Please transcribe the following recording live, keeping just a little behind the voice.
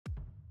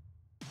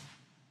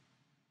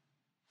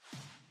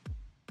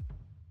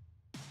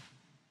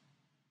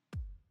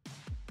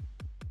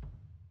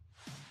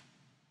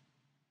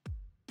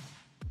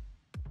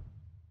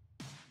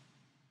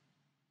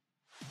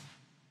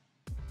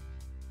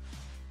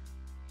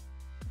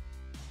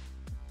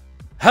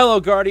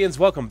Hello, Guardians.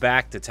 Welcome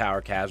back to Tower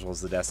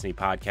Casuals, the Destiny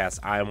podcast.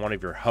 I am one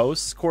of your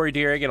hosts, Corey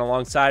Deering, and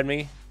alongside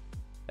me,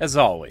 as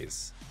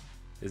always,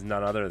 is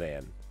none other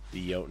than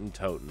the Jotun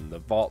Toten, the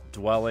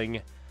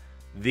vault-dwelling,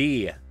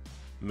 the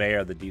mayor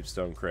of the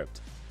Deepstone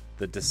Crypt,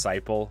 the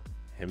disciple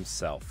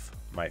himself,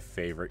 my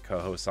favorite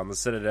co-host on the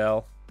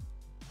Citadel,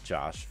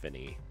 Josh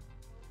Finney.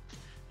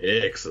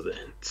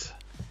 Excellent.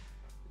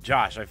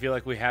 Josh, I feel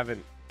like we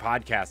haven't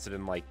podcasted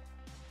in,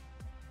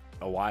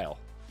 a while.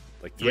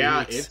 3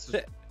 weeks.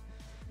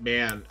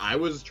 Man, I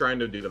was trying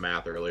to do the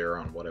math earlier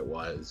on what it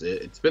was.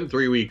 It's been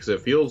 3 weeks. It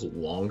feels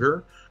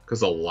longer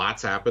because a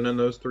lot's happened in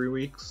those 3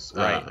 weeks.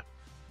 Right.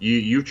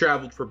 You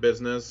traveled for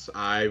business.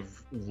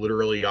 I've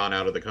literally gone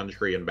out of the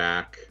country and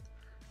back.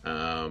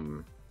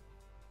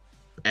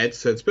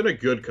 It's been a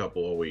good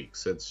couple of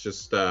weeks. It's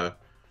just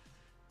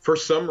for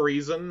some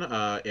reason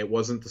it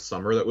wasn't the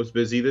summer that was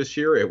busy this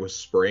year. It was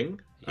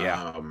spring.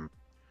 Yeah.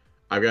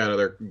 I've got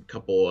another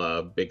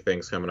couple big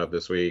things coming up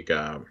this week.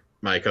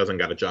 My cousin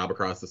got a job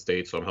across the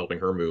state, so I'm helping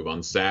her move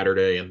on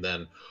Saturday. And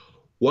then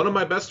one of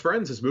my best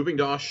friends is moving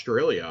to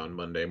Australia on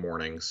Monday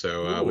morning.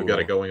 So we've got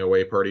a going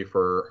away party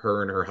for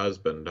her and her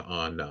husband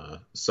on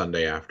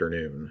Sunday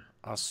afternoon.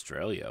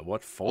 Australia?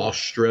 What for?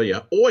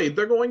 Australia. Oi,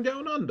 they're going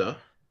down under.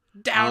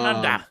 Down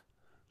under.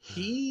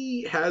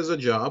 He has a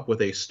job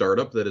with a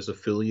startup that is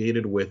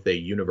affiliated with a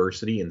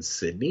university in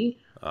Sydney.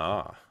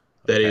 Okay.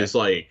 That is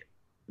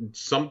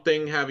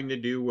something having to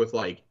do with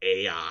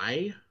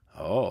AI.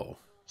 Oh.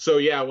 So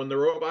yeah, when the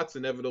robots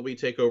inevitably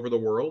take over the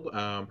world,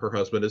 her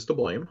husband is to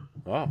blame.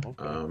 Oh,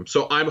 okay.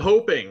 So I'm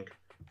hoping,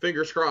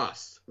 fingers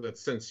crossed, that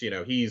since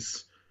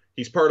he's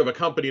part of a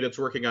company that's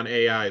working on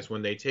AIs,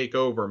 when they take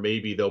over,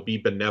 maybe they'll be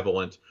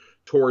benevolent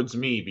towards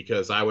me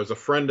because I was a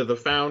friend of the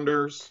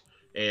founders,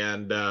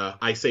 and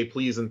I say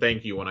please and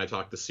thank you when I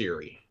talk to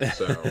Siri.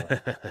 So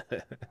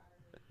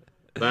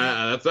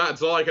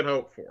that's all I can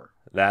hope for.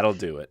 That'll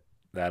do it.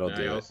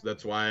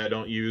 That's why I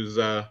don't use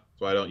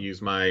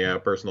my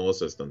personal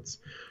assistants.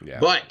 Yeah.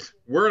 But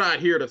we're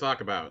not here to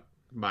talk about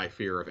my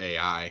fear of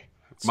AI,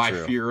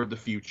 True. Fear of the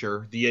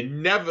future, the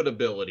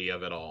inevitability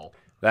of it all.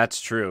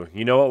 That's true.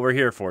 You know what we're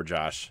here for,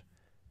 Josh?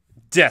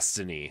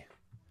 Destiny.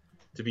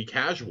 To be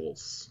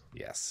casuals.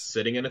 Yes.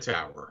 Sitting in a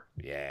tower.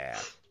 Yeah.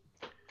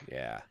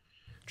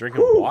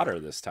 Drinking water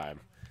this time.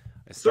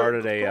 I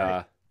started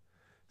a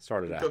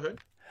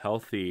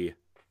healthy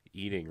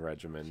eating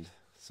regimen.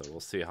 So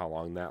we'll see how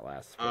long that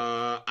lasts.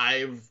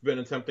 I've been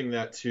attempting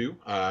that too.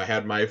 I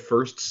had my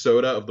first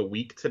soda of the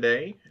week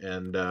today,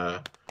 and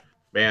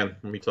man,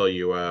 let me tell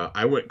you,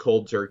 I went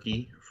cold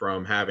turkey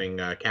from having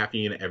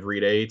caffeine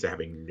every day to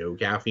having no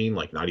caffeine,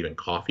 not even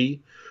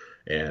coffee,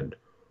 and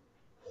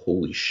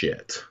holy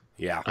shit.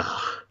 Yeah.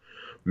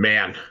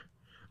 Man,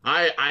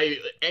 I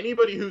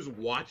anybody who's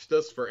watched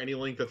us for any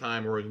length of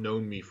time or has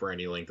known me for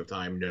any length of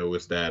time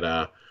knows that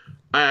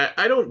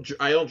I don't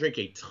drink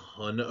a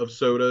ton of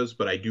sodas,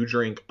 but I do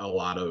drink a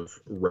lot of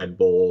Red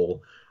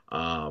Bull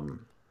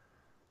and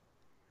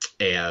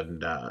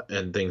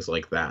things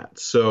like that.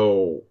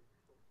 So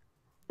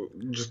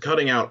just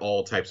cutting out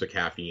all types of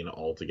caffeine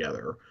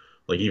altogether,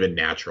 even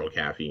natural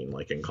caffeine,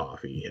 in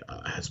coffee,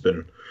 has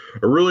been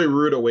a really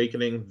rude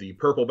awakening. The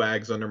purple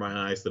bags under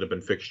my eyes that have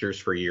been fixtures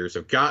for years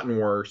have gotten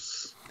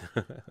worse.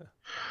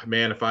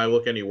 Man, if I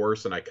look any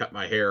worse and I cut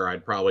my hair,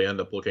 I'd probably end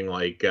up looking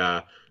like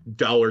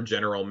Dollar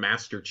General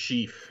Master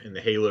Chief in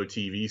the Halo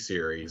TV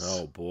series.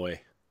 Oh boy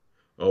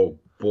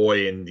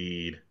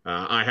indeed.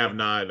 I haven't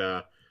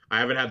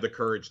had the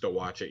courage to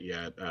watch it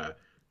yet.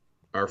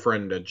 Our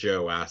friend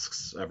Joe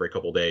asks every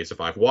couple days if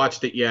I've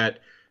watched it yet.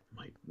 I'm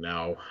like,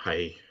 no,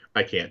 I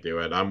can't do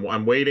it.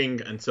 I'm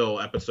waiting until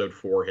episode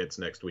 4 hits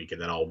next week,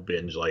 and then I'll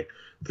binge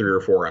 3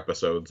 or 4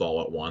 episodes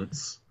all at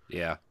once.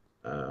 Yeah.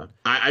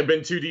 I've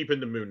been too deep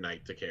into Moon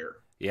Knight to care.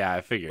 Yeah,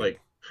 I figured.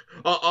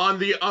 On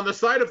the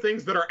side of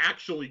things that are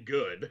actually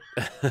good,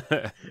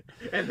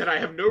 and that I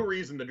have no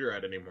reason to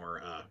dread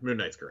anymore. Moon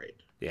Knight's great.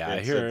 Yeah,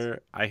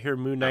 I hear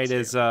Moon Knight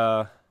is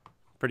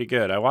pretty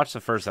good. I watched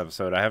the first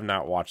episode. I have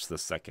not watched the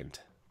second.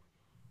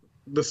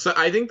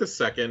 I think the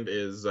second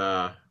is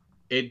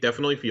it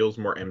definitely feels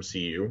more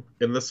MCU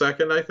in the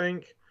second, I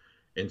think,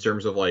 in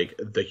terms of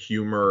the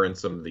humor and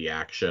some of the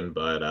action,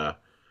 but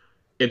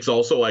it's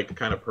also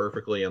kind of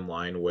perfectly in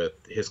line with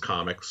his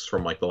comics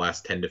from the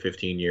last 10 to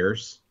 15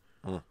 years.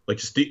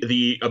 Just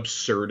the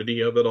absurdity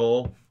of it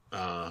all,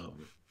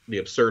 the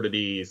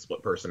absurdity,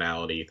 split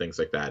personality, things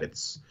like that.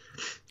 It's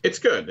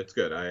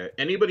good.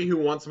 Anybody who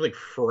wants something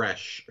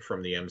fresh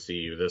from the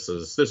MCU, this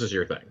is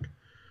your thing.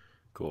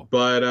 Cool.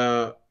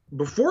 But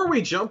before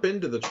we jump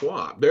into the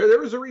TWAB, there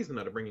was a reason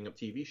that I'm bringing up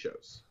TV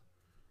shows.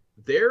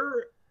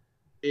 There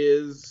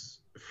is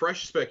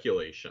fresh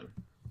speculation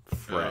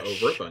over at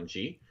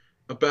Bungie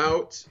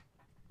about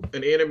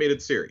an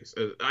animated series.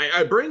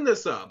 I bring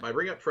this up. I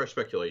bring up fresh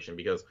speculation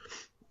because,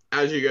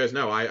 as you guys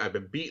know, I've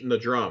been beating the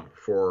drum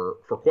for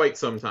quite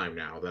some time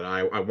now that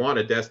I want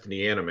a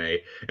Destiny anime,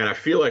 and I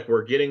feel like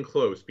we're getting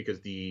close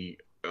because the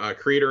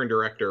creator and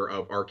director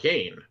of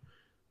Arcane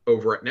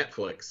over at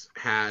Netflix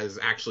has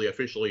actually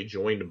officially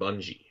joined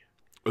Bungie.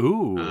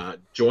 Ooh.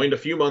 Joined a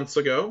few months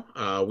ago.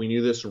 We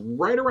knew this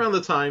right around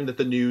the time that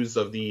the news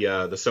of the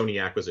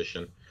Sony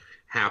acquisition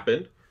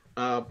happened.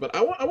 But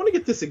I want to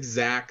get this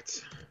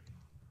exact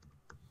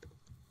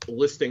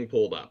listing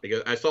pulled up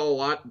because I saw a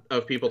lot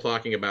of people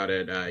talking about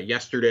it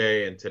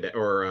yesterday and today,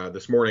 or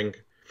this morning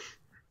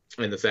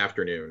and this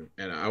afternoon,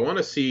 and I want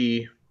to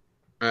see.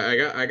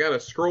 I got to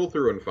scroll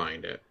through and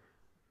find it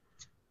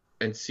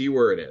and see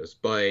where it is.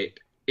 But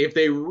if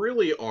they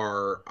really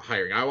are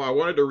hiring, I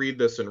wanted to read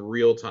this in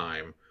real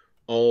time.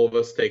 All of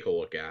us take a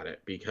look at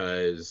it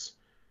because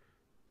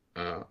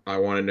I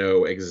want to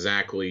know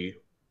exactly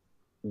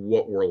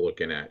what we're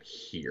looking at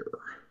here.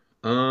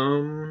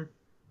 Of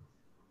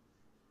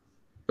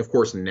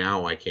course,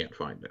 now I can't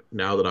find it.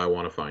 Now that I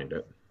want to find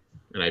it,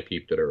 and I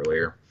peeped it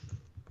earlier.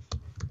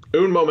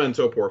 Un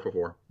momento, por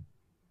favor.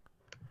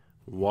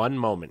 One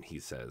moment, he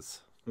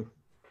says.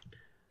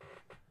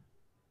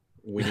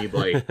 We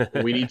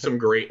need some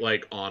great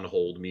on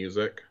hold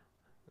music.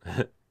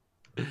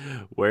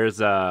 Where's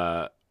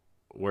that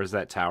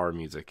tower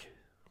music?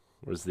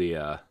 Where's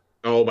the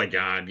Oh my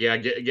god. Yeah,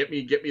 get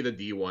me the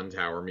D1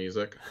 tower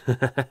music.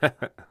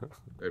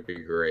 That'd be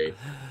great.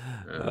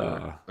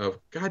 Oh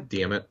god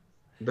damn it.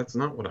 That's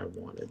not what I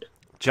wanted.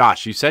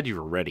 Josh, you said you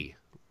were ready.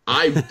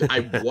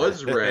 I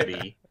was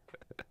ready.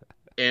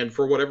 And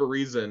for whatever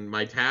reason,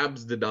 my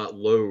tabs did not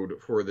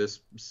load for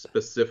this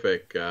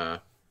specific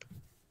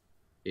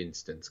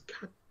instance.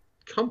 God,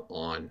 come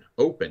on.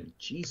 Open.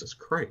 Jesus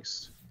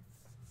Christ.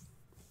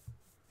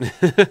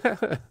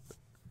 Fuck.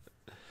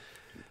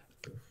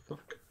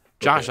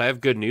 Josh, Okay. I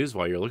have good news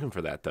while you're looking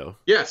for that, though.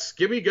 Yes,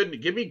 give me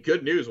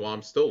good news while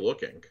I'm still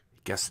looking.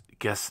 Guess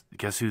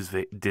whose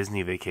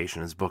Disney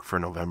vacation is booked for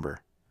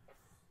November?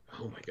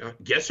 Oh my god.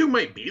 Guess who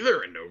might be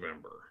there in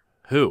November?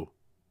 Who?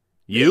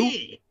 You?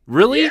 Me.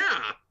 Really?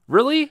 Yeah.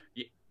 Really?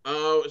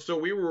 So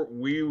we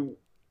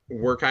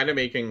were kind of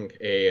making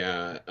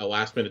a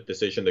last minute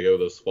decision to go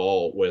this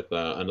fall with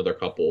another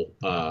couple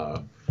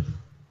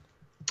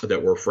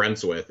that we're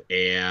friends with,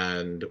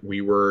 and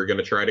we were going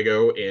to try to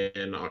go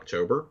in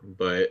October,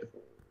 but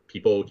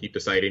people keep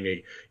deciding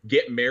to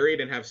get married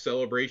and have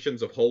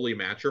celebrations of holy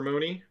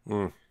matrimony.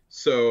 Mm.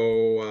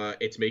 So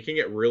it's making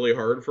it really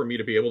hard for me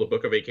to be able to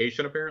book a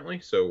vacation,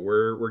 apparently. So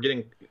we're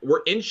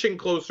inching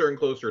closer and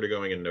closer to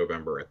going in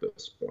November at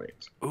this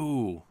point.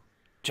 Ooh,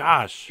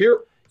 Josh, Here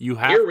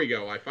here we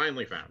go. I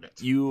finally found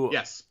it.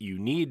 Yes. You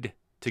need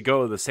to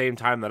go the same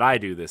time that I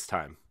do this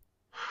time.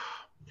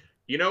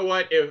 You know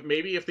what?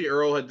 If the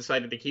Earl had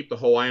decided to keep the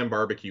Hawaiian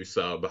barbecue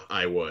sub,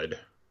 I would.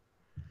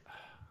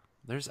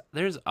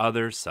 There's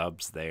other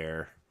subs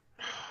there.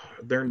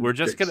 You're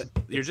just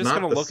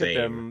gonna look at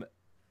them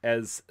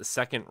as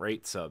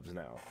second-rate subs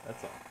now.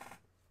 That's all.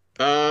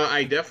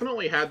 I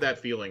definitely had that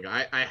feeling.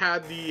 I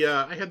had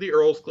the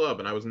Earl's Club,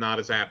 and I was not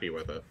as happy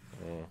with it.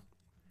 Mm.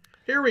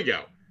 Here we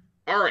go.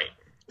 All right,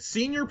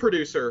 senior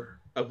producer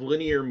of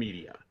linear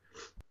media.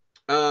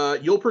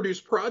 You'll produce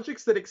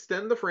projects that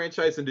extend the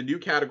franchise into new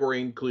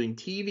categories, including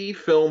TV,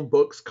 film,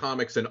 books,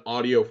 comics, and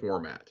audio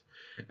format.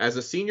 As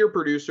a senior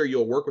producer,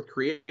 you'll work with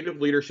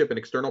creative leadership and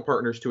external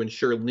partners to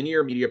ensure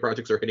linear media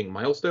projects are hitting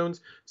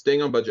milestones,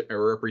 staying on budget,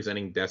 and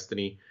representing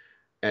Destiny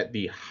at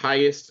the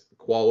highest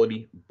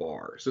quality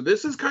bar. So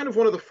this is kind of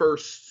one of the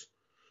first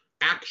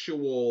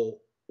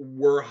actual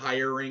we're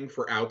hiring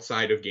for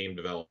outside of game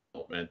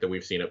development that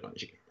we've seen at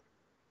Bungie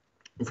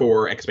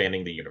for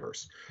expanding the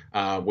universe.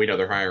 We know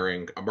they're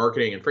hiring a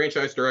marketing and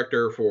franchise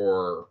director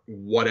for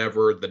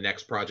whatever the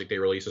next project they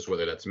release is,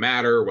 whether that's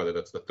Matter, whether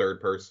that's the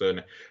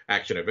third-person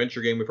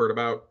action-adventure game we've heard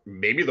about.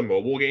 Maybe the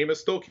mobile game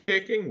is still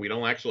kicking. We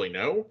don't actually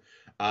know.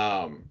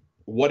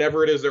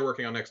 Whatever it is they're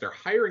working on next, they're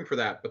hiring for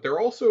that, but they're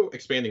also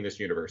expanding this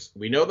universe.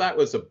 We know that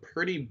was a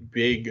pretty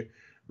big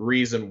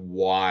reason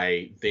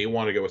why they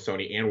want to go with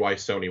Sony and why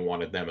Sony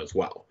wanted them as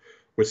well.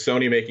 With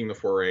Sony making the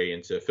foray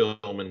into film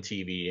and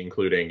TV,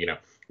 including,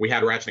 we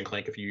had Ratchet and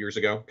Clank a few years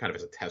ago, kind of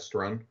as a test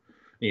run.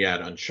 You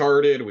had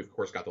Uncharted. We've, of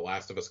course, got The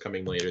Last of Us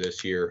coming later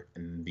this year.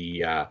 And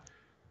the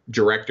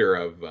director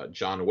of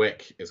John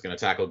Wick is going to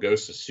tackle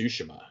Ghost of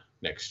Tsushima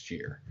next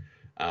year.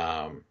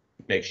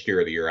 Next year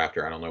or the year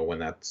after. I don't know when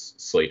that's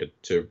slated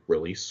to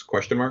release, ?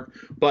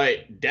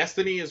 But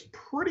Destiny is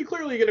pretty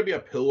clearly going to be a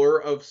pillar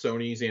of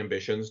Sony's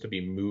ambitions to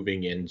be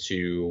moving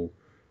into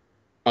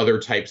other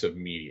types of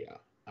media.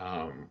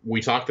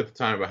 We talked at the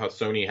time about how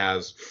Sony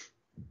has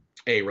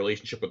a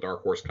relationship with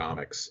Dark Horse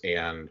Comics,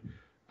 and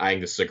I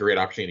think this is a great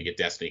opportunity to get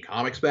Destiny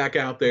Comics back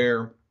out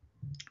there.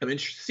 I'm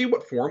interested to see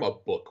what form a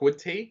book would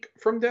take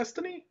from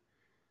Destiny.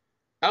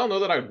 I don't know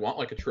that I'd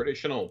want a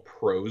traditional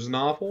prose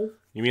novel.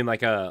 You mean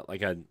like a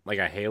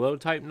Halo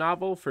type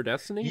novel for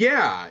Destiny?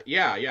 Yeah.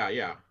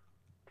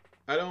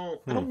 I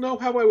don't know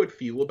how I would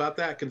feel about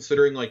that,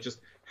 considering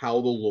just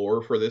how the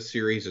lore for this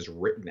series is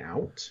written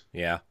out.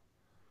 Yeah.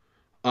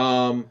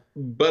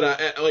 But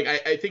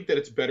I think that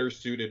it's better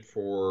suited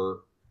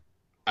for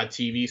a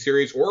TV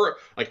series, or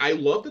I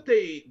love that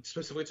they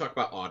specifically talk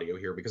about audio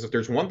here, because if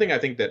there's one thing I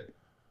think that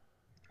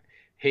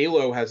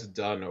Halo has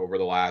done over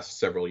the last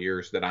several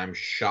years that I'm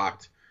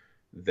shocked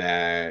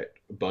that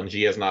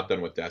Bungie has not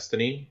done with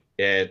Destiny.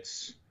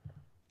 It's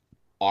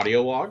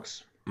audio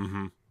logs,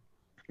 Mm-hmm.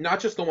 not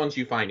just the ones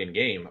you find in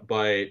game,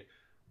 but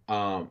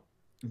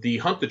the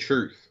Hunt the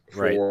Truth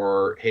Right.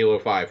 for Halo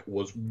 5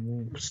 was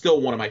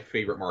still one of my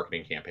favorite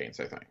marketing campaigns,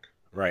 I think.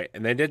 Right.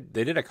 And they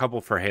did a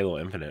couple for Halo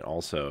Infinite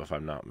also, if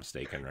I'm not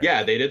mistaken, right?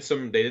 Yeah, they did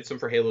some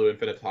for Halo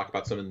Infinite to talk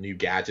about some of the new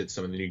gadgets,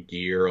 some of the new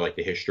gear, like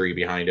the history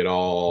behind it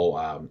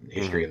all,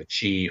 history of the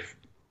Chief.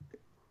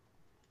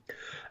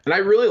 And I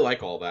really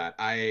like all that.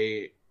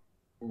 I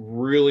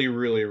really,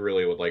 really,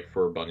 really would like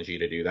for Bungie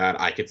to do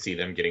that. I could see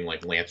them getting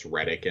like Lance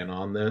Reddick in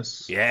on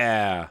this.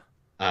 Yeah.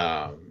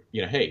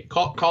 Hey,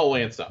 call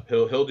Lance up.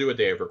 He'll do a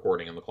day of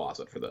recording in the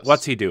closet for this.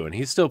 What's he doing?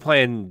 He's still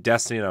playing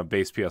Destiny on a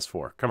base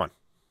PS4. Come on.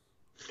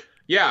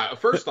 Yeah,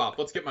 first off,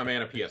 let's get my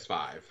man a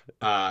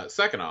PS5.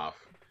 Second off,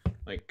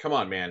 like, come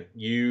on, man.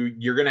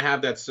 You're gonna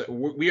have that.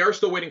 We are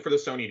still waiting for the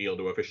Sony deal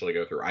to officially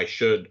go through. I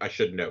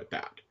should note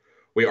that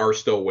we are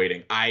still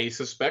waiting. I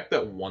suspect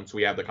that once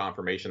we have the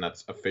confirmation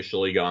that's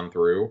officially gone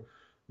through,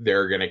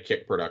 they're gonna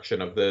kick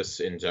production of this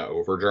into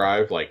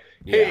overdrive. Like,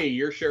 hey,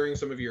 you're sharing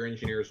some of your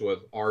engineers with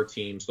our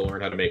teams to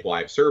learn how to make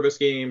live service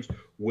games.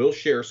 We'll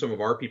share some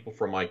of our people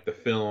from like the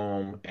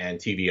film and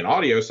TV and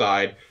audio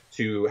side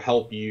to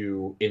help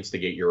you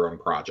instigate your own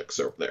projects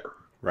over there.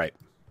 Right.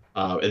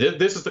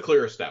 This is the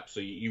clearest step. So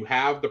you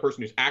have the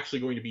person who's actually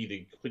going to be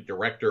the complete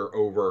director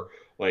over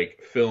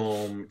like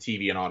film,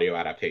 TV, and audio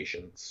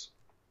adaptations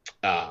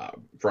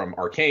from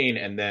Arcane,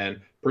 and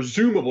then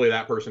presumably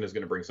that person is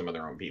going to bring some of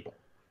their own people.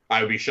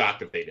 I would be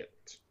shocked if they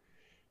didn't.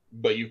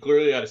 But you've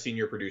clearly got a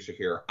senior producer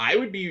here. I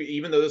would be,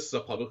 even though this is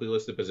a publicly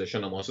listed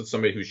position, unless it's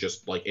somebody who's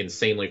just like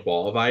insanely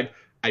qualified,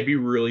 I'd be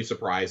really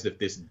surprised if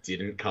this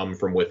didn't come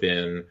from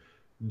within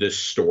the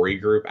story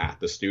group at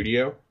the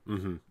studio.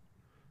 Mm-hmm.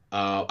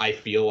 I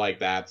feel like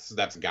that's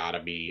got to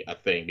be a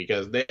thing,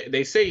 because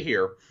they say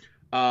here,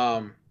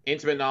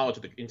 intimate knowledge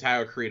of the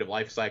entire creative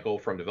life cycle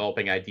from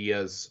developing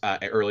ideas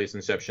at earliest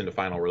inception to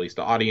final release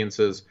to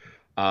audiences,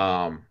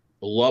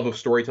 love of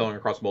storytelling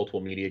across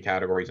multiple media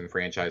categories and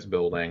franchise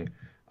building,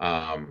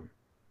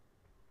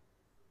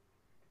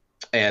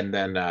 and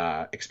then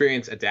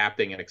experience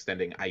adapting and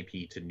extending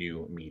IP to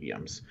new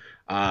mediums.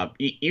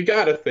 You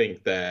got to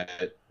think that,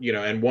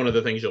 and one of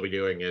the things you'll be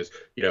doing is,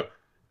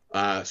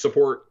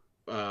 support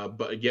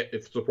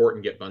get support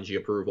and get Bungie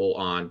approval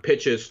on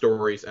pitches,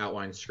 stories,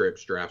 outline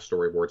scripts, draft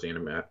storyboards,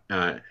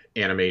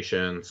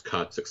 animations,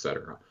 cuts,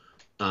 etc.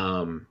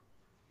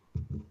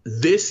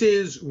 This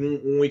is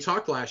when we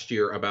talked last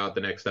year about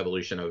the next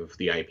evolution of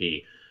the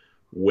IP,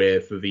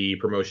 with the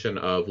promotion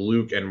of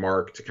Luke and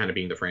Mark to kind of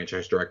being the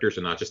franchise directors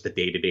and not just the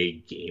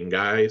day-to-day game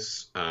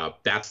guys.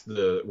 That's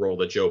the role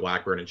that Joe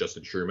Blackburn and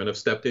Justin Truman have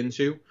stepped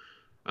into.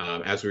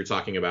 As we were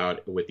talking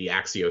about with the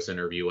Axios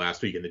interview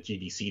last week in the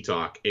GDC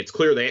talk, it's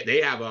clear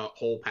they have a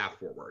whole path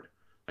forward.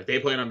 Like, they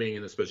plan on being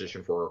in this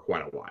position for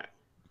quite a while.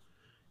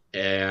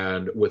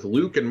 And with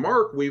Luke and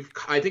Mark,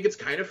 I think it's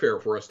kind of fair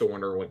for us to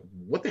wonder,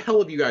 what the hell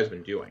have you guys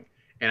been doing?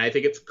 And I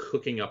think it's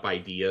cooking up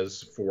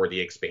ideas for the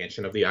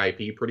expansion of the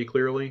IP pretty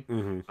clearly.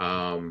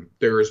 Mm-hmm.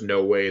 There is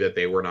no way that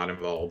they were not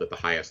involved at the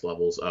highest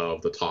levels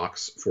of the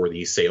talks for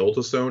the sale to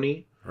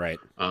Sony. Right.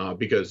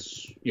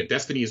 Because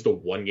Destiny is the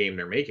one game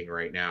they're making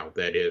right now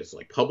that is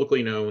like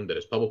publicly known, that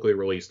is publicly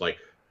released. Like,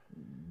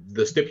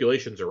 the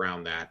stipulations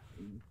around that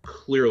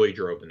clearly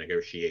drove the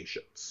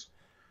negotiations.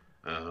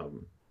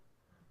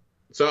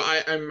 So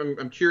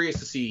I'm curious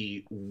to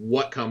see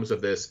what comes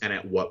of this and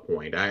at what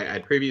point.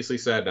 I'd previously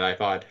said that I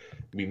thought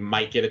we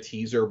might get a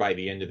teaser by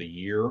the end of the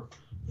year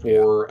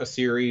for a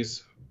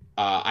series.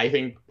 I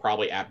think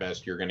probably at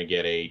best you're going to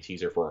get a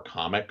teaser for a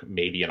comic,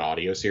 maybe an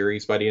audio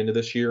series by the end of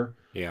this year.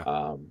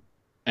 Yeah.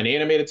 An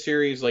animated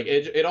series, like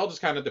it all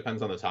just kind of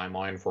depends on the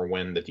timeline for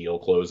when the deal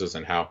closes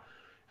and how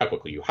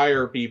quickly you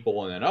hire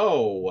people. And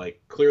then,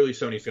 clearly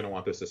Sony's going to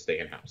want this to stay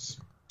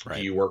in-house. Right.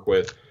 Do you work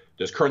with...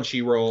 Does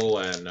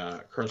Crunchyroll and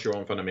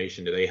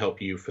Funimation, do they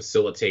help you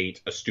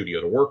facilitate a studio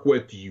to work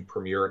with? Do you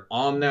premiere it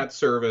on that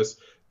service?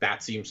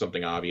 That seems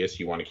something obvious.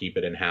 You want to keep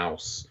it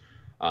in-house.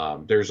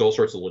 There's all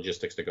sorts of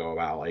logistics to go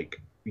about. Like,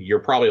 you're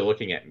probably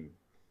looking at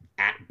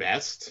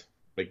best,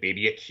 like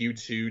maybe a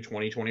Q2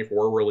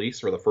 2024 release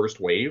for the first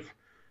wave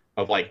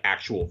of like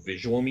actual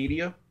visual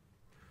media.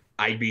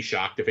 I'd be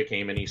shocked if it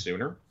came any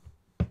sooner.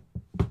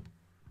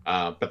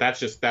 But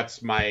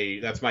that's my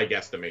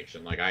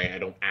guesstimation. Like, I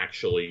don't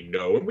actually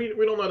know, and we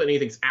don't know that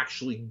anything's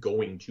actually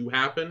going to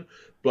happen.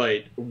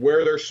 But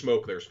where there's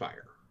smoke, there's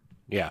fire.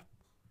 Yeah.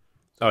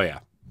 Oh yeah.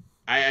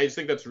 I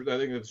think that's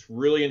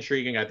really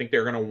intriguing. I think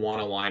they're going to want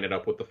to line it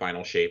up with the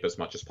final shape as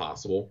much as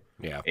possible.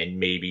 Yeah. And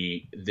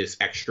maybe this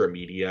extra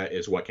media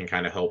is what can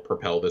kind of help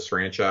propel this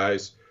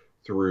franchise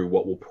through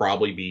what will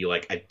probably be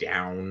like a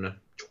down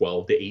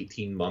 12 to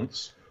 18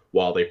 months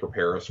while they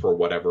prepare us for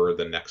whatever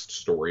the next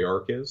story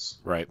arc is.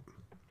 Right.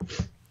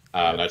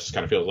 That just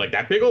kind of feels like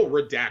that big old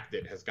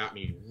redacted has got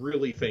me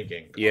really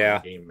thinking on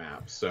the game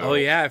map. So, oh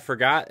yeah, I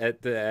forgot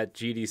at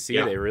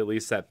GDC they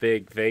released that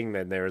big thing.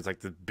 Then there was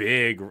like the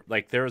big,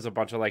 like there was a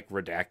bunch of like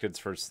redacteds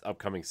for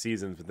upcoming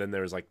seasons, but then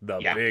there was like the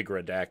big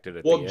redacted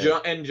at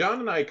the end. John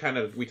and I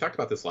we talked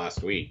about this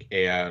last week,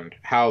 and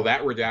how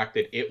that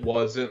redacted, it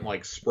wasn't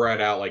like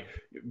spread out. Like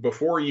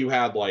before you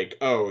had like,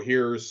 oh,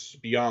 here's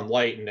Beyond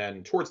Light, and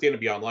then towards the end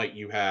of Beyond Light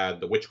you had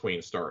the Witch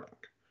Queen starting.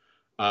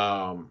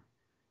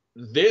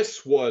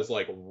 This was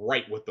like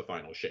right with the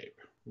final shape.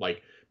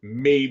 Like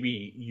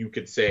maybe you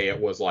could say it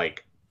was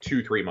like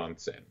 2-3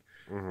 months in.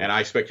 Mm-hmm. And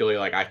I speculate,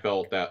 like I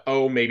felt that,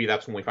 oh, maybe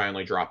that's when we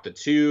finally dropped to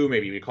 2.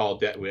 Maybe we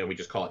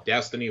just call it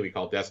Destiny. We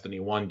call Destiny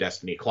 1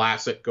 Destiny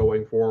Classic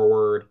going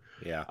forward.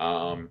 Yeah.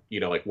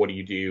 Like what do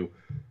you do?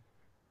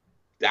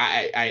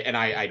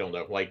 I don't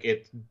know. Like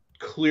it's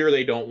clear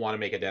they don't want to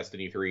make a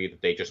Destiny 3,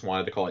 that they just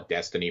wanted to call it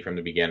Destiny from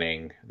the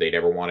beginning. They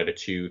never wanted a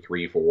 2,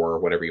 3, 4,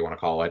 whatever you want to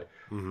call it.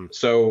 Mm-hmm.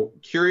 So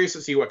curious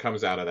to see what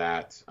comes out of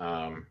that.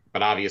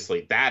 But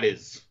obviously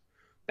that's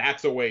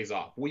a ways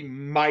off. We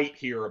might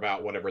hear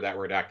about whatever that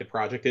redacted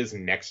project is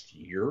next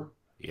year.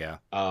 Yeah.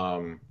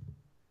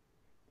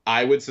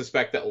 I would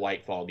suspect that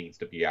Lightfall needs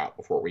to be out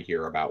before we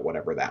hear about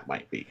whatever that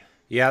might be.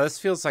 Yeah, this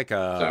feels like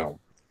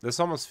this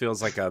almost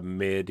feels like a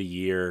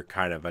mid-year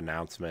kind of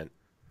announcement.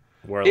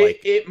 Where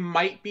it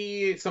might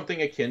be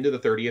something akin to the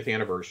 30th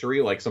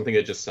anniversary, like something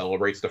that just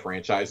celebrates the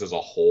franchise as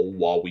a whole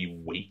while we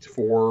wait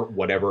for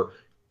whatever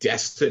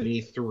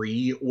Destiny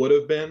 3 would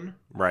have been.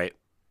 Right.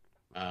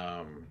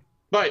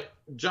 But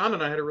John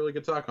and I had a really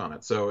good talk on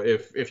it. So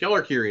if y'all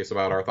are curious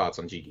about our thoughts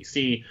on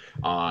GDC,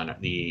 on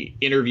the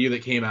interview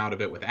that came out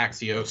of it with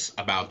Axios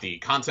about the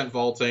content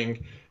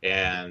vaulting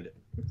and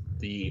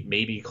the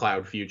maybe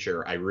cloud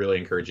future, I really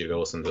encourage you to go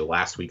listen to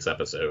last week's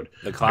episode.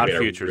 The cloud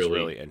future is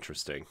really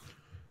interesting.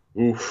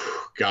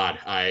 Oof, God,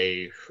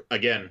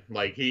 again,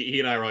 like he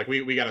and I were like,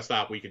 we got to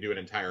stop. We could do an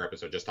entire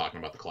episode just talking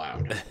about the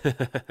cloud.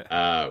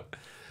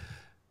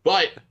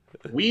 But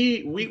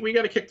we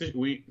got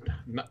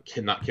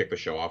to not kick the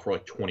show off. We're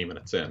like 20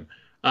 minutes in.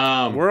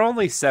 We're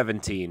only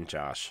 17,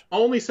 Josh.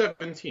 Only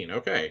 17.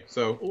 Okay,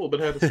 so a little bit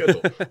ahead of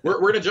schedule.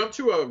 we're going to jump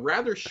to a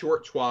rather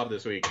short TWAB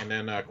this week, and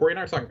then Corey and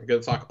I are going to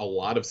talk a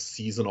lot of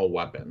seasonal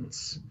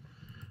weapons.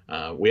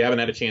 We haven't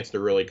had a chance to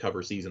really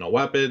cover seasonal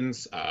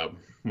weapons.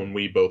 When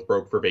we both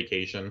broke for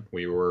vacation,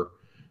 we were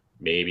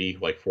maybe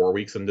like 4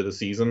 weeks into the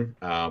season.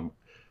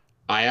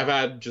 I have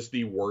had just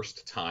the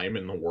worst time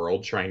in the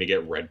world trying to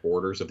get red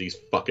borders of these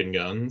fucking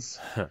guns.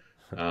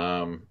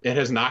 It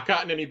has not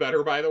gotten any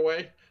better, by the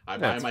way. I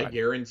buy my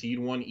guaranteed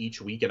one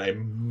each week, and I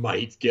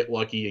might get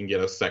lucky and get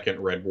a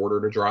second red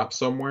border to drop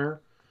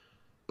somewhere.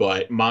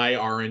 But my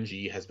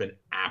RNG has been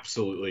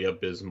absolutely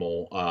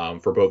abysmal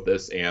for both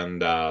this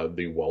and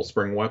the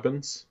Wellspring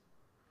weapons.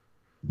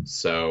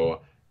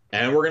 So,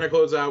 and we're going to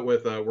close out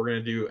with, we're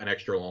going to do an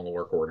extra long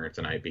lore corner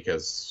tonight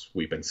because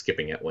we've been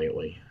skipping it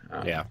lately.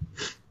 Yeah.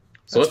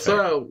 So let's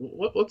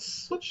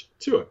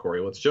do it,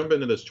 Corey. Let's jump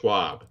into this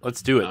TWAB.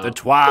 Let's do it. The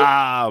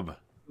TWAB.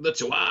 The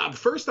TWAB.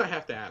 First, I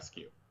have to ask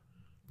you,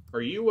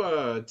 are you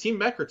a Team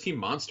Mech or Team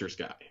Monsters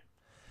guy?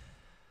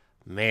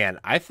 Man,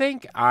 I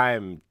think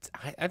I'm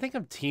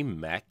Team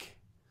Mech.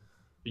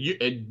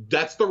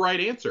 That's the right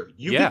answer.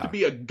 You get to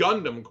be a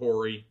Gundam,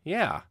 Corey.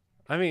 Yeah.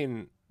 I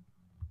mean,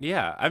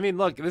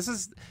 look, this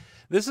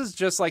is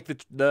just like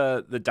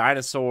the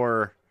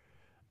dinosaur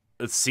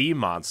sea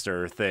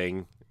monster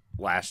thing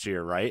last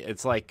year, right?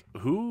 It's like,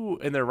 who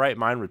in their right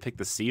mind would pick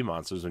the sea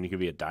monsters when you could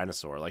be a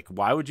dinosaur? Like,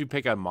 why would you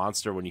pick a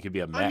monster when you could be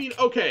a mech? I mean,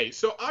 okay,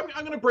 so I'm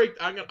gonna break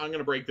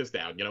this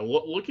down. You know,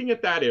 looking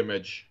at that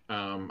image,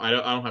 I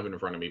don't have it in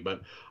front of me,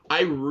 but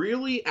I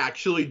really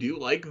actually do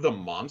like the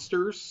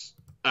monsters.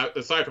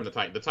 Aside from the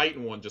Titan. The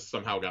Titan one just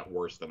somehow got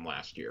worse than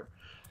last year.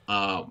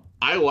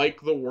 I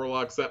like the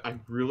Warlock set. I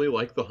really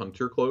like the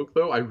Hunter cloak,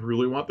 though. I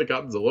really want the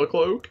Godzilla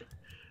cloak.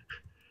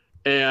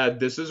 And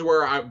this is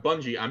where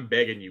Bungie, I'm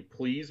begging you,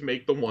 please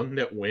make the one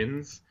that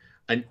wins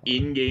an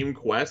in-game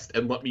quest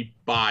and let me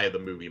buy the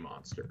movie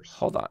monsters.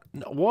 Hold on.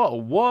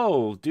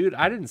 Whoa, dude,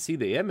 I didn't see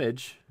the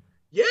image.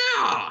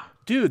 Yeah!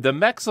 Dude, the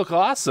mechs look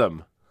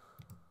awesome.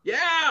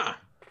 Yeah!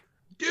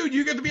 Dude,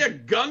 you get to be a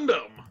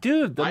Gundam.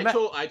 Dude,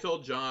 I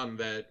told John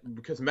that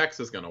because Mechs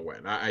is going to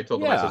win. I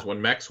told him, I says, when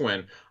Mechs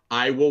win,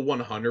 I will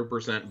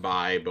 100%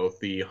 buy both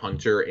the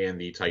Hunter and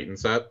the Titan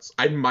sets.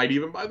 I might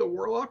even buy the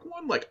Warlock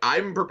one. Like,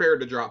 I'm prepared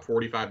to drop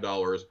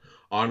 $45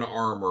 on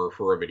armor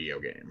for a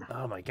video game.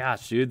 Oh my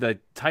gosh, dude, the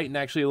Titan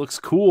actually looks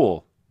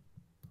cool.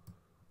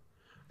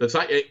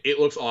 It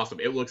looks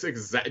awesome. It looks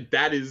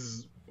that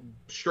is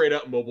straight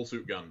up Mobile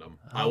Suit Gundam.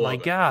 Oh my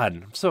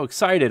god, I'm so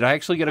excited. I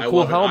actually get a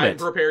cool helmet. I'm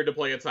prepared to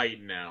play a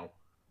Titan now.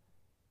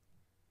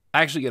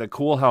 I actually get a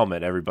cool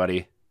helmet,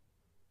 everybody.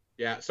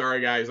 Yeah,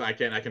 sorry guys, I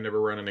can never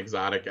run an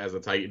exotic as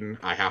a Titan.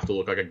 I have to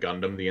look like a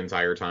Gundam the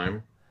entire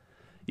time.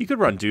 You could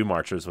run Doom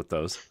Archers with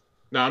those.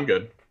 No, I'm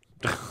good.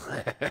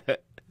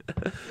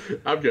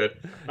 I'm good.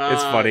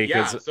 It's funny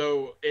yeah, because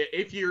so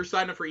if you're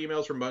signed up for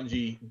emails from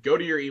Bungie, go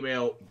to your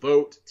email,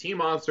 vote Team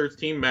Monsters,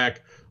 Team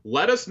Mech.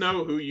 Let us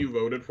know who you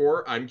voted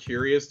for. I'm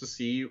curious to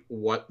see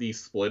what the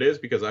split is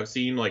because I've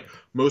seen like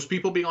most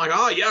people being like,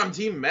 "Oh yeah, I'm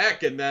Team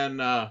Mech," and then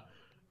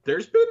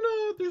there's been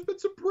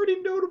some pretty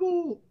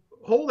notable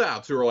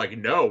holdouts who are like,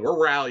 "No,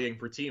 we're rallying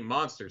for Team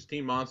Monsters.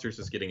 Team Monsters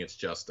is getting its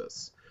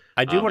justice."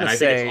 I do want And to I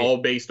think it's say all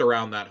based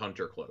around that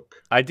Hunter cloak.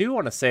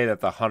 that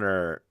the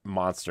Hunter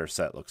monster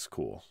set looks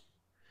cool.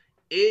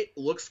 It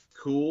looks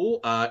cool.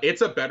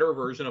 It's a better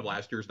version of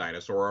last year's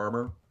dinosaur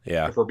armor,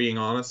 Yeah. if we're being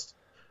honest.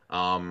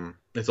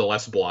 It's a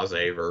less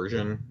blasé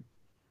version.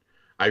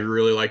 I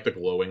really like the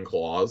glowing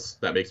claws.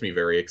 That makes me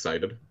very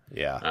excited.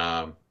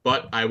 Yeah.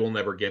 But I will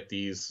never get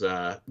these.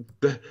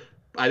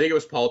 I think it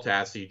was Paul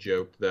Tassi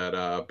joked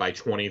that by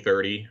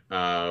 2030,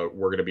 we're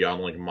going to be on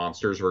like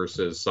Monsters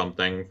versus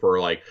something for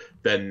like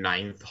the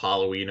 9th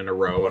Halloween in a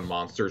row, and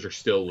Monsters are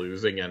still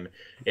losing. And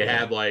it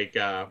had like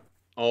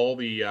all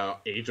the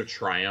Age of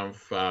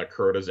Triumph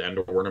Crota's End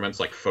ornaments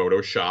like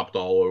photoshopped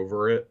all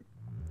over it.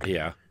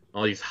 Yeah.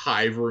 All these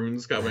hive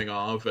runes coming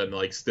off, and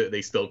like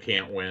they still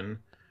can't win.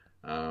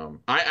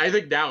 I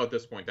think now at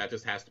this point that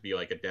just has to be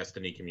like a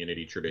Destiny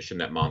community tradition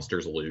that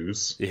monsters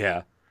lose,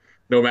 Yeah.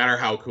 no matter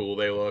how cool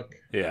they look.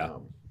 Yeah.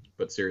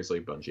 But seriously,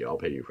 Bungie, I'll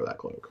pay you for that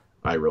cloak.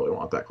 I really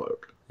want that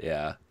cloak.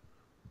 Yeah.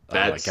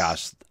 That's, oh my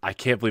gosh. I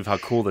can't believe how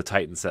cool the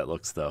Titan set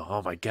looks though.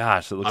 Oh my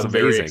gosh. It looks I'm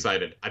amazing. very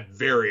excited. I'm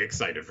very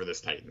excited for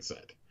this Titan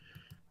set.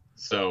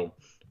 So,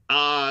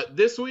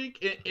 this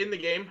week in the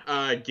game,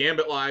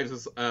 Gambit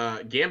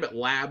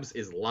Labs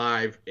is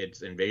live.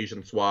 It's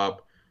Invasion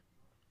Swap.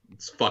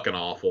 It's fucking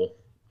awful.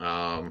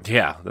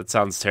 Yeah, that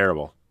sounds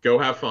terrible. Go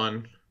have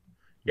fun.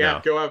 Yeah,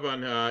 No. go have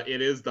fun.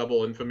 It is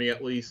double infamy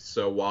at least,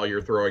 so while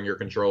you're throwing your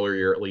controller,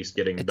 you're at least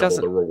getting double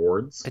the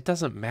rewards. It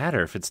doesn't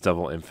matter if it's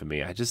double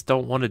infamy. I just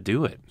don't want to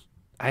do it.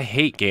 I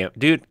hate Gambit.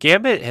 Dude,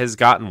 Gambit has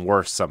gotten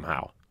worse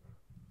somehow.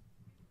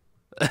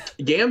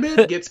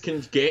 Gambit gets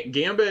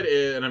Gambit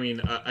is, and I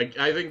mean,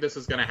 I think this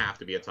is going to have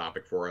to be a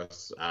topic for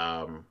us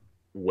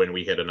when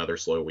we hit another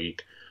slow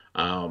week.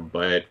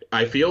 But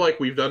I feel like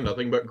we've done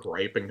nothing but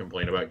gripe and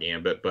complain about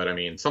Gambit. But I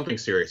mean, something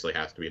seriously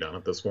has to be done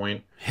at this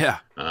point. Yeah.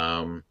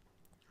 John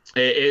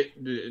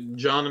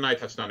and I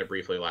touched on it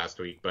briefly last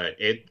week, but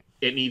it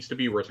needs to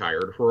be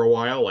retired for a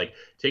while. Like,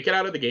 take it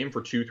out of the game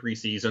for 2-3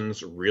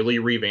 seasons, really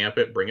revamp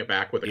it, bring it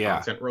back with a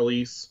content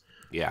release.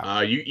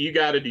 Yeah. You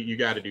gotta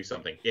do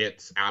something.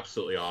 It's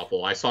absolutely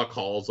awful. I saw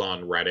calls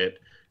on Reddit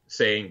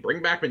saying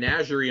bring back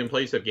Menagerie in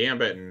place of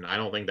Gambit, and I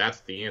don't think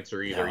that's the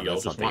answer either. No,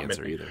 that's not the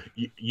answer either.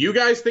 You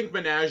guys think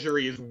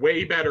Menagerie is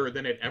way better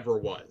than it ever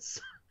was.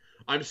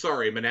 I'm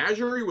sorry,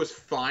 Menagerie was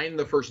fine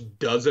the first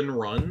dozen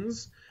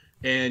runs,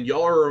 and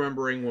y'all are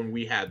remembering when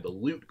we had the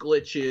loot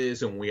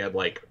glitches and we had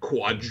like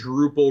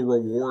quadruple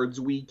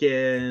rewards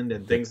weekend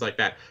and things like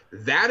that.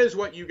 That is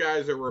what you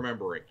guys are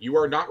remembering. You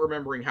are not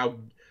remembering how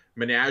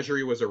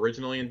Menagerie was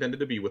originally intended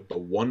to be with the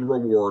one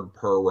reward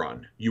per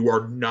run. You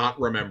are not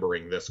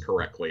remembering this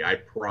correctly. I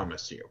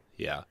promise you.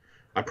 Yeah.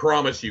 I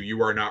promise you,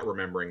 you are not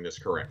remembering this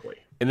correctly.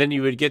 And then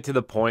you would get to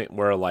the point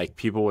where like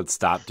people would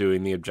stop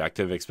doing the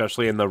objective,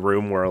 especially in the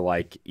room where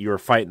like you were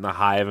fighting the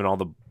hive and all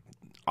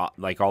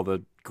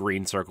the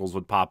green circles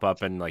would pop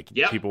up and like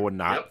people would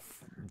not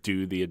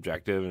do the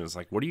objective, and it's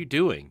like, what are you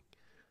doing?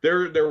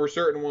 There were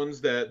certain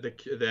ones that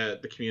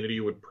the community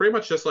would pretty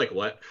much just like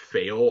let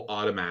fail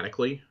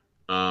automatically.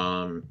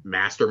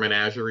 Master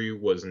Menagerie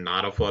was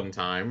not a fun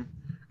time.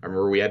 I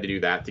remember we had to do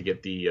that to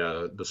get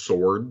the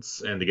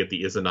swords and to get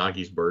the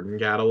Izanagi's Burden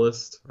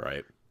Catalyst.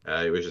 Right.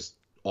 It was just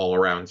all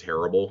around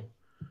terrible.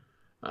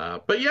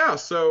 But yeah,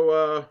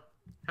 so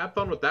have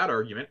fun with that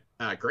argument.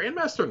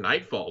 Grandmaster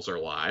Nightfalls are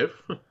live.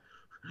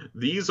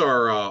 These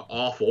are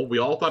awful. We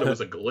all thought it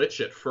was a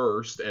glitch at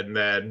first, and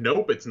then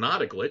nope, it's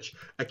not a glitch.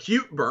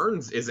 Acute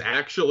Burns is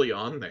actually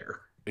on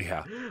there.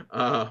 Yeah.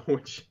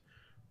 Which,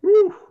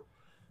 whew,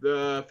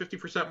 the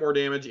 50% more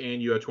damage,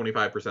 and you have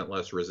 25%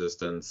 less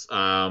resistance.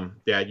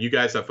 Yeah, you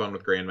guys have fun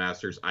with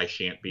Grandmasters. I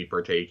shan't be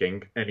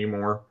partaking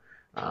anymore.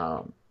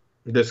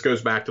 This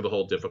goes back to the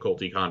whole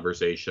difficulty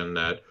conversation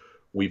that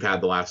we've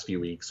had the last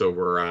few weeks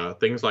over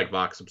things like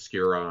Vox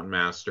Obscura on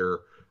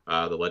Master,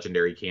 the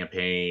Legendary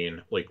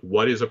Campaign, like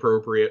what is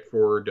appropriate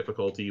for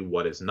difficulty,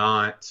 what is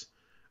not.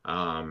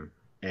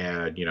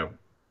 And, you know,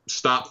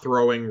 stop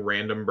throwing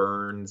random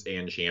burns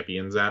and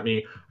champions at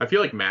me. I feel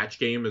like Match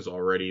Game is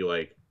already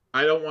like,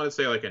 I don't want to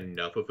say like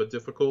enough of a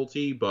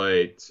difficulty,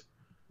 but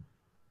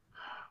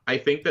I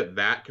think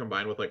that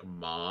combined with like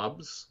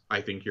mobs,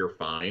 I think you're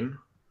fine.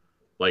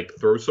 Like,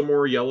 throw some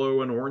more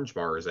yellow and orange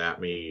bars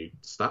at me.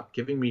 Stop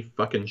giving me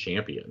fucking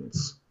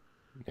champions.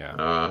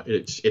 Yeah.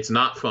 It's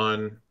not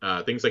fun.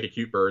 Things like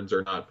Acute Burns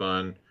are not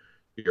fun.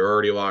 You're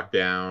already locked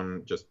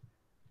down. Just,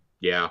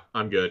 yeah,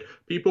 I'm good.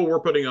 People were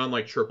putting on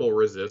like triple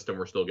resist and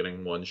we're still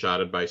getting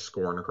one-shotted by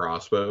Scorn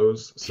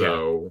crossbows.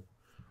 So,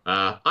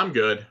 I'm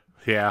good.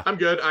 Yeah. I'm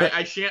good.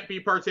 I shan't be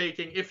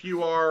partaking. If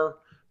you are,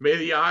 May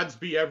the odds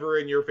be ever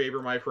in your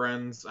favor, my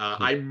friends.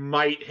 I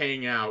might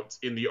hang out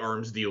in the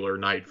arms dealer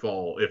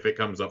Nightfall if it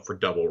comes up for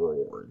double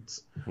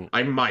rewards.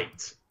 I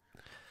might.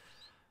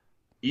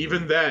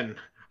 Even then,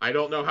 I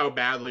don't know how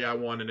badly I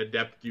want an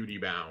Adept Duty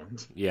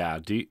Bound. Yeah,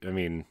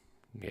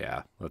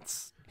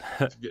 let's...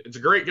 It's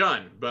a great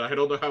gun, but I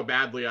don't know how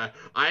badly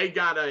I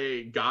got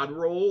a God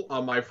roll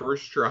on my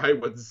first try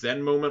with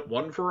Zen Moment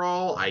One for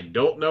All. I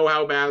don't know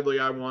how badly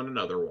I want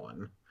another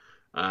one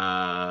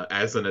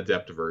as an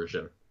Adept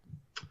version.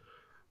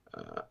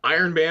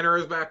 Iron Banner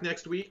is back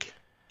next week.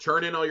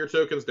 Turn in all your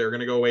tokens. They're going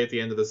to go away at the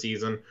end of the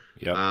season.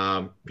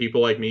 Yep. People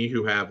like me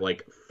who have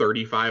like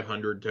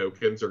 3,500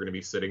 tokens are going to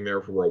be sitting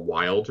there for a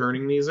while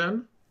turning these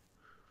in.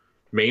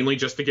 Mainly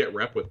just to get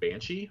rep with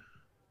Banshee.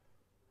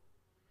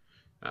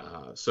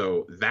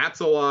 So that's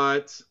a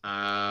lot.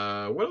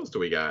 What else do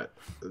we got?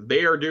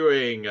 They are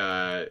doing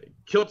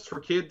Kilts for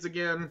Kids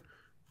again.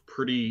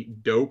 Pretty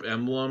dope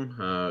emblem.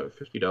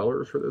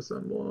 $50 for this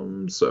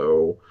emblem.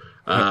 So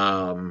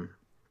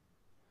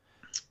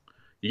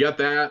you got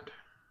that.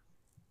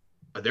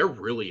 There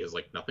really is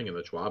like nothing in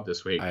the TWAB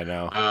this week. I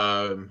know.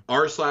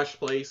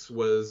 r/place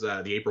was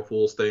the April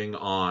Fool's thing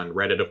on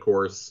Reddit, of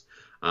course.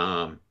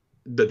 The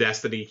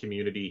Destiny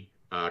community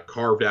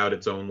carved out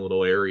its own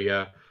little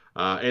area.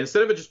 And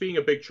instead of it just being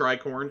a big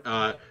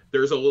tricorn,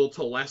 there's a little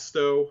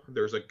Telesto,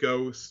 there's a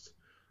ghost,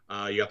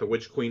 you got the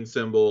Witch Queen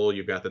symbol,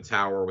 you've got the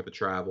tower with the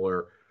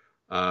Traveler,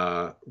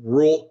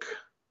 Rulk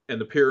and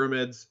the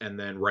pyramids, and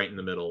then right in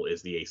the middle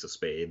is the Ace of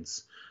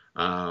Spades.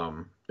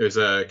 There's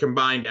a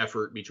combined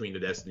effort between the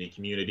Destiny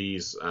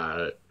communities.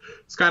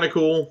 It's kind of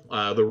cool.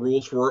 The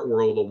rules for it were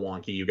a little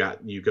wonky.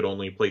 You could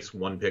only place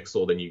one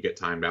pixel, then you get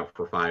timed out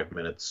for 5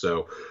 minutes.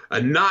 So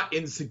a not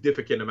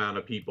insignificant amount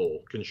of people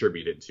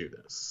contributed to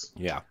this.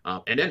 Yeah.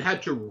 And then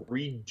had to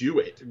redo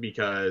it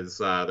because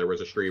there was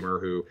a streamer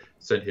who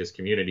sent his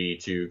community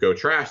to go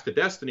trash the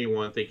Destiny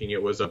one, thinking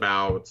it was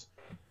about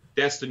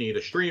Destiny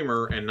the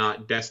streamer and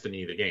not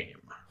Destiny the game.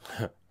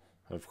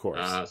 Of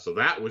course. So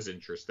that was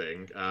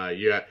interesting.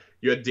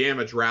 You had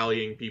damage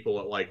rallying people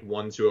at like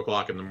 1, 2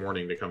 o'clock in the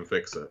morning to come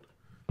fix it.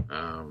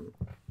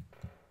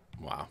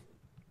 Wow.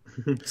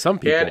 Some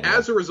people. And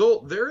as a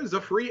result, there is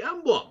a free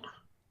emblem,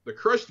 the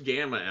Crushed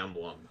Gamma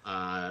emblem.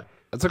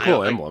 That's a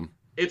cool emblem.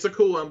 It's a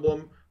cool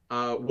emblem.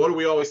 What do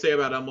we always say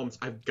about emblems?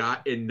 I've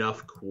got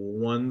enough cool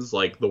ones.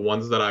 Like the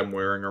ones that I'm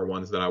wearing are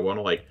ones that I want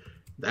to like.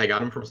 I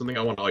got them from something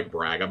I want to like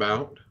brag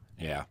about.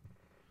 Yeah.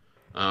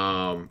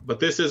 But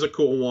this is a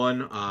cool one.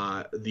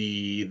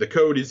 The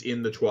code is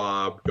in the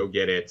TWAB. Go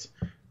get it.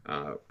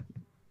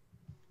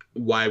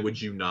 Why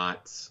would you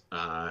not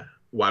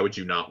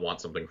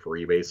want something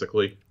free,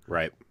 basically?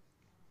 Right.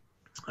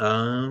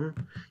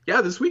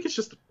 Yeah, this week it's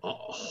just a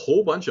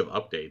whole bunch of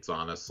updates,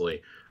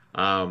 honestly.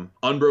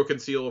 Unbroken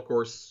Seal, of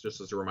course,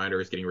 just as a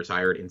reminder, is getting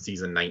retired in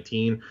season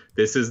 19.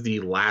 This is the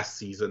last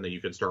season that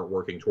you can start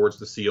working towards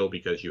the seal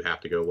because you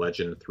have to go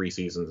Legend 3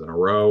 seasons in a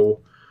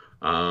row.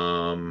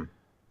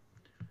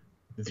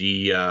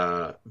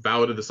 The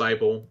Vow of the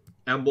Disciple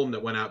emblem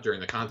that went out during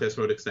the contest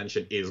mode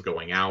extension is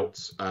going out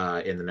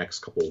in the next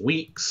couple of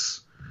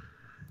weeks.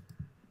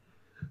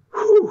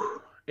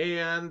 Whew.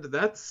 And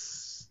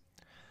that's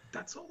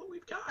all that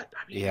we've got.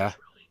 I mean, yeah.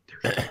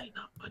 There's really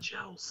not much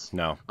else.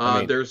 No.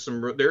 There is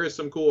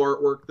some cool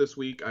artwork this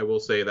week, I will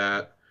say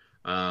that.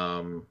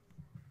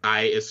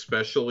 I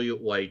especially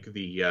like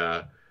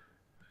the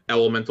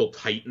Elemental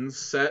Titans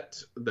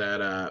set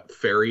that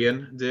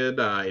Farian did.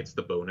 It's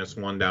the bonus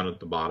one down at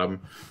the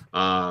bottom.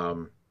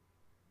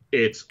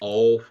 It's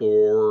all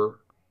for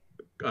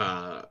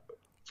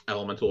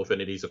Elemental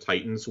Affinities of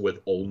Titans with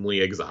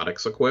only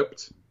exotics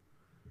equipped.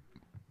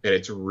 And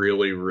it's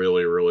really,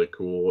 really, really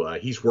cool.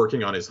 He's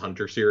working on his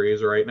Hunter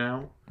series right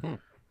now.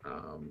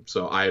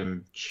 So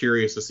I'm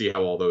curious to see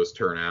how all those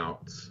turn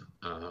out.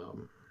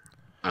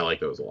 I like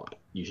those a lot.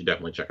 You should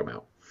definitely check them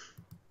out.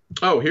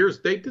 Oh,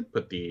 they did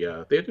put the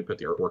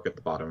artwork at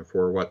the bottom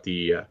for what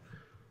the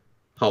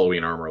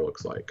Halloween armor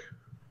looks like.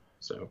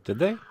 So did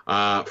they?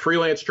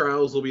 Freelance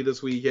trials will be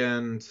this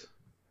weekend.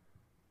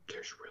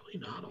 There's really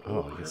not a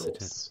whole lot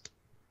else.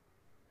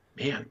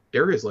 Man,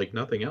 there is like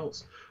nothing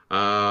else.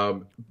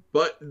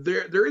 But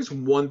there is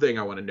one thing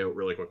I want to note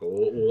really quickly.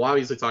 We'll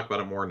obviously talk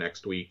about it more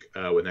next week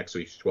with next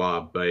week's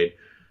TWAB.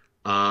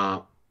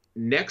 But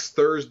next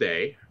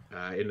Thursday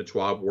in the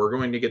TWAB, we're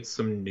going to get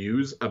some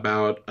news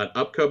about an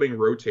upcoming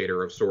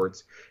rotator of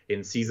sorts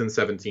in Season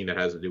 17 that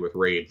has to do with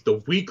raids.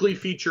 The weekly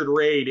featured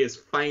raid is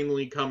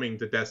finally coming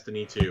to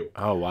Destiny 2.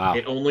 Oh, wow.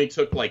 It only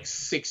took like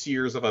 6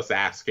 years of us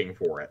asking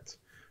for it.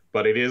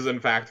 But it is,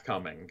 in fact,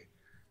 coming.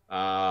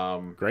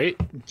 Great.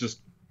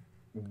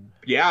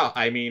 Yeah,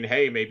 I mean,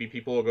 hey, maybe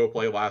people will go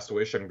play Last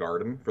Wish and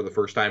Garden for the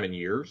first time in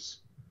years,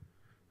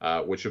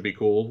 which would be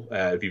cool.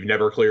 If you've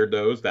never cleared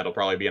those, that'll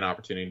probably be an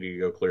opportunity to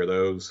go clear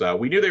those.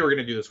 We knew they were going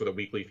to do this with a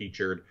weekly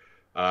featured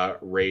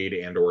raid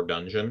and or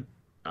dungeon.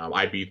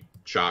 I'd be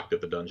shocked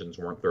if the dungeons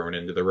weren't thrown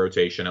into the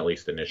rotation, at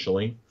least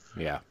initially.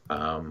 Yeah.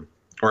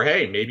 Or,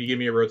 hey, maybe give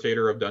me a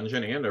rotator of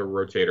dungeon and a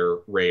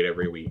rotator raid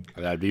every week.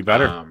 That'd be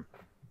better.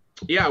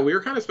 Yeah, we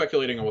were kind of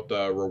speculating on what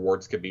the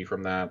rewards could be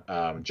from that.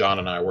 John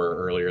and I were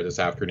earlier this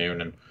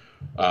afternoon, and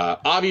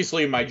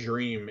obviously my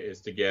dream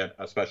is to get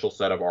a special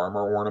set of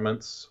armor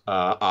ornaments,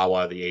 a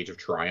la the Age of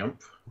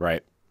Triumph.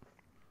 Right.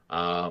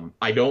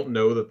 I don't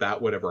know that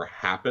that would ever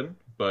happen,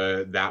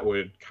 but that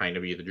would kind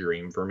of be the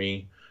dream for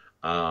me.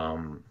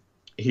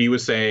 He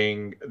was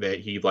saying that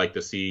he'd like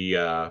to see,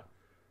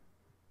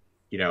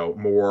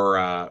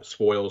 more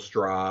spoils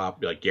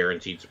drop, like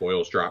guaranteed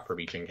spoils drop from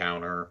each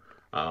encounter,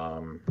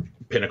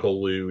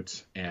 pinnacle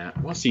loot, and I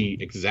want to see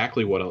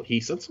exactly what else. He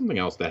said something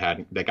else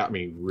that got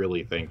me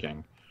really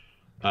thinking.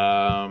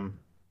 Updated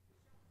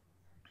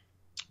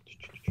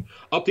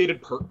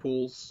perk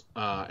pools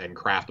and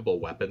craftable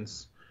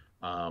weapons.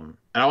 And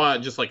I want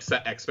to just like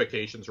set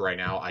expectations right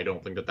now. I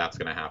don't think that that's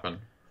going to happen.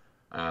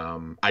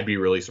 I'd be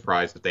really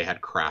surprised if they had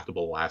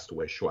craftable Last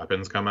Wish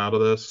weapons come out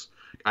of this.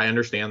 I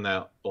understand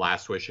that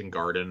Last Wish and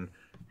Garden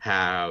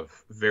have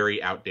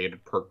very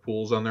outdated perk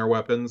pools on their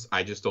weapons.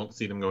 I just don't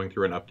see them going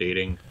through and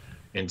updating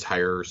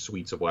entire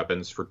suites of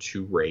weapons for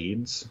 2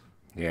 raids.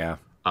 Yeah.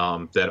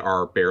 That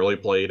are barely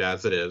played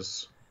as it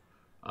is.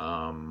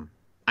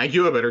 I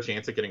do have a better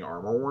chance at getting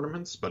armor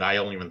ornaments, but I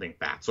don't even think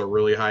that's a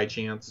really high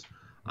chance.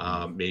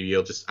 Maybe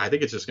I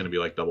think it's just going to be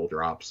like double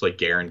drops, like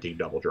guaranteed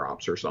double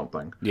drops or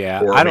something.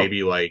 Yeah. Or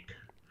maybe like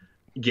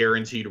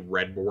guaranteed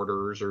red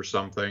borders or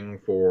something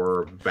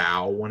for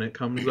Vow when it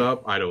comes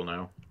up. I don't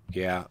know.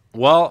 Yeah.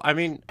 Well, I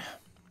mean,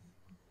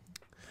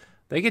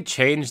 they could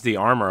change the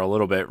armor a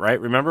little bit,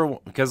 right? Remember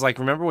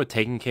with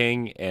Taken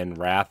King and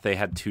Wrath, they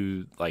had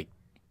 2 like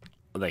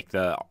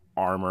the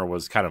armor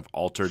was kind of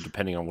altered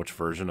depending on which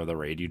version of the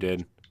raid you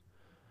did.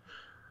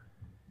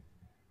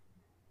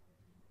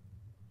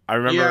 I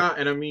remember. Yeah,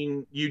 and I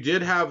mean, you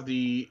did have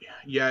you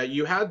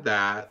had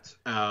that,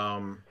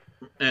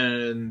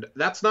 and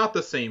that's not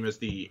the same as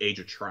the Age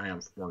of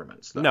Triumph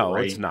ornaments, though, No,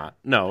 right? it's not.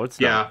 No, it's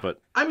not. But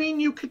I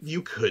mean, you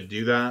could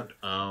do that,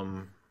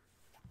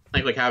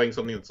 like having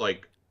something that's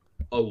like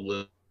a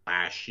little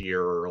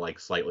flashier or like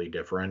slightly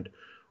different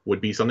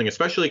would be something,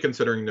 especially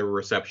considering the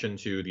reception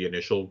to the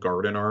initial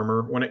Garden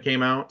armor when it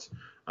came out.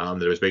 That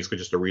was basically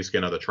just a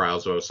reskin of the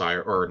Trials of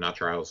Osiris, or not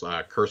Trials,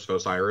 Curse of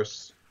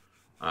Osiris.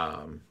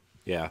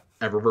 Yeah.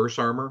 Eververse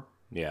armor.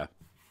 Yeah.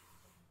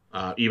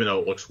 Even though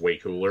it looks way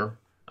cooler.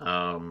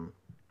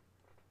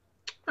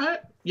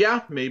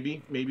 Yeah,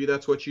 maybe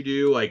that's what you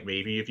do. Like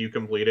maybe if you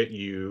complete it,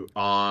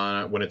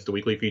 when it's the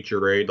weekly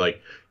featured raid, like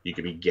you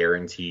could be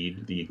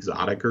guaranteed the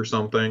exotic or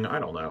something. I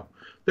don't know.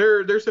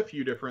 There's a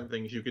few different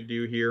things you could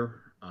do here.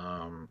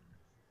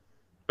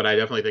 But I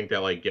definitely think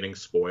that like getting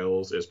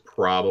spoils is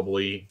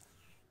probably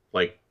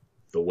like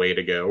the way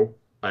to go.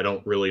 I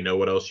don't really know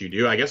what else you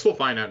do. I guess we'll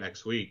find out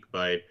next week,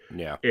 but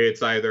yeah,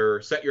 it's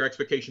either set your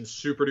expectations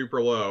super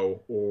duper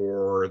low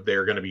or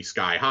they're going to be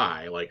sky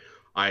high. Like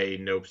I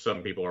know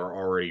some people are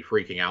already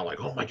freaking out, like,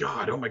 oh my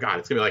god, it's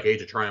going to be like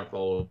Age of Triumph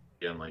all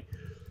again. Like,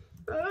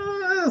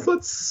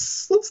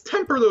 let's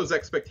temper those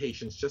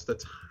expectations just a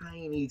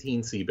tiny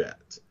teensy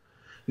bit.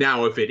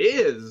 Now, if it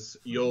is,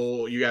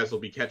 you guys will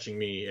be catching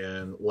me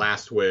in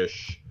Last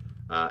Wish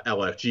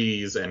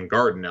LFGs and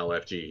Garden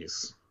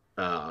LFGs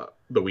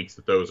the weeks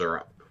that those are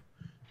up,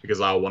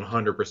 because I'll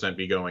 100%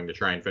 be going to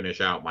try and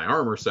finish out my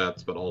armor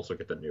sets, but also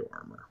get the new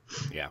armor.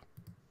 Yeah.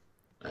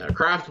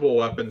 Craftable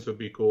weapons would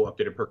be cool.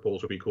 Updated perk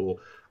pools would be cool.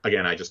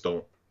 Again, I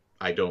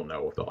don't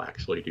know if they'll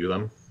actually do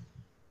them.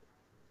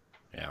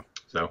 Yeah.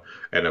 So,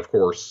 and of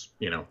course,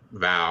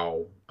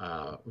 Vow,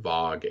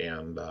 Vogue,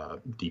 and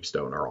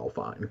Deepstone are all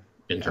fine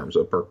in terms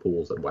of perk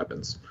pools and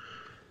weapons.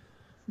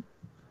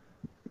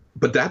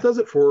 But that does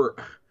it for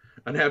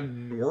an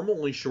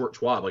abnormally short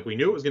TWAB. Like, we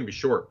knew it was going to be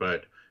short,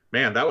 but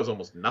man, that was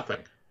almost nothing.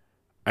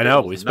 I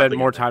know. We spent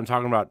more time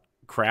talking about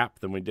crap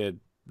than we did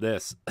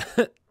this.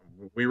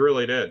 We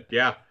really did.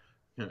 Yeah.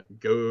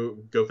 Go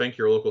thank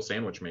your local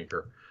sandwich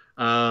maker.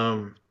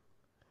 I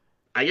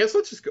guess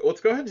let's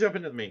go ahead and jump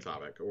into the main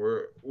topic.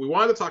 We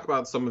wanted to talk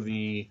about some of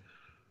the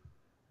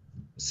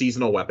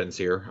seasonal weapons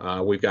here.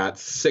 We've got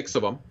 6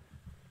 of them.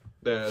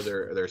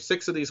 There's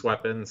 6 of these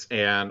weapons,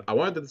 and I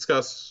wanted to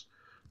discuss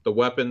the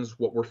weapons,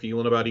 what we're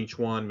feeling about each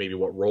one, maybe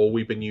what role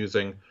we've been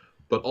using,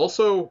 but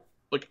also,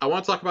 like, I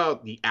want to talk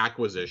about the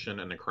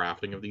acquisition and the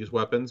crafting of these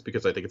weapons,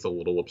 because I think it's a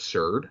little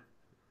absurd.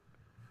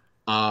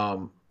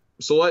 So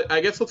I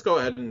guess let's go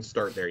ahead and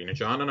start there.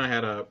 John and I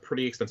had a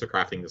pretty extensive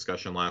crafting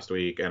discussion last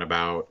week and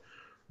about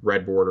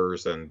red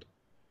borders, and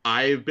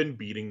I've been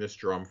beating this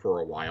drum for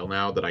a while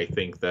now that I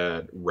think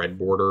that red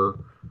border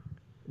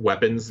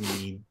weapons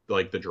need,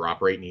 like, the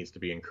drop rate needs to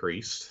be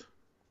increased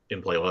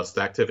in playlist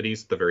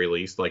activities at the very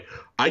least. Like,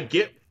 I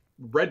get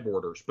red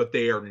borders, but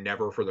they are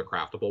never for the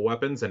craftable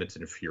weapons, and it's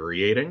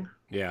infuriating.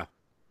 Yeah.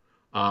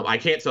 I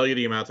can't tell you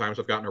the amount of times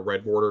I've gotten a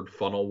red bordered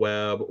funnel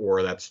web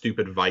or that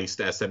stupid viced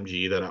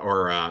SMG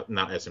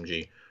not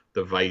SMG,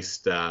 the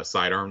viced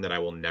sidearm that I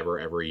will never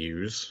ever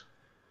use.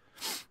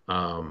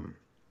 The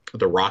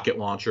rocket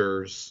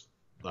launchers,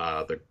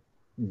 the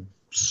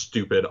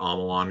stupid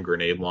Amalon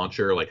grenade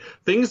launcher, like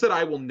things that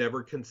I will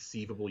never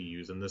conceivably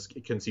use in this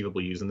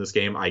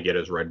game, I get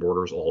as red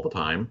borders all the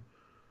time.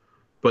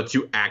 But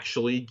to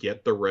actually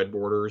get the red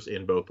borders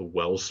in both the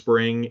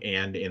Wellspring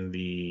and in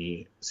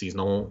the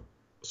seasonal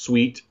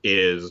suite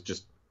is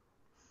just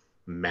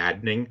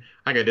maddening.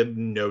 Like, I did,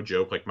 no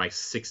joke, like my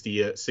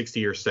 60 or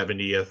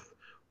 70th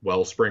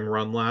Wellspring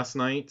run last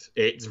night.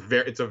 It's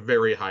a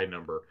very high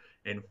number,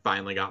 and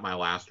finally got my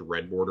last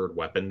red bordered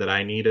weapon that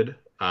I needed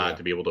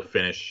to be able to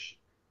finish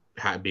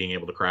being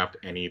able to craft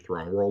any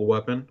Throne World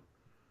weapon.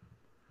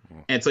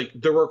 And it's like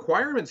the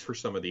requirements for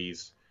some of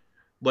these,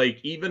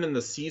 like even in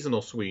the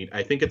seasonal suite,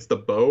 I think it's the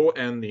bow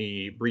and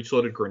the breech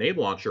loaded grenade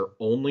launcher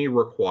only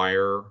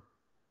require,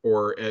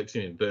 or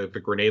excuse me, the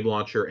grenade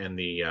launcher and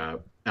the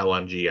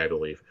LMG, I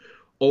believe,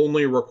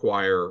 only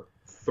require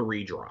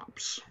 3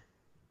 drops.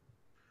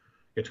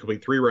 You have to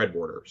complete 3 red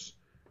borders.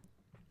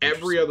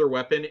 Every other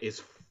weapon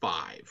is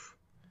 5.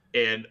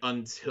 And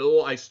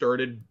until I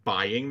started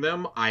buying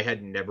them, I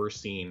had never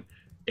seen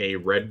a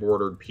red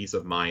bordered Peace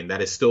of Mind.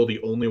 That is still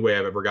the only way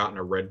I've ever gotten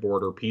a red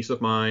border Peace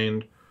of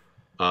Mind.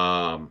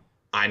 I'm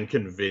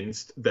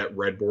convinced that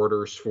red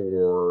borders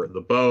for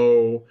the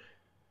bow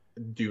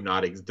does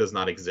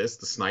not exist.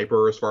 The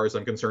sniper, as far as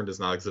I'm concerned, does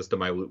not exist in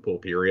my loot pool,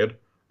 period.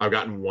 I've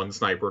gotten 1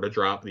 sniper to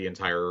drop the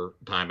entire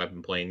time I've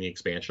been playing the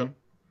expansion.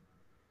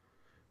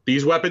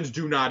 These weapons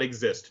do not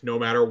exist. No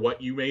matter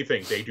what you may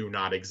think, they do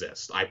not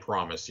exist. I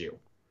promise you.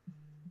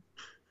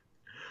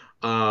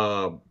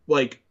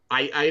 Like,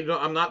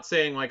 I'm not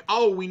saying like,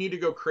 oh, we need to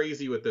go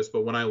crazy with this,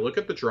 but when I look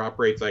at the drop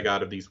rates I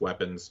got of these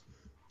weapons,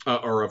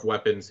 or of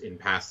weapons in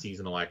past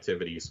seasonal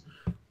activities,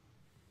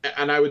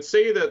 and I would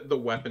say that the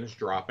weapons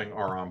dropping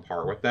are on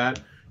par with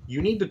that.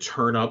 You need to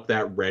turn up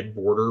that red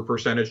border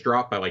percentage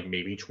drop by like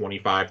maybe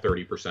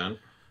 25-30%.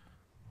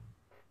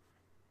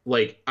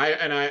 Like,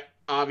 I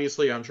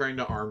obviously I'm trying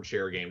to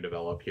armchair game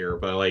develop here,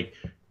 but like,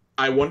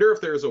 I wonder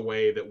if there's a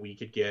way that we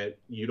could get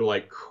you to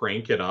like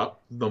crank it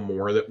up the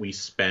more that we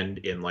spend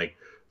in like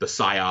the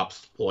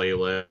PsyOps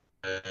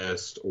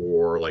playlist,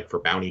 or like for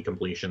bounty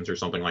completions or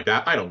something like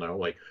that. I don't know.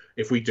 Like,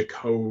 if we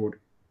decode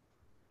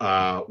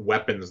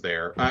weapons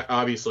there,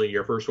 obviously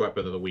your first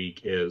weapon of the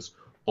week is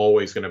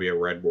always going to be a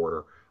red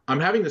border. I'm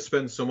having to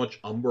spend so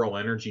much umbral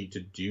energy to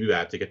do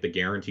that to get the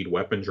guaranteed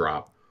weapon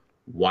drop.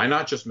 Why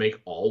not just make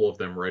all of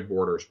them red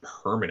borders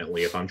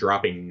permanently if I'm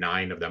dropping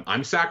 9 of them?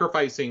 I'm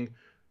sacrificing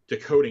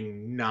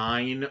decoding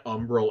 9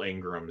 umbral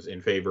engrams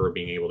in favor of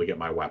being able to get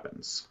my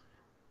weapons.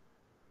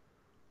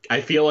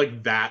 I feel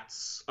like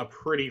that's a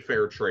pretty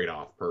fair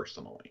trade-off,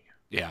 personally.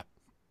 Yeah.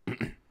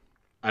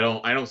 I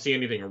don't see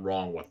anything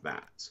wrong with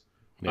that.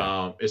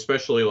 Yeah.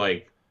 Especially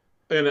like,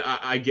 and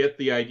I get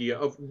the idea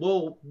of,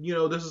 well, you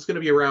know, this is going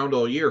to be around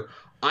all year.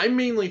 I'm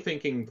mainly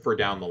thinking for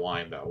down the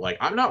line, though. Like,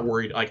 I'm not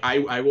worried. Like,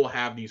 I will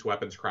have these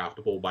weapons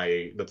craftable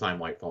by the time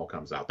Lightfall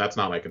comes out. That's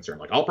not my concern.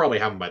 Like, I'll probably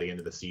have them by the end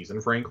of the season,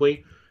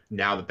 frankly,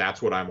 now that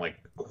that's what I'm, like,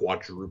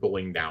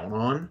 quadrupling down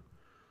on.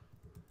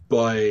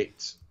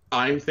 But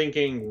I'm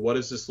thinking, what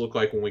does this look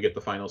like when we get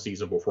the final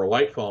season before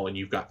Lightfall, and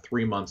you've got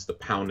 3 months to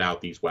pound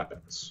out these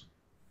weapons,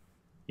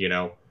 you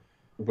know,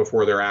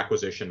 before their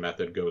acquisition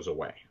method goes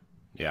away?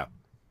 Yeah.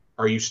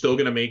 Are you still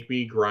going to make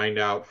me grind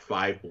out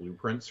 5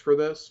 blueprints for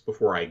this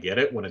before I get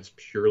it, when it's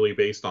purely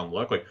based on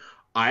luck? Like,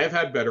 I have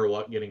had better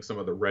luck getting some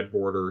of the red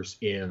borders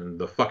in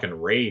the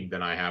fucking raid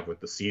than I have with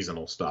the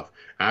seasonal stuff.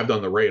 I've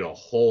done the raid a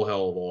whole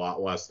hell of a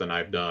lot less than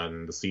I've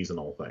done the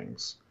seasonal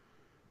things.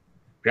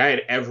 I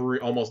had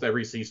almost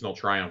every seasonal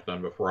triumph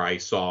done before I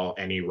saw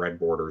any red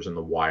borders in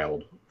the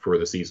wild for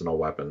the seasonal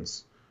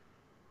weapons.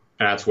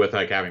 And that's with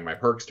like having my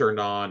perks turned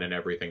on and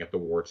everything at the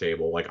war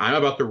table. Like, I'm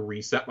about to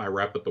reset my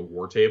rep at the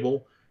war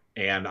table,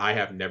 and I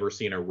have never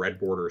seen a red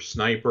border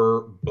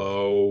sniper,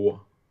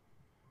 bow.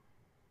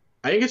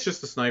 I think it's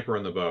just the sniper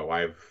and the bow.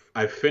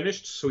 I've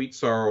finished Sweet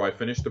Sorrow, I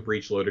finished the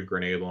breech loaded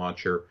grenade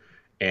launcher,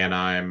 and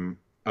I'm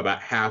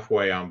about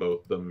halfway on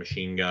both the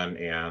machine gun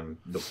and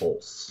the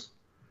pulse.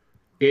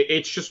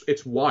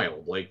 It's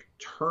wild. Like,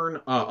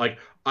 like,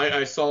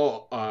 I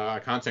saw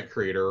a content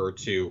creator or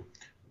two,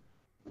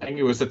 I think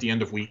it was at the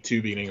end of week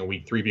 2, beginning of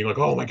week 3, being like,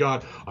 oh my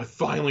god, I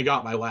finally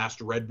got my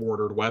last red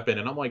bordered weapon.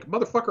 And I'm like,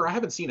 motherfucker, I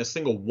haven't seen a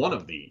single one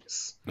of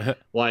these.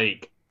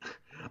 Like,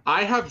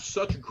 I have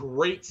such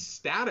great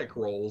static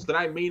rolls that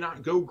I may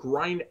not go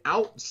grind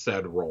out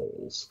said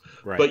rolls.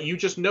 Right. But you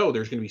just know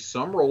there's going to be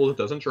some roll that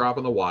doesn't drop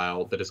in the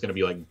wild that is going to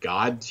be like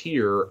god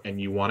tier,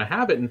 and you want to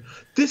have it. And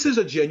this is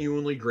a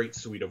genuinely great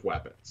suite of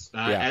weapons.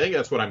 I think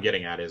that's what I'm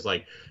getting at, is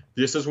like,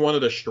 this is one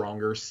of the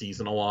stronger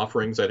seasonal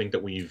offerings I think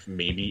that we've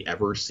maybe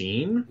ever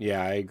seen.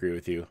 Yeah, I agree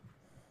with you.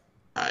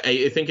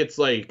 I think it's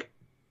like,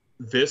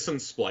 this and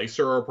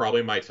Splicer are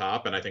probably my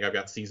top, and I think I've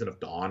got Season of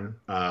Dawn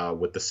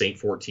with the Saint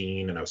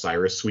 14 and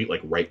Osiris suite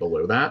like right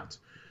below that.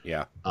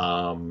 Yeah.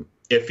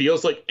 It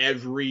feels like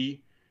every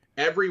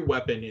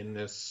weapon in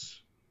this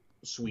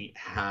suite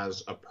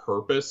has a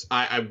purpose.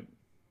 And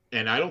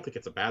I don't think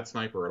it's a bad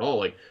sniper at all.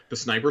 Like, the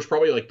sniper's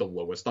probably like the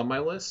lowest on my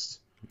list.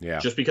 Yeah.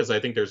 Just because I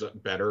think there's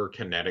better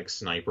kinetic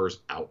snipers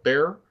out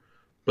there.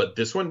 But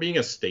this one being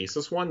a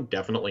stasis one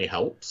definitely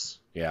helps.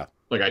 Yeah.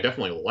 Like, I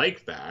definitely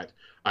like that.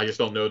 I just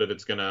don't know that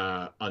it's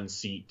gonna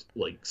unseat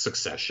like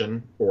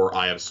Succession or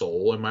Eye of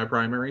Soul in my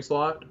primary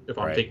slot if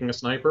I'm Right. taking a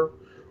sniper,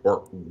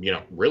 or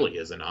really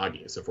is an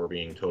Agius if we're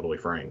being totally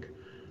frank.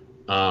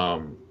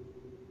 Um,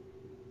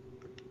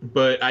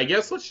 but I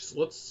guess let's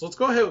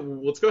go ahead.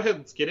 Let's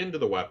get into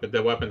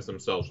the weapons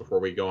themselves before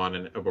we go on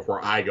and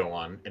before I go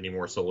on any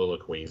more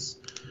soliloquies.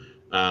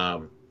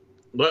 Um,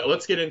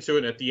 let's get into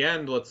it. At the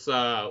end, let's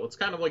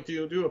kind of like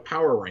do a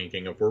power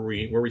ranking of where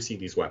we see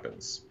these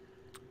weapons.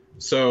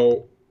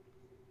 So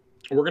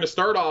we're going to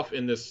start off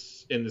in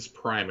this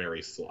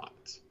primary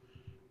slot.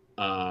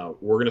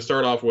 We're going to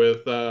start off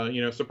with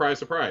surprise,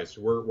 surprise.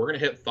 We're going to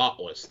hit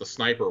Thoughtless, the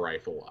sniper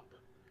rifle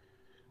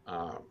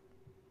up.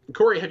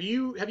 Corey, have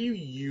you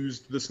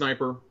used the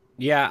sniper?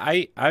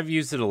 Yeah, I've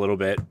used it a little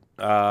bit,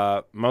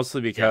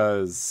 mostly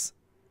because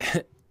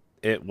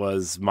it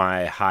was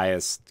my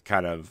highest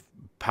kind of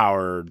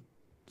powered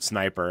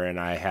sniper, and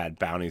I had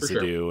bounties to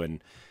do,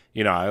 and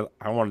I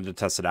wanted to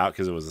test it out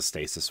because it was a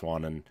stasis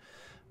one, and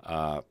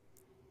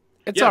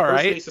it's all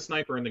right. Stasis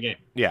sniper in the game.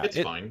 Yeah, it's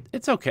fine.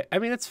 It's okay. I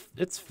mean,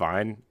 it's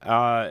fine.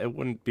 It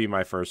wouldn't be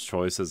my first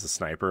choice as a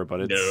sniper,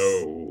 but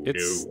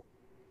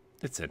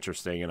it's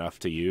interesting enough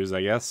to use,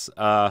 I guess.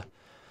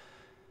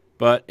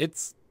 But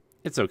it's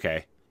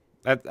okay.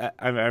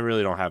 I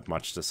really don't have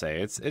much to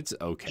say. It's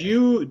okay.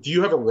 Do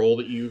you have a role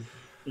that you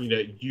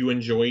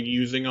enjoyed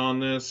using on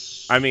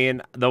this? I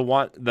mean, the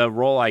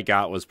role I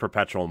got was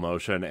perpetual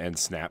motion and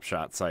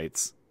snapshot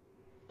sights.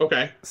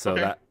 Okay. So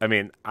that, I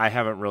mean, I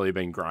haven't really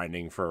been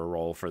grinding for a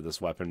role for this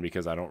weapon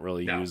because I don't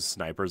really use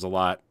snipers a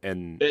lot,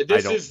 and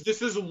this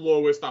is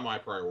lowest on my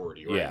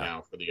priority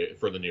now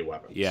for the new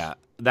weapons. Yeah,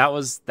 that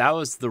was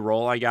the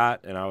role I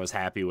got, and I was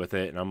happy with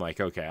it. And I'm like,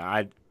 okay,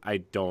 I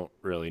don't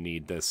really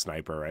need this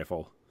sniper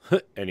rifle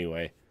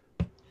anyway.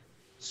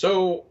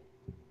 So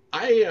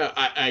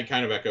I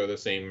kind of echo the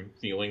same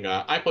feeling.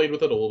 I played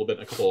with it a little bit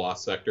in a couple of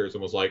lost sectors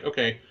and was like,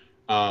 okay.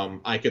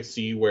 I could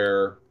see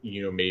where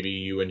maybe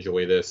you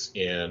enjoy this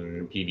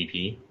in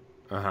PvP.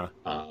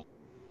 And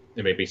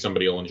maybe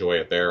somebody will enjoy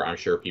it there. I'm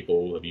sure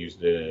people have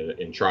used it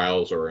in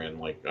trials or in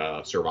like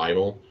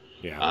survival.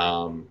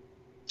 Yeah.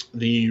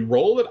 The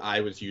role that I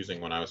was using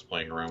when I was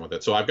playing around with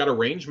it, so I've got a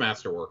range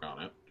masterwork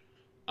on it,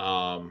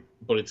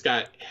 but it's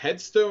got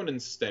headstone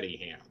and steady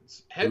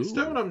hands.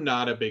 Headstone, I'm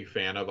not a big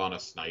fan of on a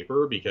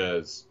sniper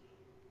because,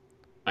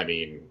 I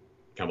mean,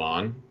 come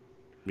on.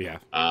 Yeah.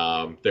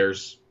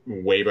 There's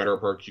way better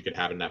perks you could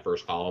have in that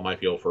first column, I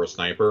feel, for a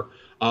sniper.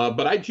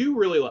 But I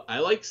do I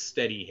like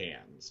steady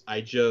hands.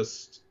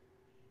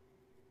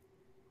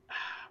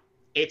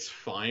 It's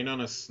fine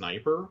on a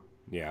sniper.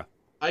 Yeah.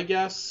 I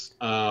guess.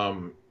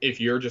 If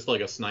you're just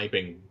like a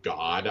sniping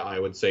god, I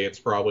would say it's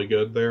probably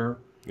good there.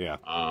 Yeah.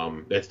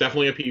 It's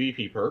definitely a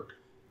PvP perk.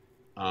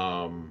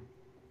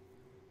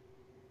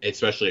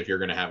 Especially if you're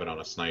going to have it on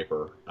a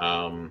sniper.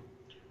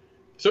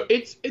 So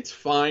it's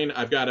fine.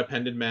 I've got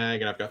appended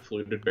mag and I've got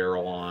fluted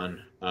barrel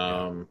on.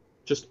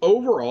 Just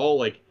overall,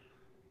 like,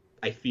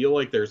 I feel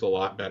like there's a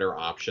lot better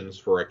options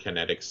for a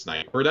kinetic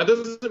sniper. That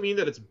doesn't mean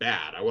that it's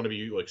bad. I want to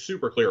be like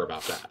super clear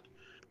about that.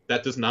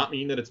 That does not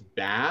mean that it's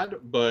bad,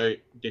 but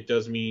it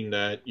does mean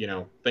that,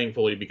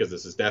 thankfully, because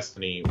this is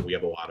Destiny, we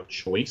have a lot of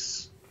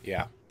choice.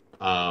 Yeah.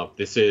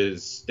 This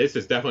is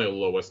definitely the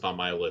lowest on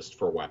my list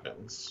for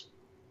weapons.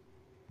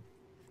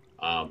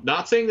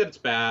 Not saying that it's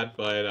bad,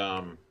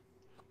 but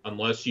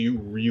unless you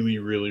really,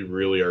 really,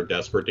 really are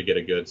desperate to get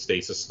a good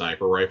stasis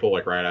sniper rifle,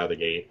 like right out of the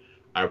gate,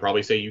 I would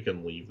probably say you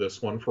can leave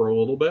this one for a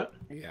little bit.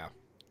 Yeah.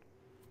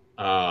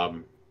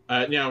 Now,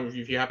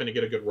 if you happen to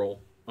get a good roll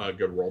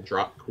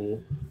drop,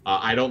 cool.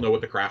 I don't know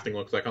what the crafting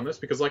looks like on this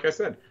because, like I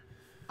said,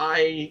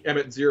 I am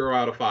at 0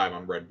 out of 5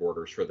 on red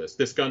borders for this.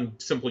 This gun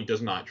simply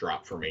does not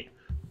drop for me.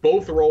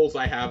 Both rolls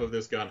I have of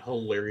this gun,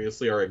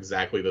 hilariously, are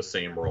exactly the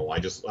same roll.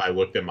 I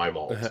looked in my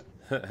vault.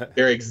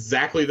 They're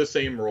exactly the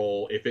same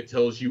roll if it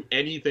tells you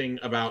anything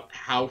about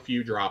how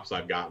few drops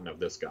I've gotten of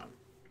this gun.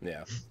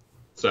 Yeah.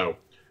 So,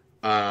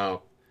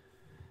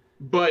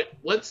 but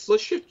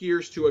let's shift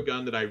gears to a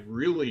gun that I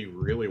really,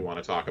 really want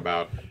to talk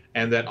about,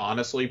 and that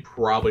honestly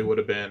probably would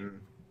have been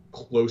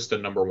close to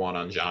number 1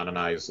 on John and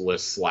I's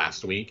lists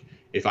last week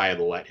if I had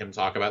let him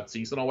talk about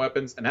seasonal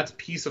weapons, and that's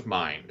Peace of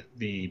Mind,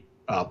 the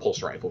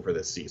pulse rifle for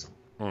this season.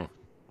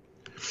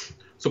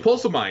 So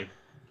Pulse of Mind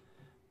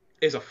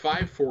is a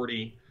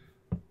 540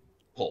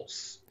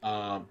 pulse.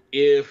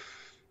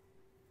 If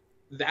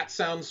that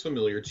sounds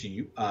familiar to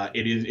you,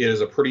 it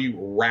is a pretty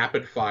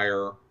rapid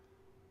fire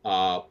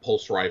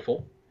pulse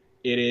rifle.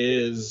 It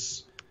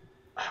is.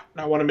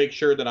 I want to make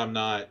sure that I'm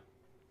not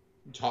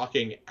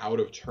talking out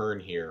of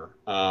turn here.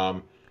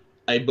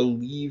 I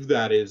believe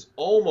that is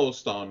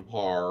almost on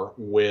par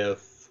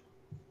with.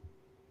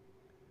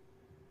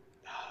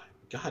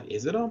 God,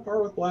 is it on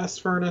par with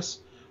Blast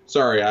Furnace?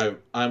 Sorry,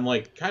 I'm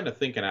like kind of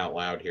thinking out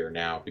loud here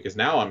now because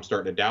now I'm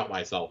starting to doubt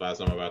myself as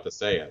I'm about to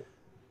say it.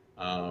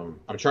 I'm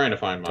trying to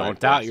find my. Don't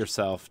doubt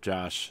yourself,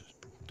 Josh.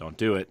 Don't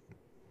do it.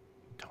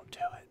 Don't do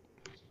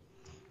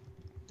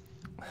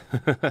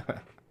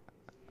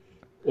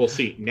Well,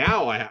 see,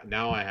 now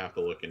I have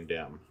to look in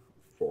dim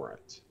for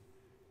it.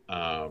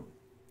 Um,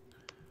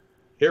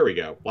 Here we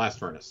go. Blast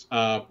Furnace.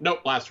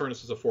 Nope, Blast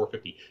Furnace is a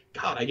 450.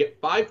 God, I get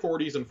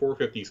 540s and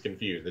 450s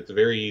confused. It's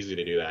very easy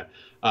to do that.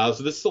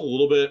 So this is a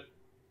little bit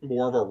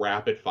more of a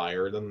rapid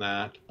fire than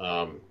that.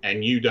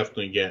 And you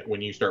definitely get,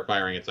 when you start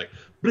firing, it's like,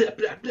 blah,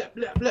 blah, blah,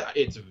 blah, blah.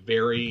 It's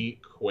very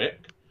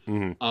quick.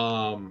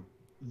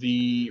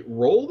 The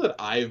roll that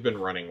I've been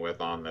running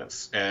with on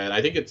this, and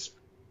I think it's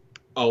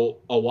a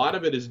lot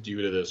of it is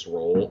due to this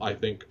roll, I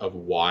think, of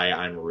why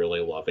I'm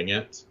really loving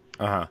it.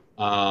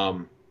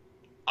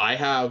 I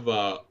have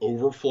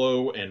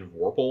Overflow and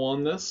Vorpal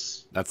on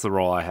this. That's the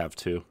roll I have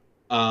too.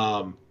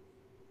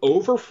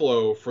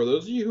 Overflow, for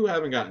those of you who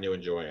haven't gotten to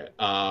enjoy it,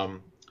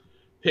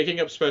 picking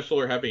up special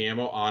or heavy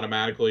ammo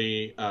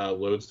automatically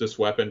loads this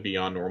weapon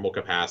beyond normal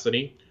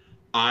capacity.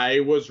 I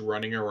was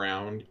running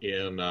around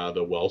in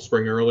the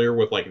Wellspring earlier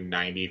with like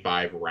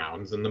 95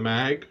 rounds in the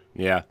mag.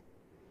 Yeah.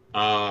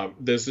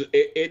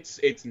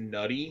 It's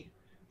nutty.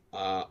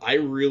 I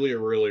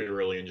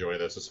really enjoy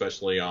this,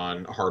 especially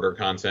on harder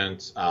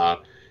content.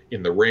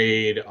 In the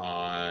raid,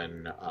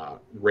 on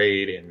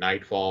raid in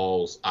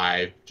Nightfalls,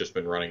 I've just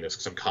been running this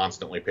because I'm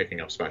constantly picking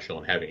up special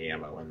and heavy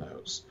ammo in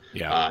those.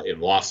 Yeah. In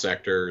Lost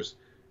Sectors,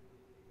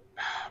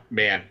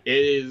 man, it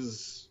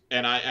is,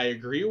 and I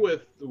agree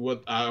with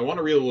what I want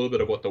to read a little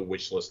bit of what the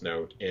wishlist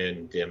note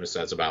in Dim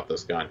says about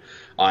this gun.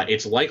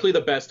 It's likely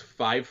the best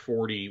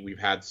 540 we've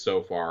had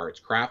so far. It's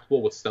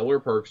craftable with stellar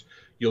perks.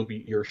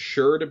 You're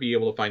sure to be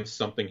able to find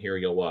something here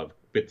you'll love.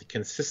 But the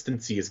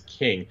consistency is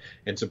king,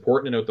 and it's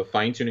important to note the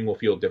fine-tuning will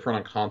feel different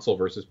on console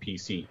versus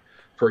PC.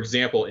 For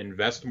example,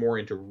 invest more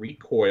into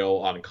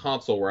recoil on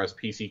console, whereas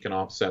PC can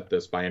offset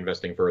this by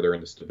investing further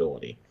into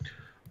stability.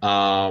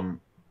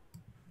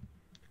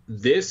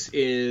 This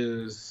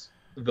is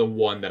the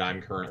one that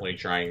I'm currently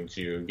trying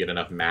to get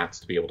enough mats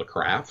to be able to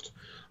craft.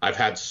 I've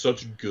had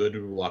such good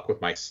luck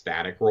with my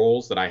static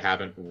rolls that I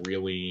haven't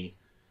really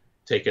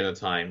taken the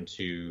time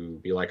to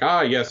be like,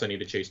 yes, I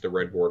need to chase the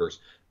red borders.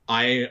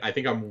 I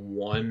think I'm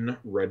one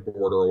red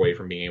border away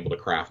from being able to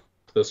craft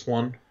this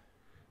one.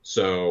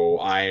 So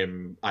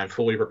I'm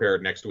fully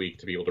prepared next week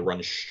to be able to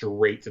run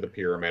straight to the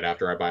pyramid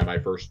after I buy my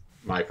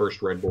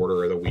first red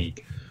border of the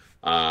week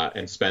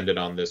and spend it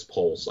on this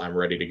pulse. I'm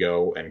ready to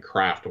go and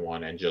craft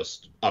one and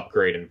just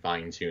upgrade and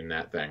fine tune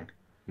that thing.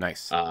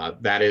 Nice.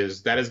 That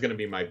is going to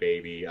be my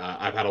baby.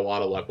 I've had a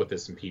lot of luck with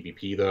this in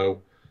PvP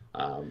though.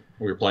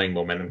 We were playing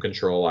Momentum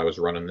Control. I was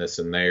running this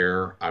in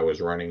there. I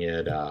was running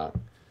it.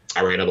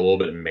 I ran it a little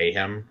bit in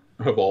Mayhem,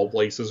 of all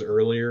places,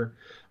 earlier.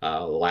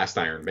 Last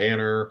Iron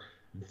Banner.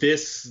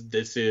 This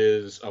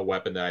is a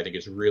weapon that I think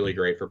is really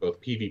great for both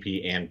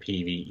PvP and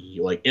PvE,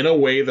 like in a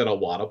way that a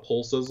lot of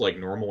pulses like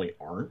normally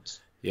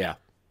aren't. Yeah.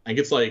 I think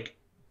it's like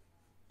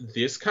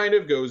this kind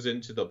of goes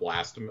into the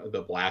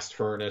blast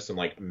furnace and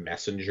like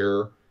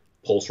messenger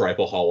pulse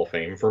rifle Hall of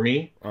Fame for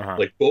me.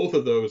 Like both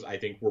of those I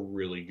think were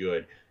really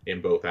good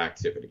in both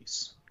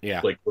activities. Yeah.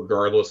 Like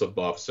regardless of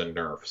buffs and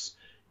nerfs.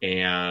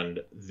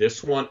 And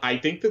this one, I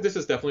think that this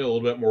is definitely a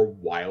little bit more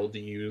wild to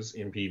use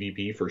in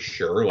PvP for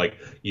sure. Like,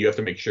 you have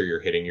to make sure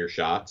you're hitting your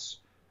shots.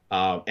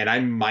 And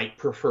I might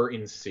prefer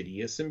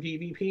Insidious in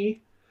PvP.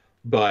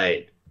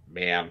 But,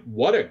 man,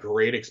 what a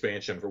great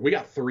expansion. We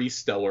got 3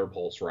 stellar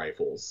pulse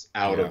rifles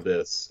out of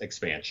this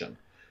expansion.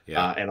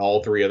 Yeah. And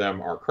all 3 of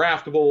them are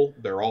craftable.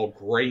 They're all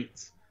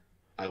great.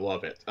 I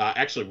love it.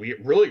 Actually,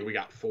 we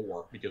got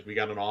 4 because we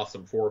got an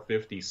awesome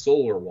 450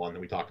 solar one that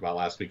we talked about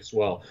last week as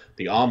well,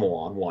 the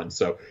Amalon one.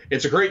 So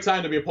it's a great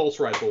time to be a pulse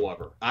rifle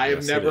lover. I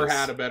have never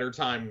had a better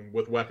time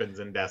with weapons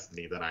in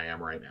Destiny than I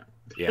am right now.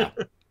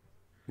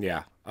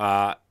 Yeah.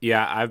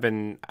 I've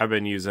been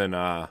using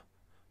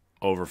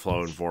Overflow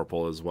and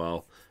Vorpal as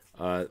well.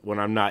 When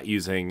I'm not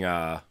using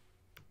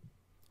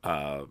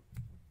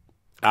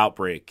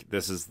Outbreak,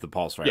 this is the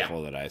pulse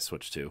rifle that I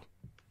switch to.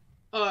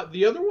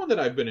 The other one that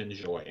I've been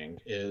enjoying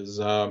is,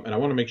 and I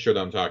want to make sure that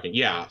I'm talking.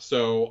 Yeah,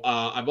 so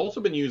I've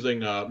also been using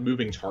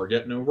Moving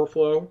Target and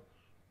Overflow.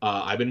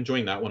 I've been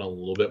enjoying that one a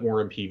little bit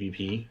more in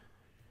PvP.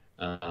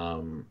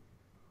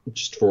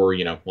 Just for,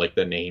 like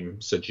the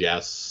name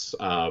suggests.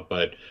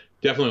 But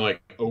definitely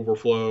like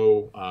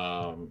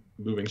Overflow,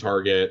 Moving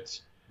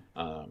Target,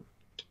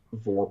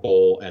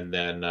 Vorpal, and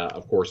then,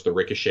 of course, the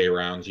Ricochet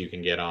rounds you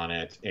can get on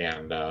it,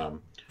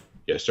 and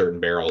certain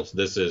barrels.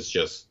 This is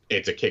just,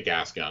 it's a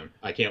kick-ass gun.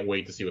 I can't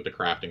wait to see what the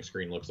crafting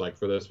screen looks like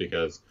for this,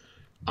 because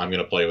I'm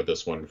going to play with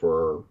this one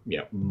for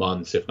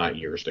months, if not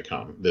years to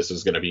come. This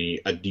is going to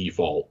be a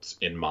default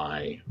in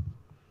my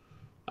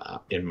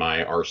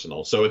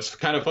arsenal. So it's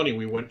kind of funny.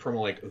 We went from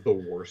like the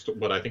worst,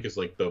 what I think is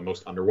like the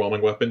most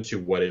underwhelming weapon, to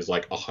what is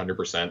like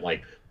 100%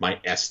 like my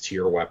S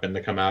tier weapon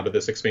to come out of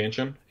this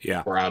expansion.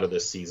 Yeah. Or out of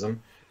this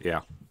season.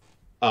 Yeah.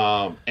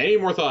 Any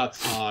more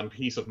thoughts on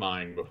Peace of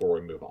Mind before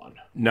we move on?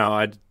 No,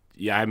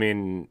 I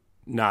mean,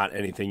 not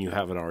anything you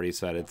haven't already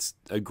said. It's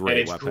a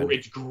great weapon.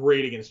 It's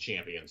great against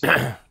champions.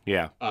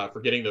 Yeah. For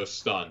getting those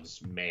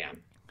stuns,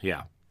 man.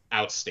 Yeah.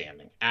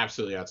 Outstanding.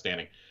 Absolutely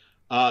outstanding.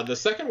 The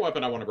second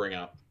weapon I want to bring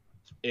up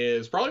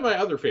is probably my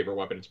other favorite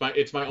weapon.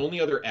 It's my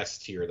only other S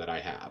tier that I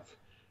have,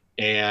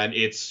 and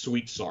it's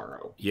Sweet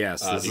Sorrow.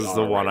 Yes, this is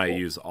the one I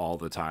use all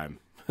the time.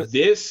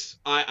 This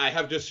I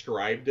have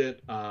described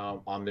it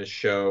on this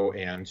show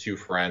and to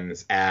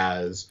friends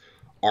as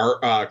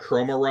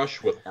Chroma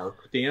Rush with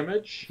arc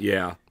damage.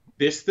 Yeah.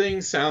 This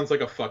thing sounds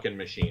like a fucking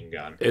machine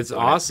gun. It's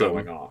awesome.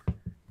 Going off.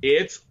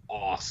 It's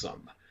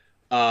awesome.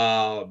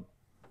 I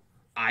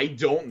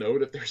don't know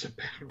that there's a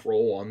bad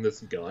roll on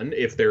this gun.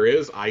 If there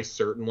is, I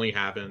certainly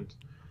haven't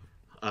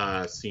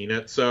seen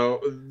it.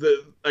 So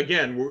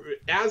again,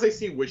 as I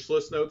see wish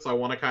list notes, I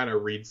want to kind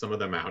of read some of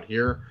them out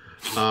here.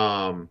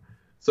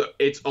 So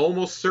it's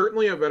almost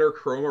certainly a better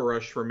Chroma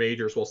Rush for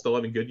majors while still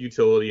having good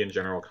utility and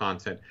general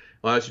content.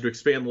 Allows you to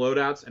expand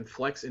loadouts and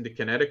flex into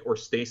kinetic or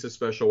stasis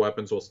special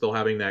weapons while still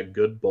having that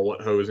good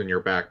bullet hose in your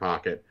back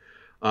pocket.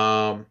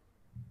 And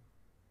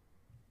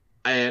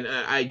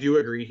I do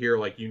agree here,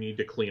 like, you need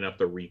to clean up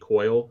the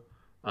recoil.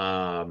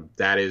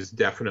 That is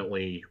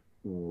definitely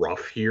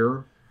rough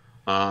here.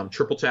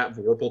 Triple tap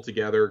Vorpal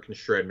together can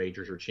shred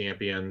majors or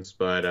champions,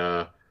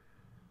 but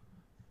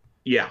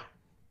yeah,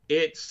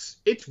 it's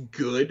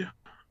good.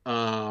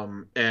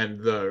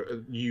 And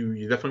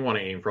you definitely want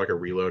to aim for like a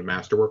reload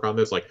masterwork on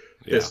this. Like,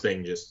 this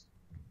thing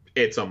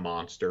it's a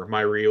monster.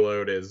 My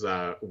reload is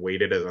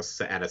weighted at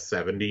a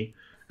 70,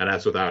 and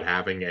that's without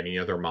having any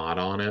other mod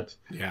on it.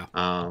 Yeah.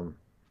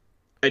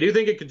 I do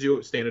think it could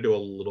stand to do a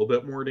little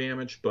bit more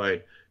damage,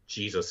 but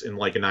Jesus, in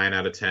like a 9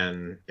 out of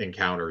 10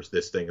 encounters,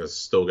 this thing is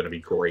still going to be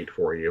great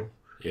for you.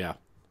 Yeah.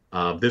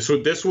 This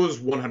was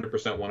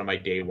 100% one of my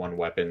day one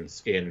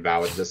weapons in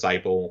Vow of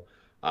Disciple.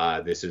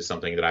 This is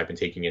something that I've been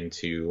taking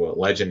into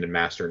Legend and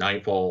Master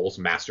Nightfalls,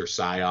 Master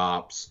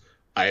Psyops.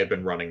 I have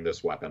been running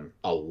this weapon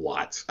a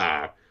lot.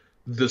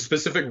 The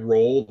specific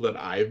role that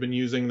I've been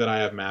using that I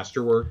have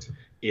masterworked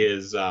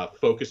is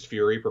Focused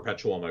Fury,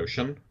 Perpetual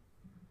Motion.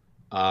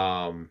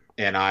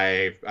 And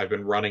I've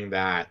been running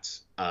that.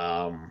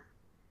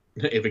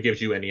 If it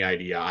gives you any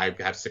idea, I have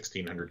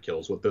 1,600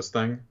 kills with this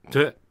thing.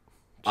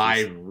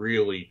 I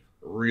really,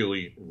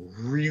 really,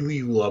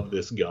 really love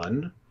this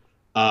gun.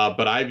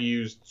 But I've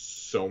used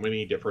so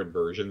many different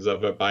versions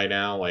of it by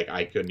now. Like,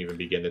 I couldn't even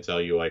begin to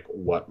tell you like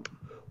what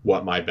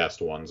my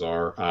best ones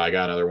are. I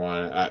got another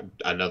one,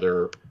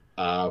 another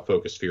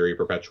Focus Fury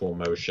Perpetual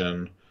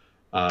Motion.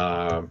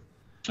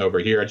 Over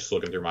here, I'm just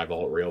looking through my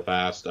vault real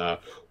fast.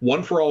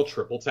 One for All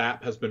Triple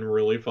Tap has been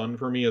really fun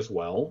for me as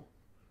well.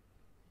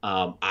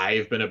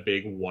 I've been a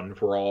big One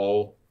for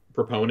All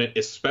proponent,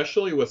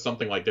 especially with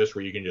something like this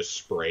where you can just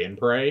spray and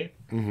pray.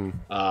 Mm-hmm.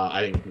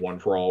 I think One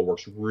for All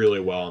works really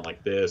well on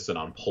like this and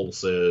on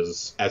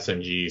pulses,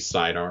 SMGs,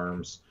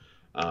 sidearms.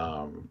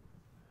 And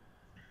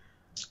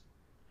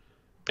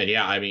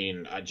yeah, I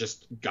mean, I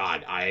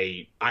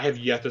have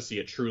yet to see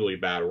a truly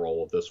bad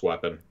roll of this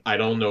weapon. I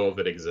don't know if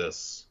it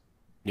exists.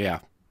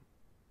 Yeah.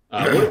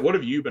 What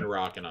have you been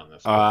rocking on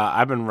this?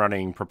 I've been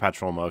running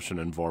Perpetual Motion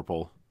and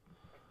Vorpal.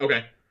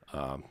 Okay.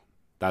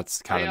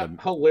 That's kind of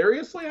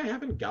hilariously, I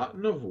haven't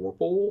gotten a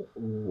Vorpal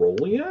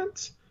roll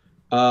yet.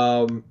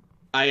 I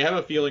have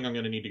a feeling I'm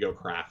going to need to go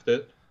craft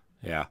it.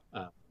 Yeah.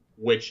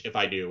 Which, if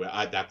I do,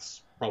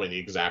 that's probably the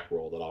exact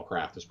roll that I'll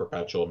craft is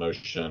Perpetual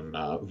Motion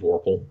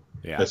Vorpal.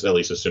 Yeah. That's at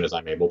least as soon as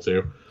I'm able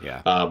to.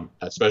 Yeah.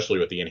 Especially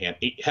with the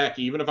enhanced. Heck,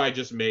 even if I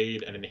just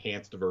made an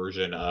enhanced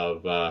version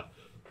of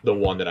the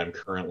one that I'm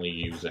currently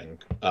using,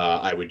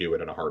 I would do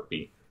it in a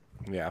heartbeat.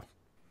 Yeah.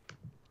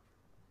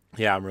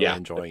 Yeah, I'm really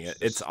enjoying it.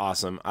 It's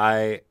awesome.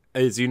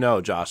 As you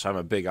know, Josh, I'm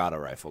a big auto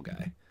rifle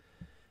guy.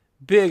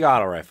 Yeah,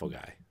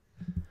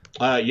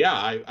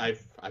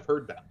 I've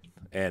heard that.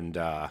 And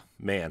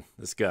man,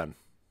 this gun,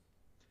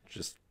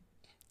 it's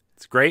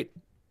great.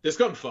 This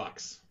gun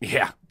fucks.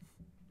 Yeah,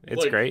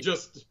 it's great.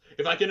 Just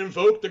if I can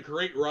invoke the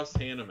great Russ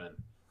Hanneman,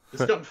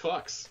 this gun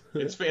fucks.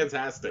 It's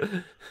fantastic.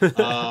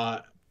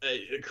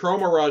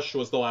 Chroma Rush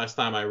was the last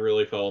time I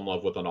really fell in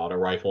love with an auto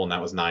rifle, and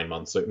that was 10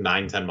 months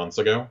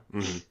ago.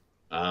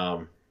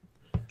 Mm-hmm.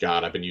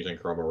 God, I've been using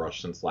Chroma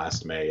Rush since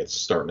last May. It's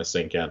starting to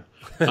sink in.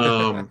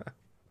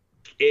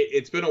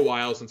 It's been a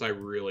while since I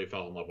really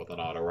fell in love with an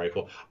auto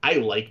rifle. I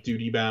like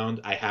Duty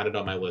Bound. I had it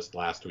on my list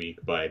last week,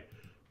 but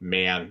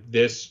man,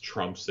 this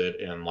trumps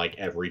it in like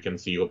every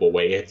conceivable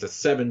way. It's a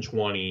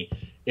 720.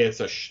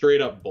 It's a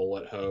straight up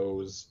bullet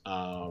hose.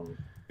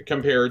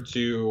 Compared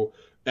to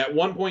at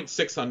one point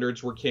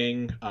 600s were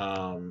king.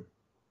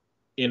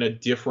 In a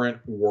different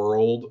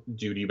world,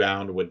 Duty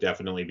Bound would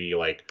definitely be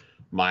like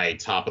my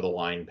top of the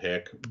line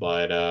pick,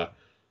 but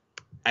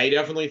I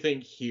definitely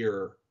think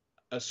here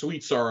a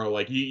Sweet Sorrow,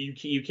 like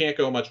you can't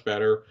go much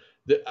better.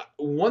 The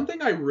one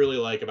thing I really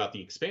like about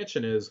the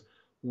expansion is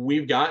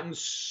we've gotten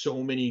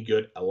so many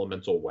good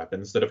elemental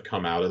weapons that have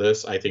come out of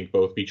this. I think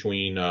both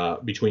between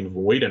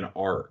Void and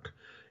Arc,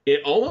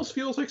 it almost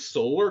feels like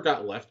Solar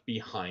got left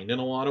behind in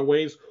a lot of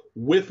ways,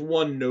 with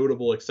one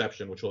notable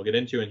exception, which we'll get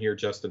into in here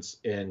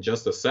in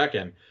just a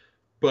second.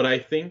 But I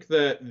think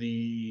that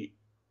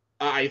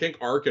I think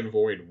Arc and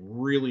Void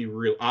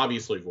really,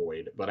 obviously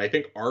Void, but I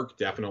think Arc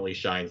definitely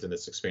shines in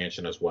this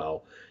expansion as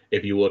well.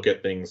 If you look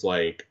at things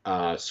like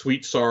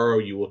Sweet Sorrow,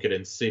 you look at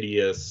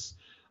Insidious,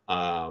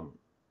 I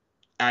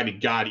mean,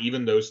 God,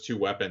 even those two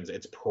weapons,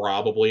 it's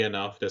probably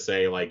enough to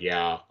say, like,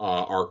 yeah,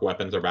 Arc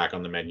weapons are back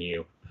on the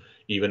menu.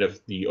 Even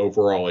if the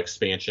overall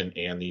expansion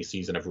and the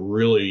season have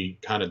really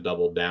kind of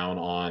doubled down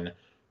on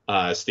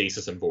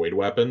Stasis and Void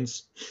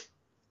weapons.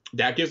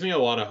 That gives me a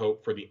lot of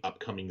hope for the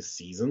upcoming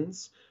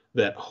seasons.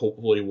 That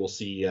hopefully we'll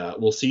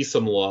see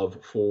some love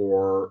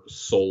for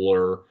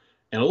Solar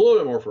and a little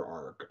bit more for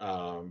Arc.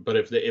 But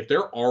if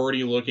they're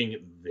already looking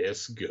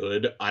this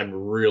good, I'm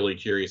really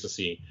curious to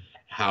see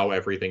how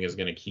everything is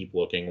going to keep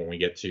looking when we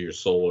get to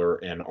Solar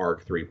and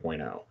Arc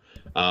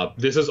 3.0.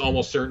 This is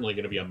almost certainly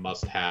going to be a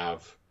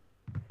must-have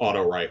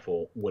auto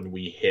rifle when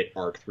we hit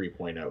Arc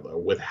 3.0, though,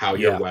 with how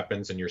your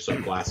weapons and your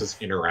subclasses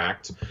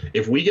interact.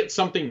 If we get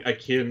something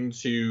akin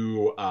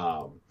to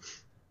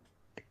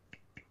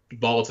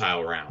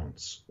volatile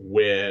rounds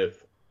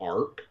with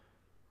Arc,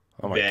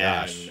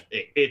 then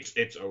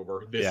it's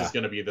over. This is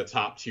going to be the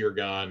top tier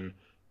gun.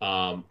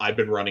 I've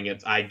been running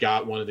it. I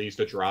got one of these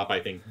to drop, I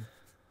think,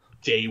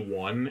 day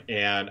one,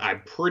 and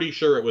I'm pretty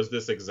sure it was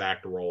this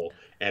exact roll,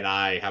 and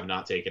I have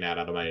not taken it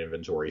out of my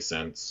inventory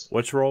since.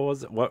 Which roll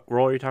was it? What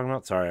roll are you talking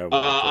about? Sorry.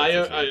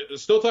 I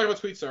still talking about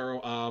Sweet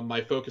Sorrow.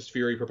 My Focused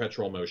Fury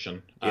Perpetual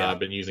Motion. I've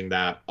been using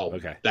that.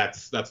 Okay.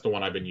 That's the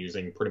one I've been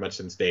using pretty much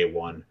since day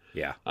one.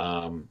 Yeah.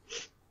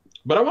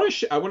 But I want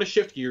to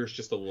shift gears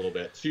just a little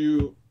bit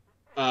to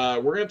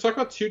we're going to talk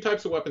about two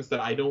types of weapons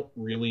that I don't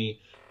really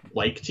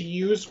like to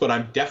use, but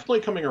I'm definitely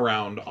coming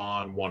around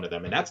on one of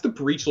them, and that's the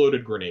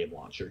breech-loaded grenade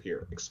launcher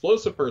here.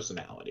 Explosive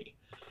personality.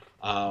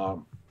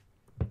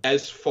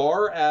 As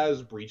far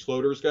as breech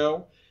loaders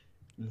go,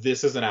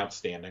 this is an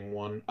outstanding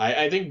one.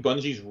 I think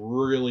Bungie's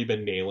really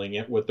been nailing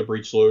it with the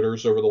breech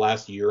loaders over the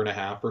last year and a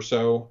half or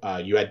so.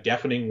 You had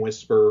Deafening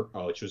Whisper,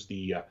 which was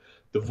the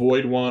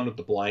Void one with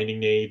the blinding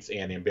nades,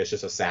 and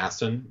Ambitious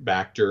Assassin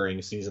back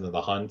during Season of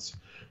the Hunt.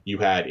 You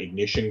had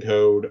Ignition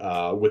Code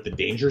with the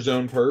Danger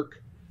Zone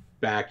perk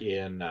back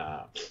in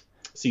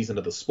Season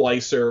of the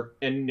Splicer,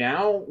 and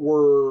now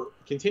we're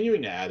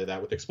continuing to add to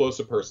that with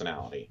Explosive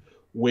Personality,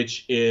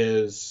 which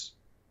is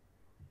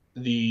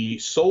the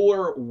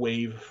Solar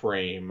Wave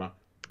Frame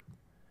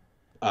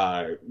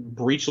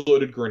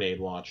breech-loaded grenade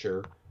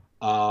launcher.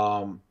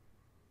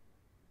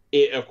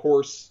 It, of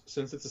course,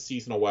 since it's a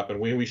seasonal weapon,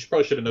 we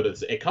probably should have noted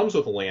this. It comes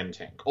with Land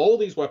Tank. All of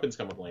these weapons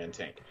come with Land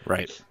Tank.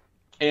 Right.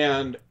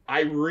 And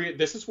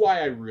this is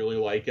why I really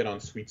like it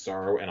on Sweet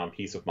Sorrow and on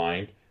Peace of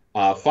Mind.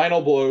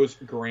 Final blows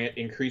grant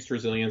increased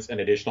resilience and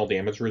additional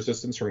damage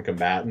resistance from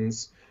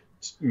combatants.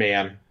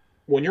 Man,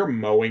 when you're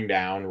mowing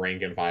down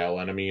rank and file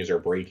enemies or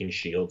breaking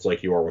shields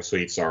like you are with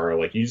Sweet Sorrow,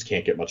 like, you just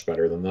can't get much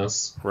better than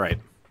this. Right.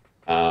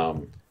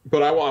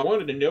 But I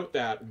wanted to note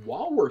that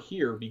while we're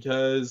here,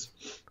 because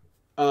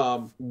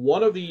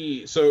one of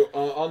the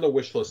on the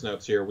wish list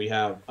notes here we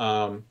have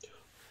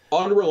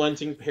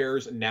Unrelenting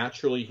pairs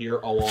naturally here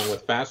along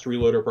with fast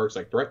reloader perks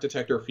like Threat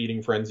Detector,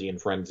 Feeding Frenzy,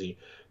 and Frenzy.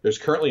 There's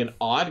currently an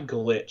odd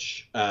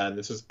glitch, and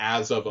this is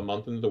as of a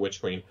month into the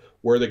Witch Queen,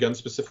 where the gun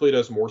specifically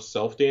does more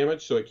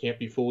self-damage, so it can't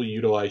be fully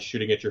utilized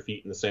shooting at your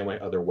feet in the same way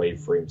other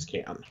wave frames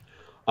can.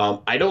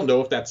 I don't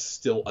know if that's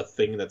still a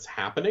thing that's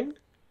happening,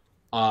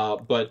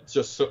 but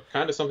just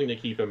kind of something to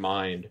keep in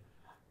mind.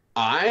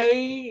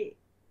 I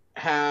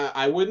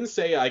wouldn't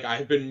say like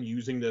I've been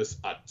using this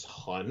a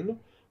ton,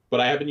 but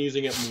I have been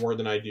using it more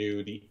than I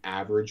do the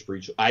average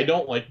breech. I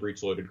don't like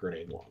breech-loaded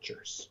grenade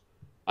launchers.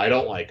 I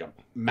don't like them.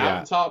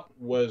 Mountaintop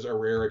was a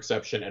rare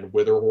exception, and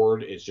Wither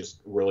Horde is just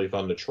really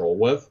fun to troll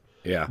with.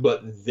 Yeah.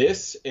 But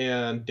this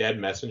and Dead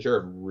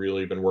Messenger have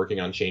really been working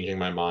on changing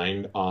my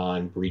mind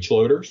on breech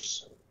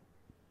loaders.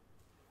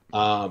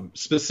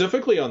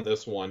 Specifically on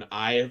this one,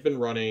 I have been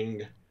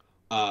running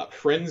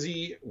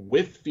Frenzy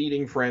with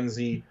Feeding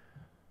Frenzy,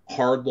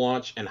 Hard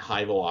Launch, and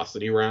High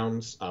Velocity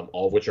rounds,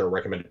 all of which are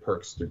recommended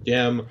perks through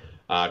DIM.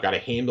 Got a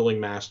Handling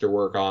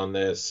Masterwork on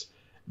this.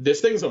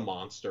 This thing's a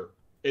monster.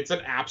 It's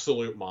an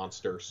absolute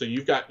monster. So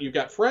you've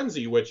got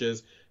Frenzy, which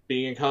is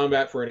being in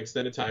combat for an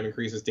extended time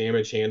increases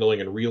damage,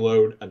 handling, and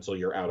reload until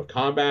you're out of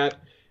combat.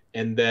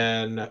 And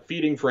then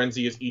Feeding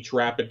Frenzy is each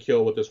rapid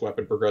kill with this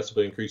weapon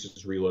progressively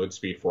increases reload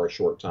speed for a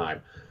short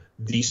time.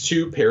 These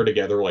two pair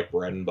together like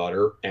bread and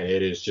butter, and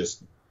it is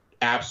just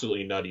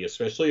absolutely nutty,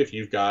 especially if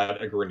you've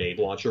got a grenade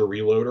launcher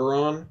reloader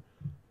on.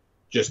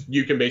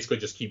 You can basically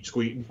just keep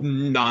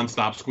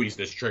non-stop squeeze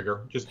this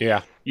trigger.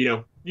 You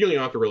don't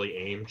have to really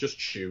aim. Just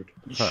shoot.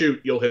 Shoot,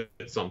 you'll hit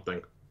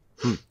something.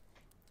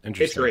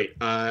 Interesting. It's great.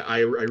 I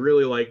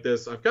really like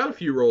this. I've got a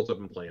few rolls I've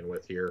been playing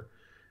with here.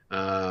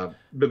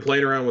 Been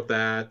playing around with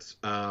that.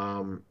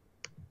 And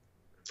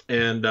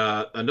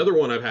another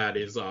one I've had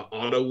is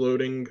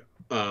auto-loading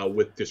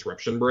with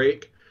Disruption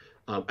Break.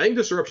 I think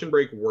Disruption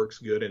Break works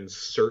good in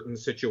certain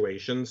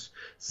situations,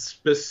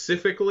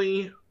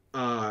 specifically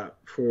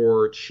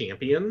for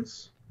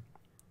champions.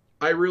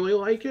 I really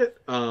like it.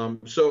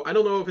 So I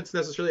don't know if it's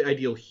necessarily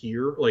ideal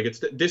here. Like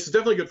this is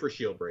definitely good for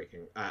shield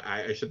breaking.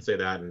 I should say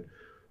that. And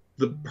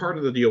the part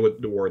of the deal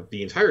with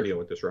the entire deal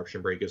with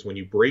disruption break is when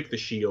you break the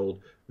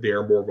shield, they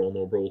are more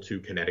vulnerable to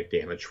kinetic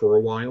damage for a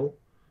while.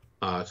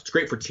 So it's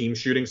great for team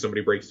shooting.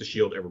 Somebody breaks the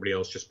shield, everybody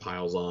else just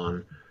piles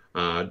on.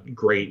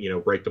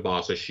 Great, break the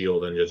boss's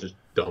shield and just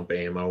dump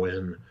ammo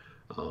in.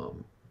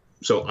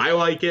 So I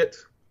like it.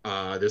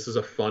 This is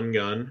a fun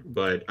gun,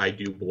 but I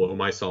do blow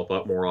myself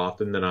up more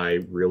often than I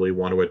really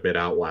want to admit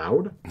out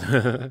loud.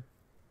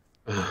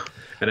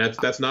 And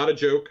that's not a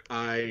joke.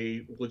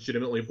 I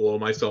legitimately blow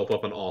myself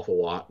up an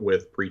awful lot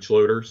with breech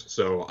loaders,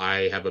 so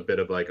I have a bit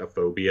of like a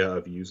phobia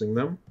of using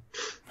them.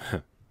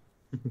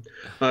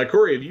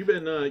 Corey, have you've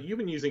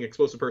been using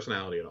explosive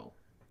personality at all?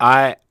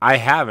 I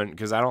haven't,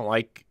 because I don't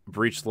like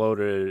breech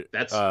loaded.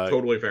 That's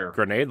totally fair.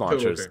 Grenade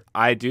launchers. Totally fair.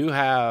 I do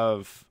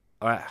have.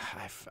 I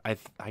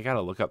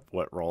gotta look up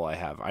what role I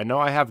have. I know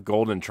I have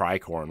Golden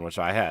Tricorn, which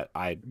I had.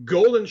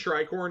 Golden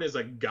Tricorn is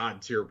a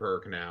god tier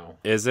perk now.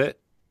 Is it?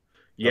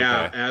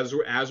 Yeah,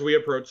 Okay. as we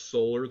approach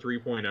Solar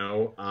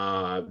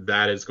 3.0,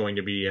 that is going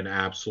to be an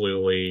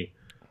absolutely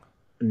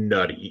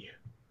nutty.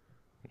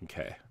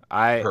 Okay.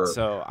 perk.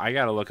 So I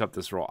gotta look up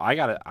this role.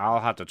 I'll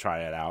have to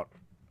try it out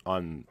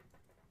on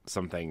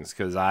some things,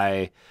 because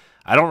I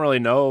don't really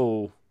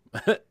know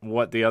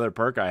what the other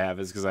perk I have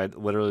is, because I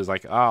literally was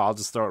like, oh, I'll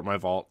just throw it in my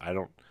vault.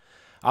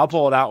 I'll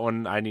pull it out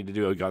when I need to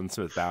do a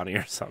gunsmith bounty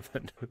or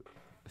something.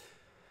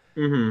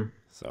 Mm-hmm.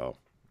 So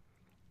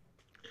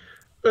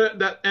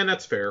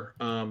that's fair.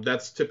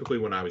 That's typically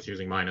when I was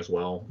using mine as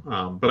well.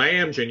 But I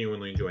am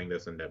genuinely enjoying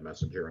this in Dead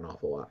Messenger an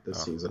awful lot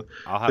this season.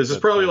 This is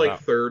probably like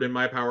third in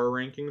my power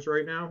rankings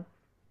right now.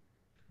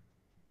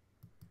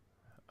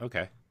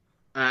 Okay.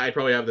 I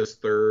probably have this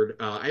third.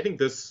 I think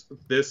this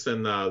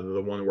and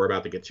the one we're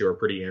about to get to are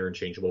pretty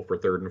interchangeable for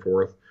third and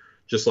fourth.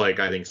 Just like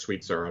I think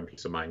Sweet Star on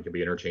Peace of Mind can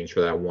be interchanged for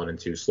that 1 and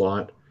 2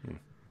 slot.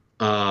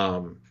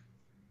 The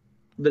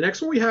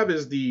next one we have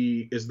is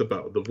the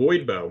bow, the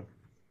Void Bow.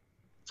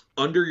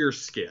 Under Your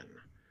Skin.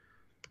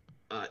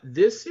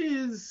 This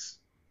is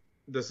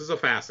a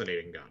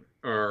fascinating gun,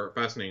 or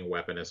fascinating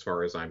weapon as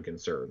far as I'm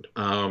concerned.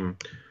 I'm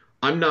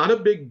not a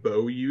big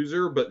bow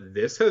user, but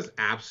this has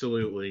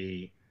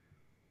absolutely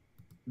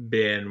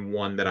been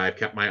one that I've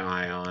kept my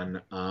eye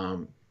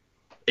on.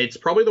 It's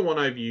probably the one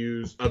I've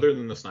used, other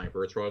than the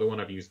sniper, it's probably the one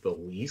I've used the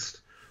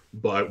least.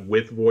 But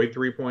with Void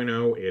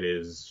 3.0, it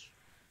is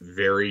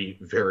very,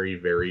 very,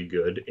 very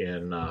good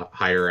in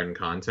higher end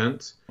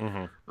content.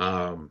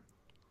 Mm-hmm.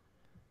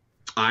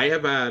 I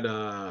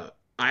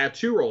have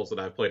 2 roles that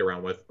I've played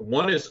around with.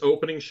 One is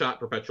opening shot,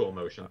 perpetual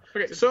motion.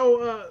 Okay,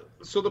 so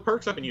the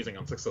perks I've been using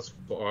on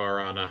successful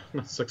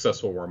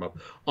warm up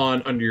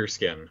on Under Your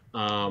Skin.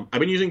 I've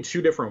been using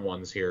 2 different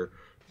ones here.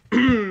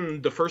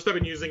 The first I've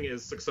been using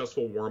is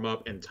successful warm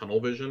up and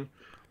tunnel vision.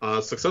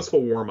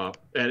 Successful warm up,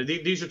 and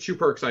these are 2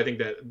 perks I think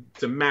that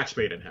it's a match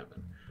made in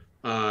heaven.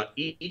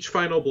 Each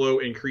final blow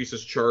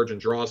increases charge and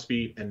draw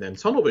speed, and then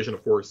tunnel vision,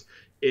 of course,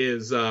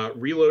 is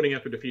reloading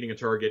after defeating a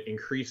target,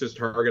 increases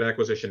target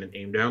acquisition and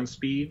aim down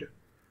speed,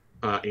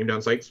 aim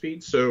down sight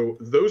speed. So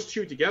those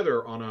 2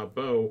 together on a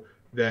bow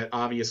that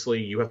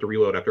obviously you have to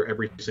reload after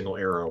every single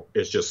arrow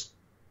is just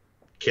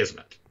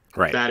kismet.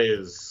 Right. That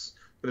is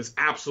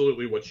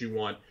absolutely what you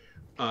want.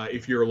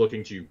 If you're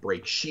looking to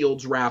break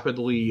shields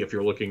rapidly, if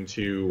you're looking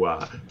to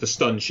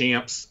stun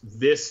champs,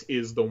 this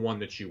is the one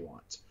that you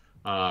want.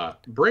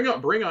 Bring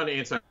on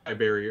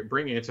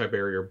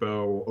anti-barrier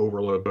bow,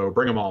 overload bow,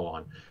 bring them all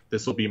on.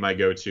 This will be my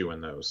go-to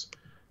in those.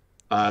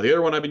 The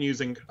other one I've been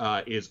using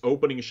is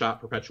opening shot,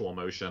 perpetual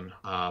motion.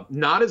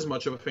 Not as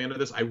much of a fan of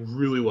this. I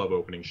really love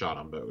opening shot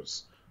on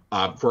bows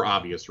for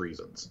obvious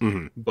reasons,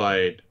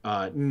 but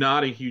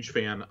not a huge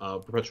fan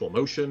of perpetual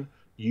motion.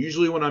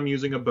 Usually when I'm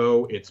using a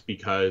bow, it's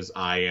because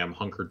I am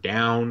hunkered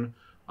down.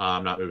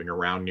 I'm not moving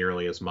around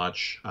nearly as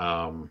much.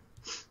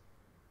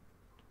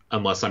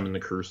 Unless I'm in the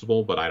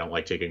Crucible, but I don't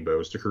like taking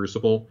bows to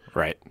Crucible.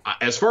 Right.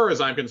 As far as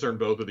I'm concerned,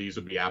 both of these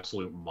would be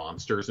absolute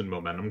monsters in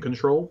momentum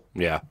control.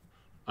 Yeah.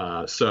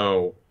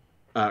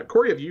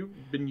 Corey, have you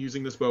been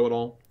using this bow at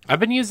all? I've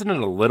been using it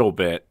a little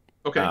bit.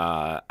 Okay.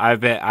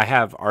 I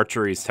have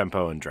Archery's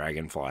Tempo and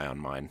Dragonfly on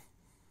mine.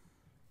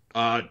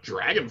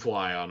 Dragonfly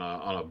on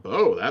a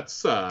bow.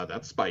 That's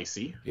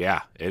spicy.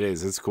 Yeah, it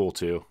is. It's cool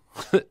too.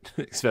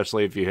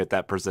 Especially if you hit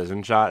that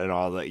precision shot and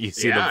all that. You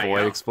see the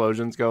void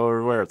explosions go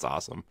everywhere. It's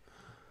awesome.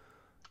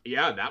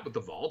 Yeah, that with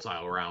the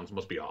volatile rounds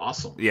must be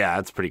awesome. Yeah,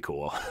 it's pretty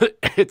cool.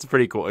 It's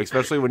pretty cool,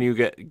 especially when you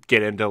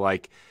get into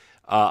like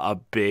a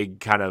big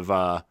kind of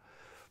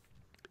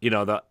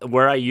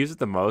where I use it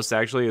the most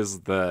actually is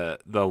the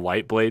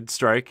light blade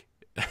strike.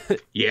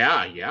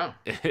 Yeah.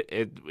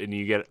 And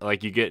you get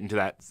into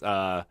that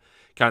kind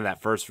of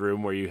that first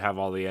room where you have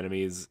all the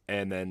enemies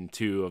and then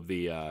 2 of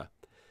the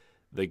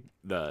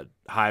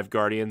hive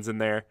guardians in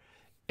there,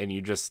 and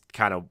you just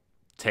kind of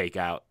take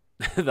out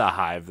the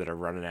hive that are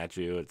running at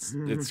you.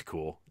 It's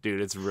cool,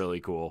 dude. It's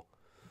really cool.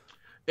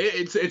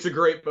 It's a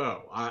great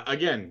bow.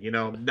 Again,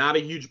 not a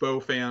huge bow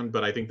fan,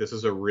 but I think this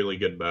is a really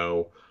good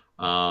bow.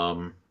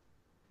 And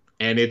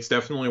it's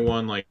definitely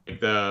one like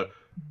the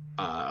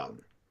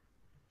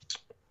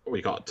what do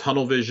you call it,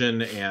 tunnel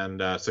vision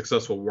and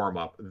successful warm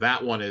up.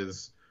 That one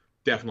is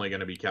definitely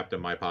going to be kept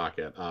in my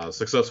pocket.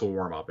 Successful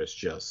warm up is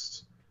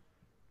just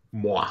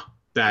moi.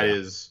 That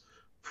is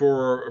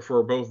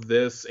for both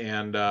this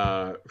and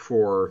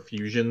for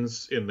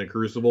fusions in the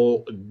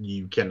Crucible.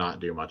 You cannot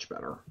do much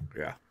better.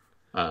 Yeah.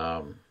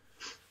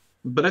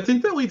 But I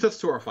think that leads us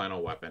to our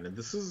final weapon, and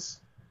this is,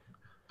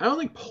 I don't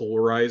think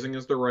polarizing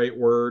is the right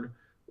word,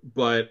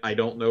 but I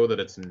don't know that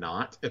it's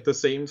not at the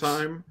same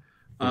time.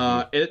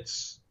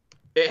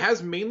 It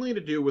has mainly to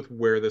do with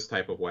where this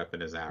type of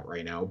weapon is at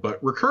right now,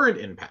 but recurrent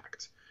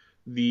impact,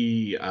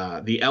 the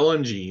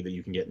LMG that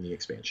you can get in the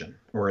expansion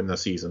or in the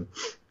season.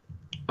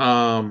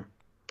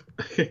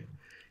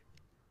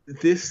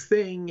 This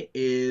thing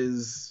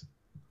is,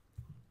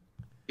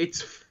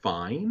 it's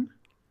fine.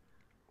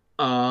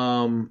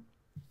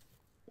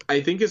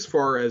 I think as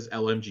far as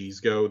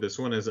LMGs go, this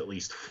one is at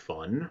least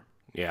fun.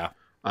 Yeah.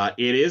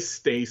 It is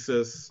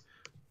stasis.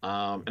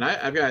 And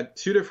I've got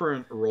two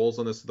different roles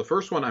on this. The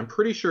first one, I'm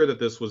pretty sure that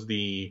this was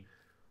the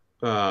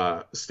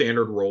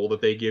standard role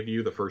that they give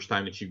you the first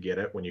time that you get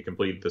it when you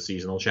complete the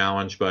seasonal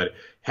challenge. But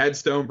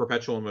Headstone,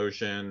 Perpetual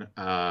Motion,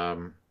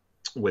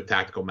 with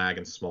Tactical Mag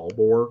and Small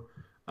Bore.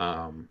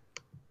 And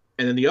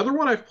then the other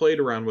one I've played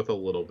around with a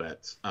little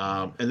bit.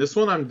 And this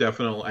one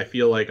I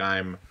feel like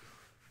I'm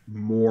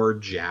more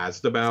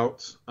jazzed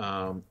about.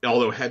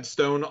 Although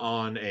Headstone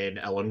on an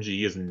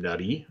LMG is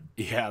nutty.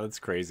 Yeah, that's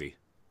crazy.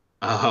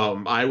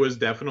 I was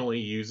definitely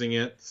using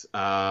it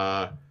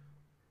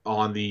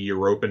on the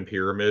European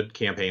Pyramid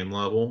campaign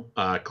level,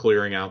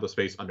 clearing out the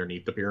space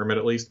underneath the pyramid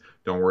at least.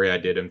 Don't worry, I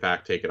did in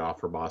fact take it off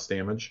for boss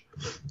damage.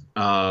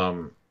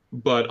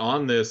 But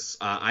on this,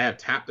 I have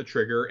Tap the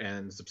Trigger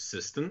and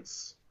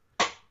Subsistence,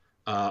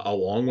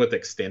 along with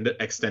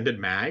extended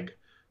mag.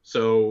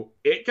 So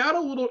it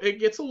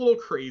gets a little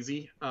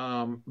crazy.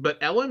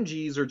 But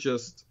LMGs are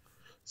just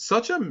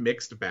such a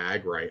mixed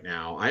bag right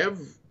now.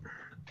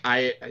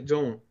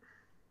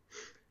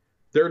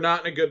 They're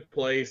not in a good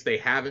place. They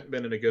haven't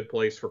been in a good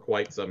place for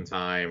quite some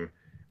time.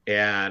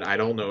 And I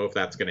don't know if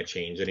that's going to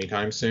change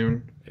anytime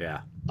soon.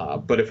 Yeah.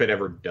 But if it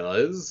ever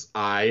does,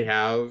 I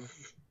have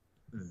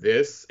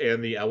this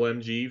and the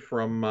LMG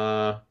from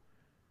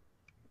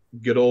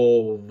good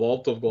old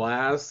Vault of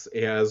Glass,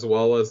 as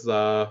well as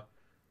my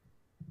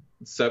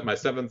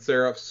 7th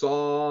Seraph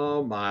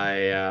Saw,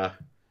 my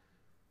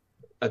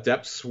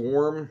Adept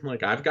Swarm.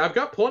 Like, I've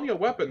got plenty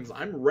of weapons.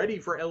 I'm ready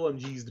for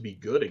LMGs to be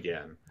good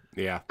again.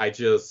 Yeah. I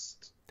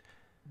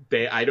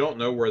don't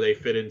know where they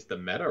fit into the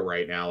meta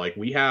right now. Like,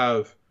 we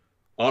have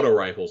auto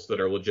rifles that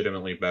are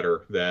legitimately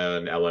better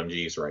than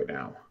LMGs right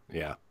now.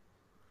 Yeah.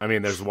 I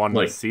mean, there's one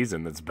this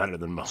season that's better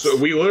than most. So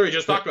we literally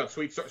just talked about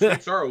Sweet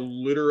Sorrow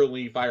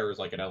literally fires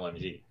like an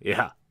LMG.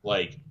 Yeah.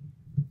 Like,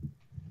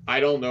 I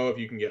don't know if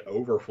you can get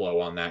overflow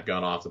on that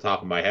gun off the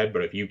top of my head,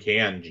 but if you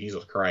can,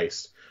 Jesus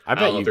Christ. I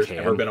bet you can.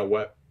 I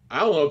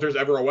don't know if there's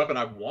ever a weapon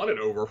I've wanted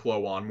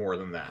overflow on more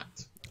than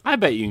that. I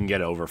bet you can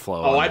get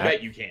overflow on that.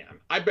 Bet you can.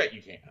 I bet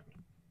you can.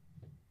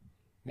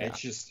 Yeah.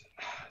 It's just...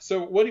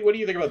 So what do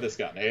you think about this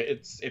gun?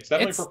 It's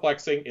definitely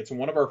perplexing. It's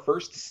one of our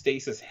first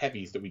stasis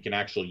heavies that we can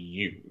actually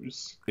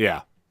use.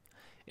 Yeah.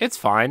 It's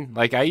fine.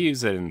 Like, I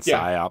use it in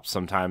PsyOps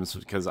sometimes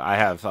because I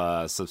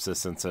have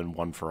Subsistence and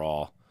One for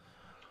All.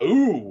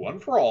 Ooh, One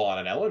for All on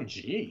an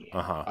LMG.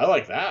 Uh-huh. I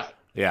like that.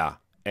 Yeah.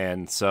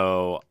 And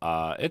so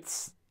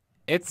it's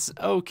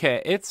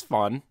okay. It's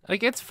fun.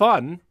 Like, it's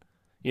fun.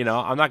 You know,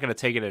 I'm not going to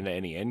take it into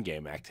any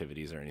in-game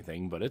activities or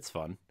anything, but it's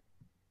fun.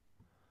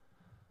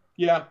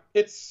 Yeah,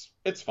 it's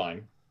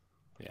fine.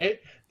 Yeah.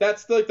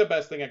 That's like the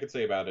best thing I could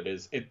say about it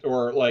is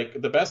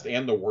the best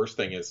and the worst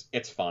thing is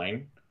it's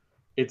fine.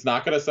 It's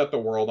not going to set the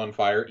world on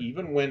fire.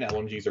 Even when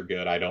LMGs are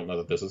good, I don't know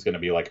that this is going to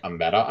be like a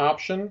meta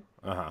option.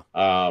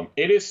 Uh-huh.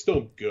 It is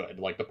still good.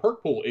 Like, the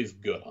perk pool is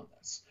good on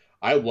this.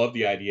 I love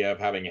the idea of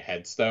having a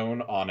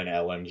Headstone on an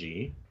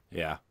LMG.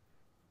 Yeah.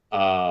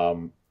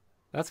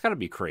 That's got to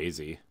be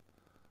crazy.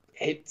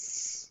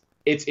 It's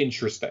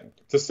interesting,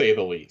 to say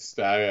the least.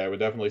 I would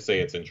definitely say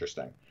it's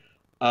interesting.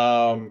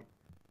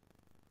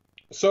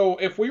 So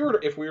if we were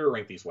to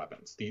rank these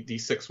weapons,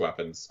 these 6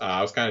 weapons,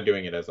 I was kind of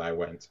doing it as I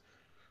went.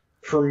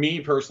 For me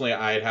personally,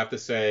 I'd have to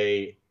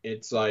say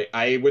it's like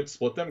I would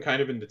split them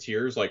kind of into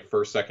tiers, like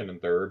first, second,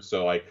 and third.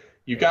 So like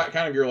you got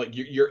kind of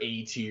your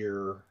A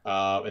tier,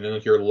 and then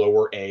like your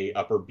lower A,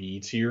 upper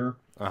B tier,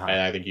 and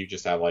I think you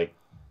just have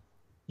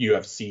you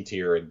have C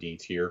tier and D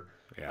tier.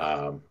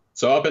 Yeah.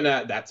 So up in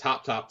that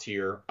top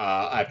tier,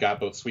 I've got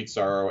both Sweet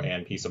Sorrow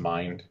and Peace of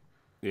Mind.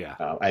 Yeah.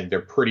 And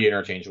they're pretty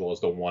interchangeable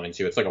as the 1 and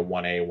 2. It's like a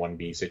 1A,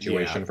 1B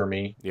situation for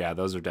me. Yeah,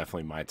 those are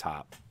definitely my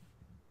top.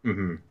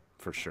 Mm-hmm.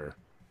 For sure.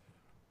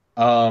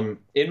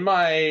 In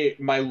my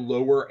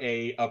lower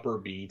A, upper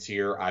B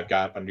tier, I've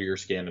got Under Your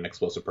Skin and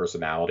Explosive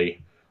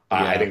Personality.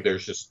 I think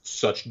there's just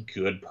such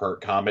good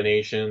perk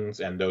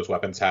combinations, and those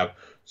weapons have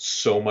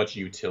so much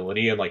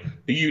utility. And like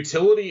the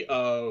utility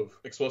of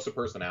explosive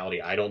personality,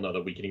 I don't know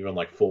that we can even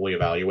like fully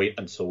evaluate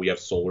until we have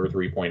Solar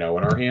 3.0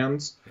 in our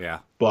hands. Yeah.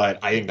 But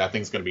I think that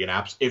thing's going to be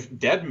if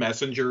Dead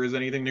Messenger is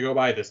anything to go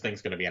by, this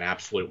thing's going to be an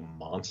absolute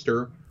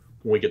monster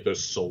when we get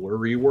those Solar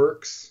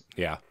reworks.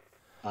 Yeah.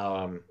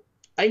 I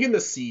think in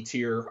the C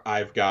tier,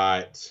 I've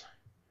got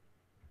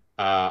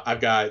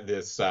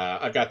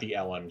the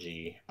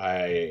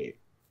LMG.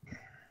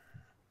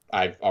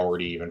 I've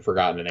already even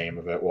forgotten the name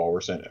of it while we're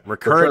saying it.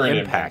 Recurrent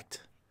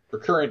Impact.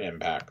 Recurrent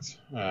Impact.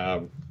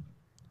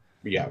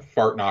 Yeah,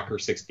 Fart Knocker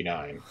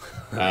 69.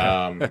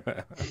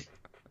 I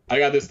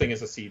got this thing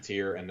as a C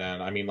tier, and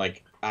then, I mean,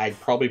 like, I'd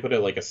probably put it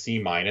like a C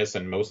minus,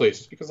 and mostly it's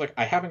just because, like,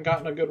 I haven't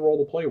gotten a good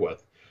role to play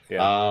with.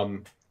 Yeah.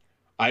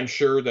 I'm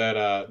sure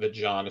that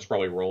John is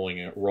probably rolling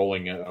it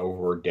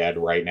over dead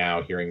right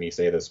now, hearing me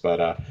say this, but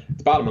at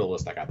the bottom of the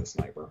list, I got the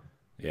Sniper.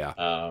 Yeah.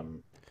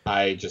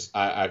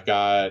 I've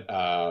got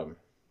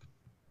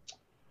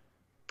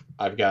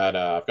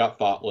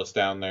Thoughtless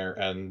down there,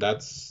 and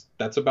that's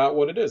about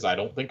what it is. I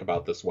don't think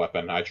about this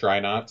weapon. I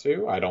try not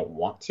to. I don't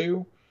want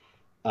to.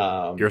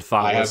 You're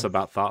thoughtless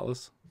about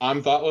Thoughtless?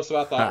 I'm thoughtless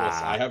about Thoughtless.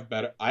 I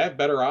have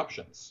better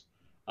options.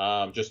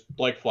 Just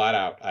like flat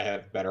out, I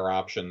have better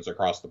options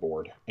across the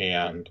board,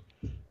 and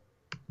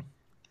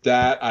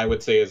that I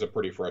would say is a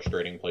pretty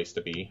frustrating place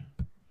to be.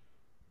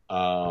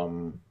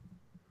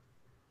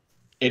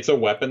 It's a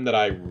weapon that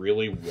I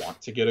really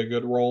want to get a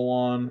good roll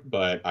on,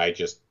 but I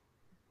just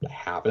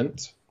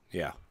haven't.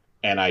 Yeah.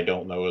 And I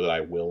don't know that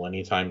I will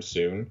anytime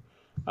soon.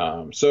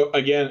 So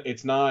again,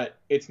 it's not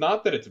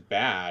that it's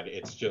bad.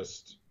 It's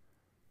just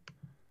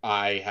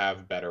I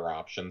have better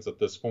options at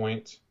this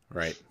point.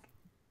 Right.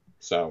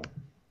 So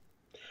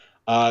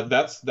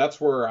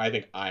that's where I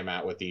think I'm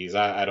at with these.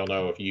 I don't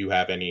know if you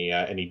have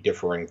any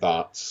differing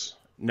thoughts.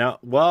 No.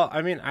 Well,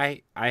 I mean,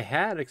 I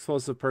had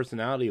explosive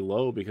personality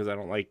low because I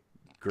don't like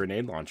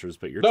grenade launchers,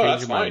 but you're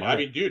changing my mind. I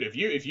mean, dude,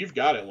 if you've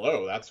got it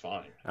low, that's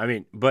fine. I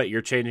mean, but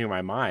you're changing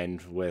my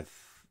mind with,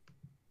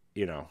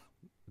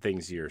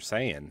 things you're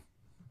saying.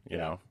 You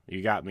know,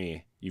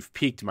 you've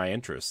piqued my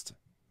interest.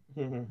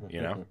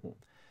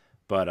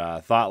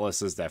 But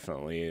Thoughtless is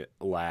definitely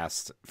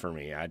last for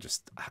me.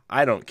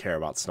 I don't care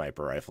about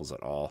sniper rifles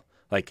at all.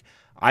 Like,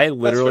 I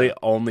literally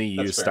only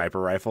use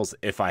sniper rifles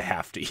if I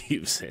have to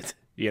use it.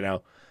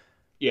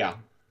 Yeah.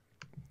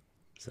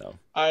 So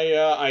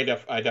I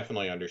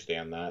definitely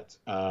understand that.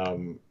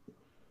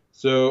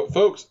 So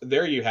folks,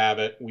 there you have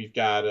it. We've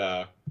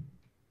got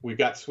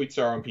Sweet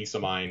Sorrow and Peace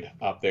of Mind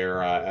up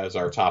there as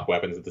our top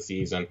weapons of the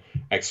season.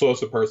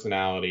 Explosive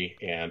Personality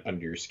and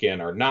Under Your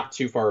Skin are not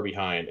too far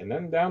behind. And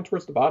then down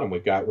towards the bottom,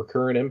 we've got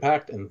Recurrent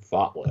Impact and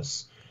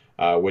Thoughtless,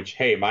 which,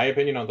 hey, my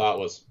opinion on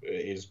Thoughtless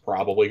is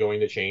probably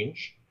going to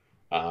change.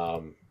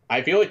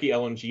 I feel like the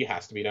LMG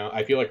has to be down.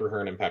 I feel like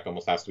Recurrent Impact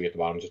almost has to be at the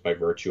bottom just by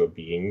virtue of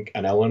being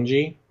an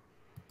LMG.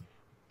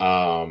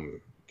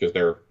 Because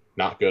they're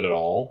not good at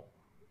all.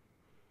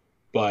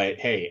 But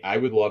hey, I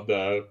would love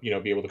to,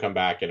 be able to come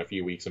back in a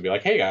few weeks and be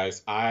like, hey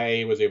guys,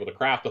 I was able to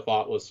craft a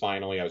Thoughtless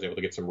finally. I was able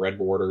to get some red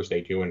borders.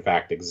 They do in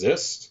fact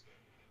exist.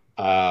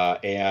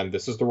 And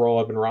this is the role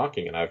I've been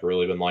rocking, and I've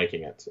really been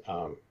liking it.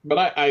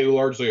 But I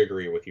largely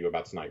agree with you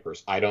about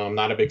snipers. I'm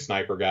not a big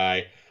sniper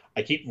guy.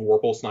 I keep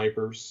Vorpal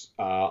snipers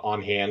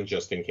on hand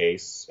just in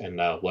case, and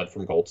lead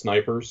from gold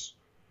snipers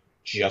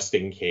just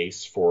in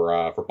case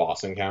for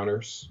boss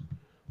encounters.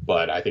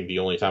 But I think the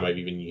only time I've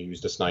even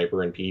used a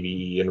sniper in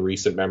PvE in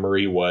recent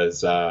memory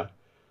was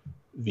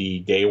the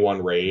day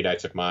one raid. I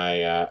took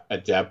my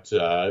Adept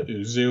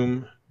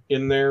Uzum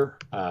in there.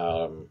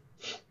 And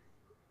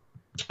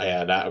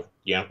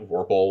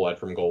Vorpal led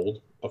from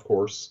gold, of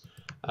course.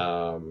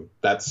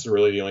 That's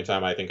really the only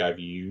time I think I've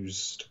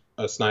used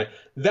a sniper.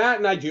 That,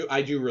 and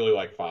I do really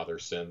like Father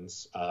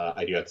Sins.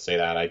 I do have to say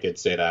that. I did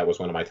say that was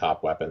one of my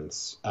top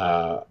weapons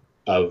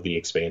of the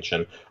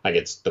expansion. Like,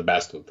 it's the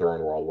best of the Throne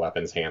World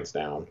weapons, hands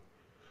down.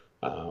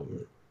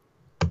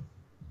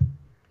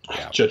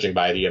 Judging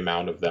by the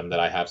amount of them that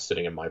I have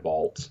sitting in my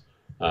vault.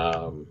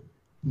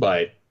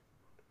 But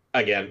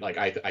again, like,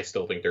 I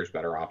still think there's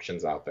better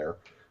options out there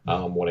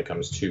when it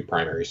comes to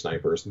primary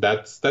snipers.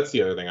 That's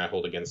the other thing I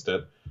hold against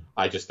it.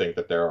 I just think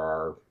that there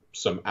are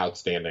some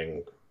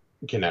outstanding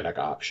kinetic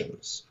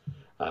options.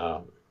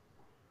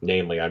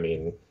 Namely, I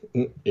mean,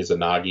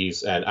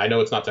 Izanagi's, and I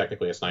know it's not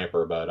technically a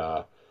sniper,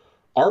 but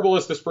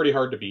Arbalist is pretty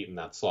hard to beat in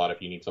that slot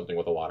if you need something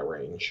with a lot of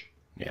range.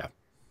 Yeah.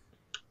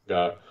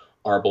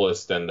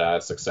 Arbalist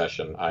and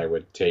Succession, I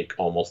would take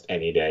almost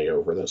any day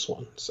over this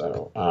one.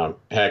 So,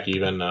 heck,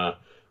 even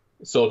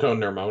Silicone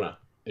Nermona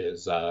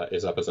is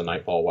up as a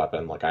Nightfall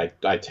weapon. Like,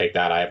 I'd take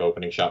that. I have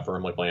opening shot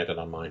firmly planted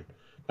on mine.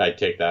 I'd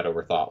take that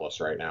over Thoughtless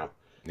right now.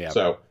 Yeah.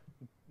 So,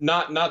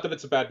 not that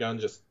it's a bad gun,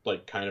 just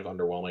like kind of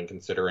underwhelming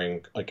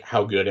considering like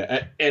how good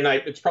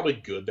it's probably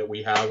good that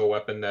we have a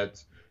weapon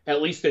that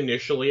at least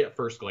initially at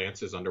first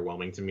glance is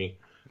underwhelming to me.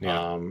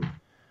 Yeah.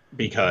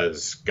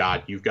 Because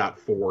God, you've got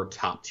 4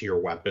 top tier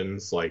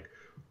weapons. Like,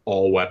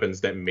 all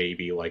weapons that may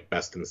be like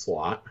best in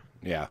slot.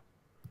 Yeah.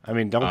 I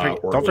mean, don't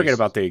Or at forget least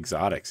about the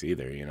exotics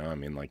either. I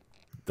mean, like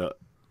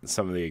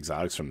some of the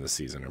exotics from this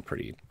season are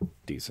pretty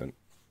decent.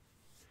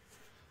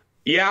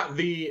 yeah.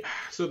 The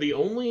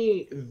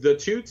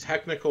two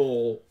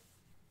technical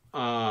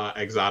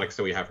exotics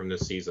that we have from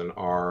this season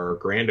are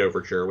Grand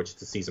Overture, which is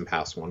the season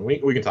pass one. We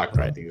can talk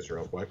about these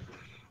real quick.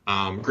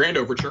 Grand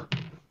Overture,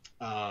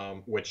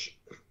 which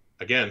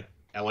again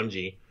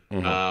LMG,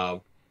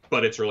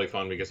 but it's really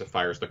fun because it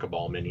fires the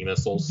Cabal mini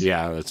missiles.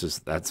 Yeah,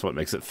 that's what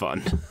makes it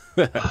fun.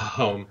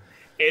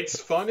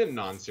 It's fun and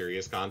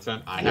non-serious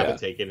content. I haven't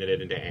taken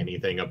it into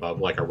anything above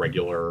like a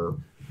regular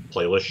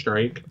playlist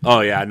strike.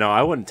 Oh yeah, no,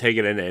 I wouldn't take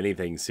it into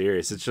anything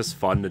serious. It's just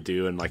fun to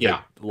do in like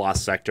a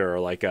Lost Sector or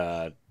like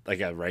a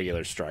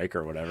regular strike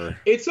or whatever.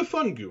 It's a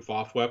fun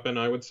goof-off weapon,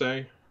 I would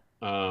say,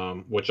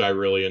 which I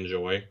really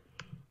enjoy.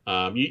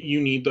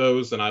 You need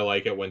those, and I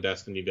like it when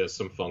Destiny does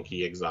some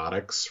funky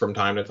exotics from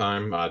time to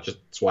time.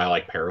 That's why I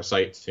like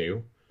Parasites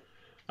too.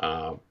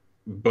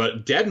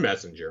 But Dead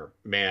Messenger,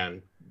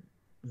 man,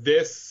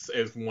 this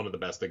is one of the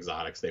best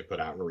exotics they've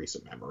put out in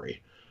recent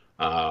memory.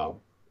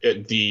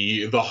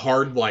 The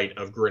hard light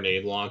of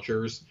grenade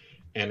launchers,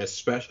 and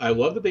especially, I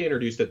love that they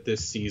introduced it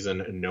this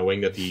season,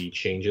 knowing that the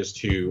changes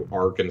to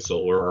Arc and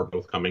Solar are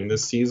both coming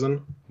this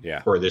season,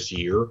 or this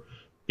year,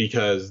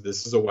 because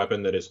this is a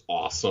weapon that is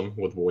awesome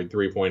with Void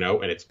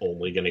 3.0, and it's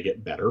only going to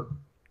get better.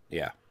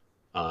 Yeah.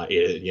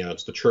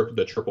 It's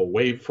the triple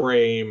wave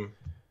frame.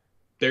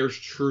 This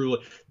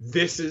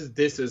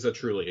is a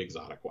truly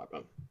exotic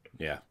weapon.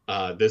 Yeah.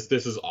 This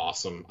is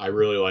awesome. I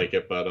really like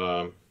it,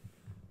 but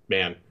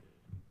man,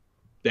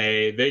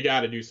 they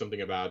got to do something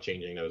about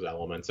changing those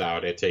elements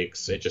out. It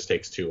just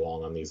takes too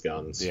long on these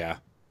guns. Yeah.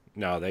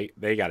 No,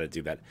 they got to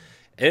do that.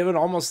 It would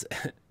almost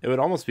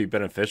be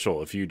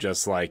beneficial if you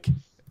just like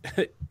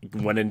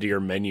went into your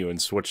menu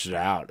and switched it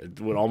out.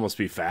 It would almost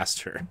be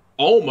faster.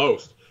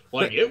 Almost.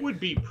 Like it would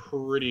be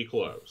pretty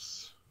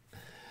close.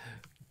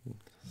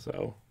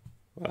 So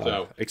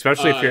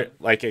especially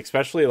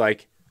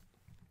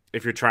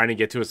if you're trying to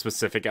get to a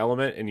specific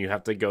element and you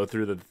have to go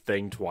through the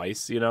thing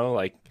twice,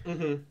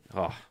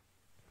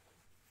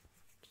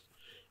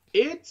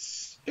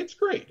 It's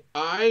great.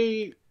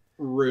 I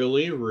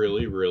really,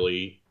 really,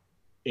 really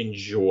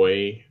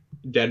enjoy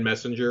Dead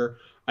Messenger.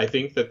 I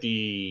think that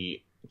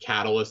the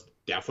catalyst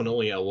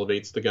definitely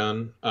elevates the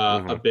gun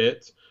a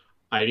bit.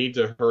 I need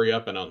to hurry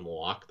up and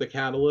unlock the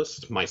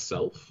catalyst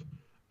myself,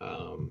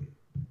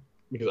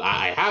 because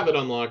I have it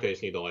unlocked. I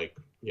just need to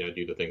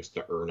do the things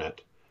to earn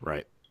it.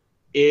 Right.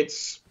 I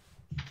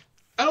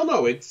don't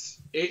know.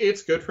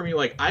 It's good for me.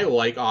 Like I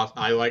like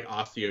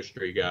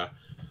Osteostriga.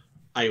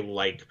 I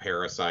like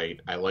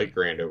Parasite. I like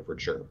Grand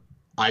Overture.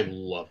 I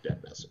love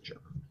Dead Messenger.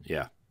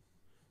 Yeah.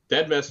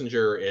 Dead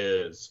Messenger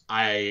is,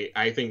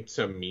 I think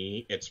to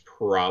me, it's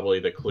probably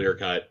the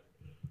clear-cut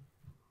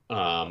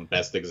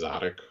best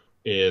exotic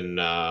in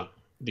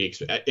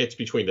it's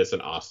between this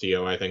and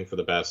Osteo, I think, for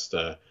the best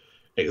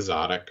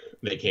exotic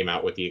that came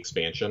out with the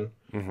expansion.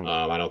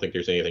 I don't think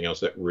there's anything else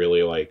that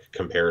really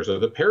compares.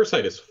 The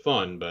Parasite is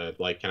fun, but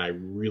can I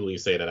really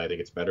say that I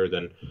think it's better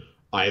than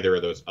either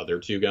of those other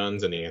two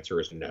guns? And the answer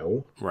is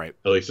no. Right.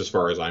 At least as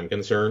far as I'm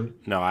concerned.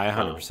 No, I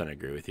 100%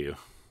 agree with you.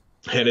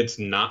 And it's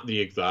not the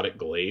exotic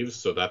glaives,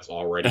 so that's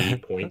already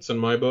points in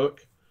my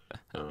book.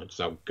 Just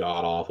how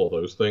god-awful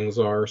those things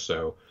are.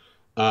 So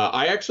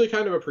I actually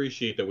kind of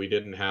appreciate that we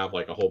didn't have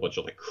a whole bunch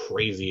of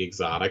crazy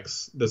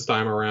exotics this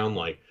time around,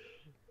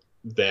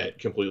 that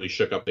completely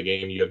shook up the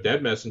game. You have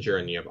Dead Messenger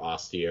and you have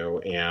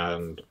Osteo,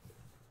 and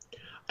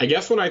I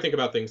guess when I think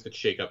about things that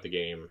shake up the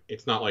game,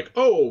 it's not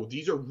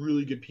these are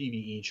really good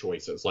PvE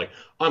choices.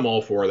 I'm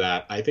all for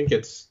that. I think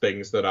it's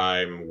things that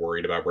I'm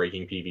worried about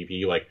breaking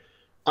PvP.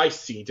 I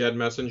see Dead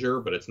Messenger,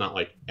 but it's not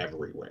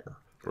everywhere.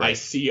 Right. I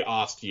see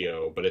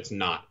Osteo, but it's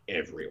not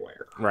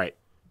everywhere. Right.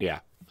 Yeah.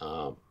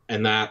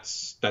 And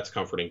that's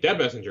comforting. Dead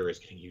Messenger is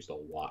getting used a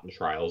lot in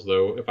Trials,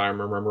 though, if I'm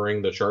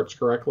remembering the charts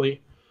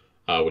correctly,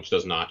 which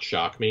does not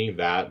shock me.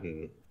 That,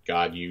 and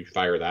God, you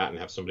fire that and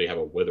have somebody have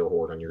a Wither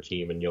Horde on your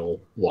team, and you'll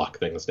lock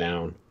things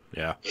down.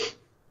 Yeah.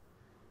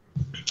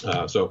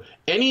 So,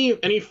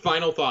 any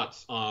final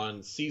thoughts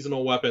on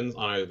seasonal weapons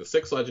on either the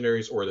 6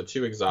 legendaries or the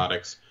 2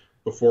 exotics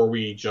before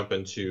we jump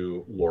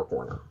into Lore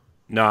Corner?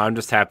 No, I'm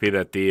just happy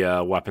that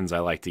the weapons I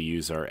like to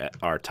use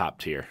are top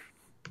tier.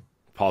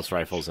 Pulse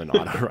rifles and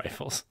auto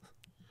rifles.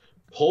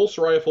 Pulse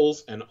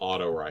rifles and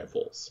auto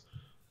rifles.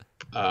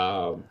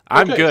 I'm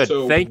good.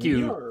 So thank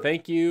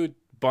you,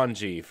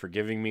 Bungie, for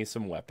giving me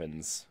some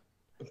weapons.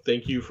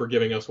 Thank you for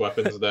giving us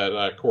weapons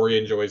that Corey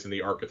enjoys and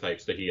the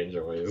archetypes that he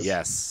enjoys.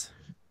 Yes.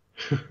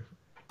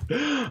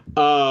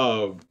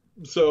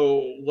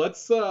 So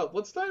let's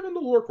dive into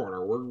Lore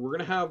Corner. We're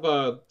gonna have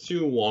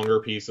 2 longer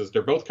pieces.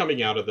 They're both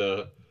coming out of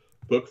the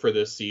book for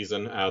this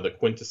season, the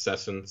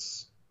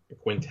Quintessence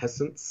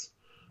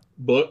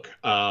book.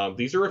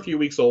 These are a few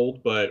weeks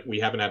old, but we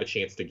haven't had a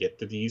chance to get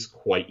to these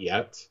quite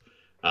yet.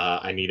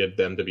 I needed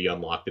them to be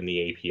unlocked in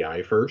the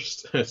API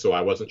first, so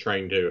I wasn't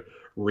trying to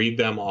read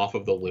them off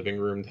of the living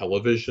room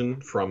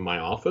television from my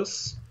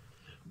office.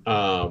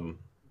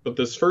 But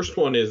this first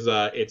one is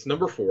it's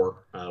number 4.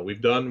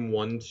 We've done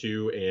 1,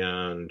 2,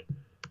 and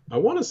I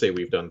want to say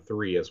we've done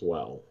 3 as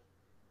well.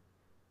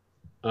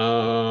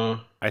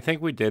 I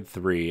think we did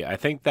 3. I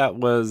think that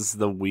was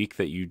the week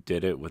that you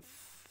did it with.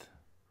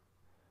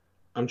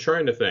 I'm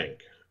trying to think.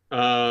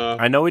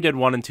 I know we did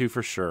 1 and 2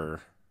 for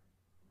sure,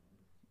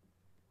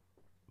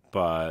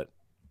 but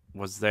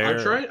was there?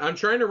 I'm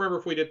trying to remember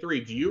if we did 3.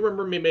 Do you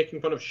remember me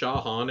making fun of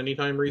Shah Han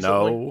anytime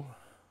recently?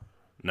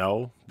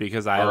 No,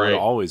 because I All would right.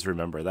 always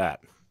remember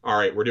that. All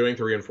right, we're doing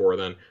 3 and 4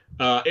 then.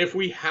 If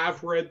we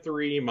have read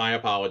 3, my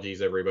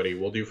apologies, everybody.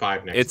 We'll do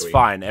 5 next week. It's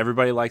fine.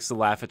 Everybody likes to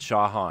laugh at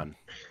Shah Han.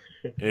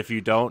 And if you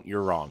don't,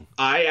 you're wrong.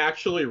 I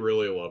actually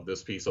really love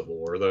this piece of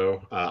lore,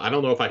 though. I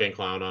don't know if I can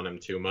clown on him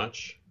too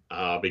much,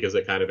 because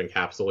it kind of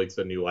encapsulates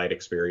the New Light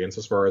experience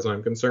as far as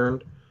I'm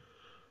concerned.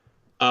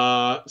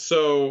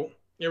 So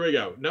here we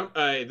go.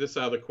 This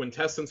the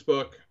Quintessence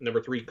book,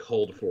 number 3,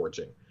 Cold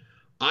Forging.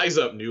 Eyes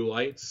up, New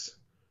Lights.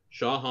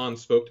 Shah Han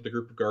spoke to the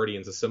group of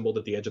Guardians assembled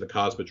at the edge of the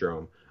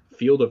Cosmodrome. A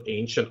field of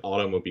ancient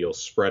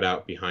automobiles spread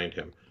out behind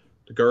him.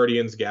 The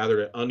Guardians gathered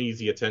at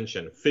uneasy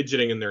attention,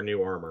 fidgeting in their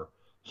new armor.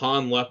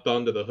 Han leapt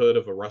onto the hood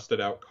of a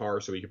rusted-out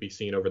car so he could be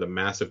seen over the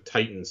massive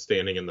Titans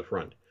standing in the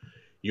front.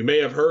 You may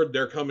have heard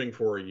they're coming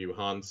for you,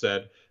 Han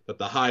said, that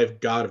the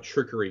Hive god of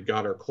trickery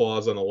got her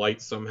claws on the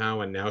light somehow,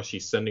 and now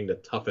she's sending the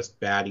toughest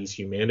baddies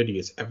humanity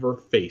has ever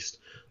faced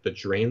to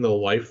drain the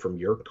life from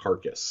your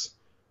carcass.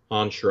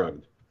 Han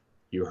shrugged.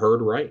 You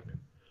heard right.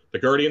 The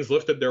Guardians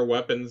lifted their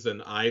weapons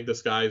and eyed the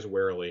skies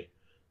warily.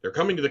 They're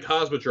coming to the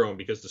Cosmodrome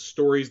because the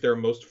stories they're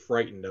most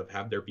frightened of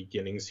have their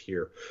beginnings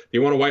here. They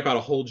want to wipe out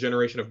a whole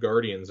generation of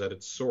Guardians at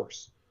its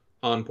source.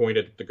 Han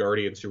pointed at the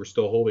Guardians who were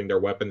still holding their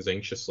weapons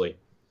anxiously.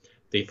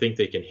 They think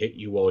they can hit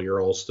you while you're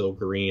all still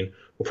green.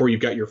 Before you've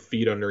got your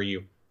feet under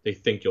you, they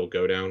think you'll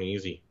go down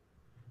easy.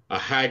 A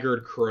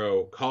haggard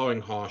crow,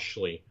 cawing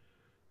harshly,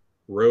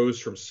 rose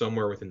from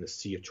somewhere within the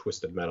sea of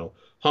twisted metal.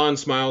 Han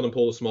smiled and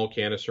pulled a small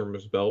canister from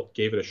his belt,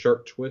 gave it a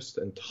sharp twist,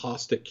 and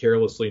tossed it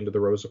carelessly into the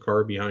rows of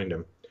car behind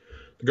him.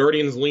 The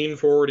Guardians leaned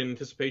forward in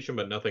anticipation,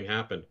 but nothing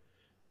happened.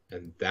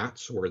 And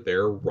that's where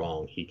they're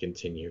wrong, he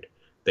continued.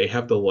 They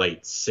have the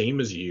light, same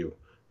as you.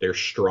 They're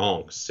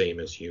strong, same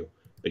as you.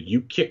 But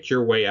you kicked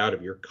your way out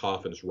of your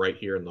coffins right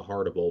here in the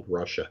heart of old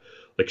Russia,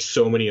 like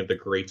so many of the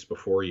greats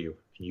before you,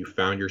 and you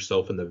found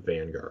yourself in the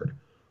vanguard.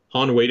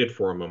 Han waited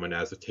for a moment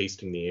as if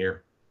tasting the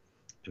air.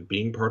 And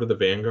being part of the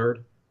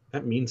vanguard,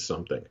 that means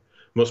something. The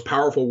most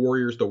powerful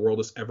warriors the world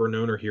has ever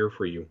known are here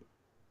for you.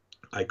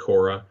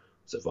 Ikora,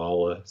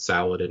 Zavala,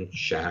 Saladin,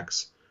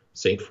 Shax,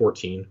 Saint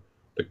 14,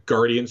 the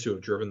Guardians who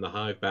have driven the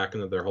Hive back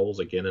into their holes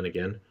again and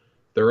again,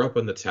 they're up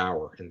in the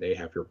tower, and they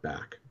have your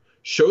back.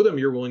 Show them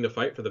you're willing to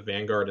fight for the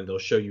Vanguard, and they'll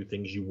show you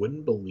things you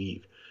wouldn't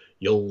believe.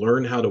 You'll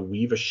learn how to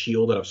weave a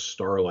shield out of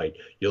starlight.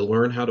 You'll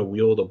learn how to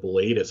wield a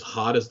blade as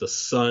hot as the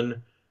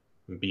sun.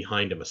 And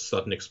behind him, a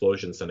sudden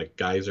explosion sent a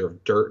geyser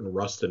of dirt and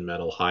rusted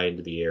metal high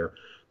into the air.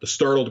 The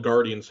startled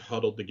Guardians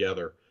huddled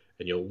together.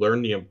 And you'll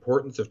learn the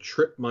importance of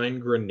trip mine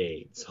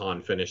grenades,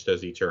 Han finished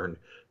as he turned.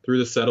 Through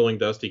the settling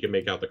dust, he could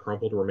make out the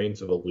crumpled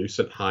remains of a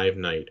lucent Hive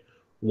knight.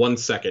 1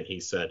 second, he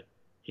said.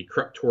 He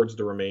crept towards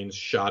the remains,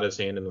 shot his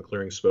hand in the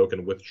clearing smoke,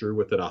 and withdrew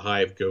with it a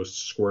Hive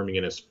ghost squirming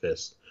in his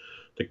fist.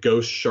 The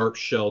ghost's sharp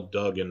shell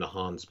dug into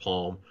Han's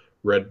palm.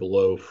 Red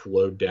glow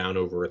flowed down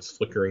over its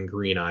flickering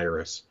green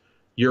iris.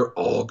 You're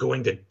all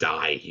going to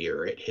die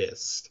here, it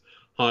hissed.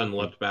 Han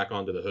leapt back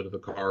onto the hood of the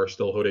car,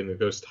 still holding the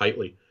ghost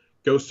tightly.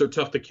 Ghosts are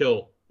tough to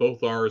kill.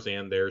 Both ours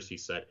and theirs, he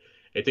said.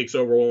 It takes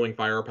overwhelming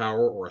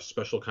firepower or a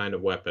special kind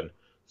of weapon.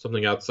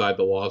 Something outside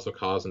the laws of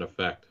cause and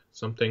effect.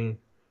 Something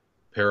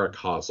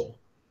paracausal.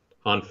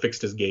 Han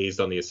fixed his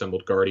gaze on the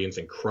assembled Guardians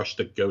and crushed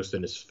the ghost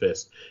in his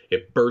fist.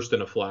 It burst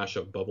in a flash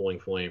of bubbling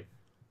flame.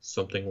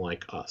 Something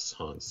like us,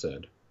 Han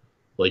said.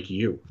 Like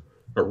you.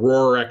 A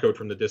roar echoed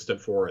from the distant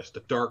forest.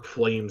 The dark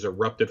flames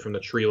erupted from the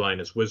tree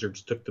line as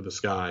wizards took to the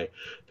sky.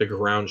 The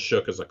ground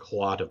shook as a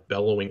clot of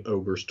bellowing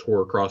ogres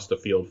tore across the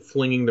field,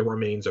 flinging the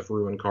remains of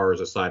ruined cars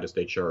aside as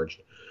they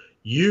charged.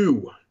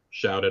 You!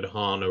 Shouted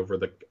Han over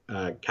the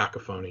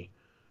cacophony.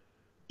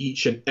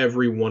 Each and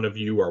every one of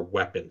you are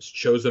weapons,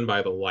 chosen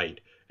by the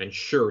light. And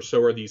sure,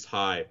 so are these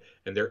Hive,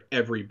 and they're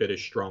every bit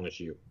as strong as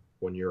you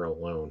when you're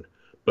alone.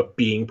 But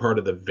being part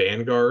of the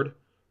Vanguard,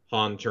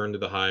 Han turned to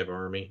the Hive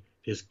army.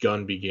 His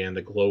gun began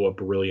to glow a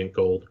brilliant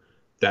gold.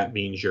 That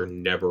means you're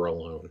never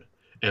alone.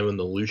 And when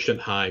the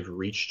Lucent Hive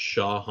reached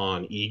Shah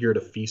Han, eager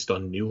to feast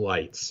on new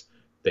lights,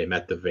 they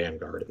met the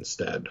Vanguard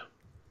instead.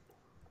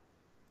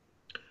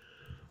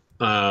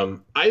 I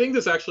think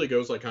this actually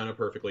goes like kind of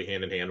perfectly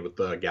hand in hand with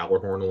the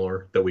Gjallarhorn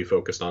lore that we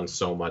focused on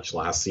so much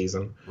last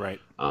season. Right.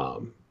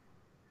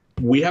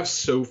 We have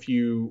so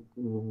few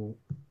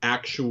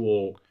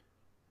actual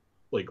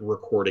like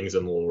recordings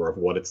in the lore of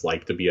what it's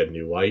like to be a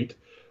new light.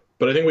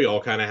 But I think we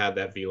all kind of had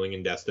that feeling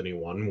in Destiny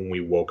 1 when we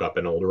woke up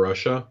in Old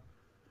Russia.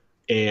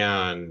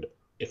 And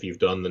if you've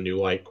done the New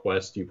Light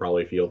quest, you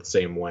probably feel the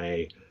same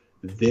way.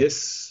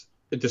 This,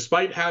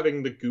 despite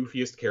having the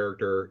goofiest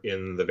character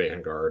in the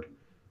Vanguard,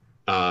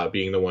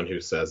 being the one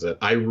who says it.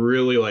 I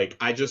really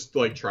I just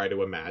try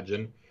to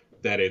imagine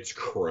that it's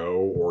Crow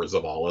or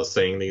Zavala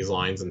saying these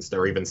lines instead,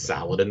 or even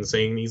Saladin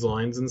saying these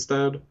lines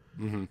instead,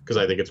 because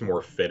I think it's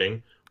more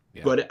fitting.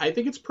 Yeah. But I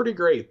think it's pretty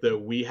great that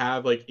we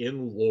have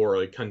in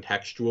lore,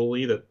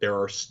 contextually, that there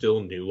are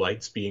still new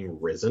lights being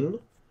risen,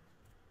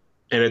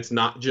 and it's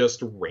not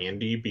just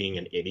Randy being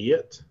an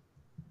idiot.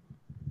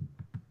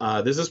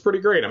 This is pretty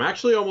great. I'm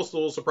actually almost a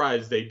little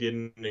surprised they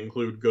didn't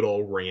include good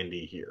old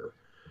Randy here.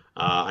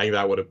 I think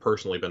that would have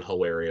personally been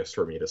hilarious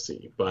for me to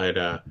see.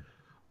 But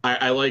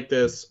I like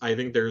this. I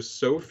think there's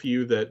so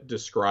few that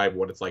describe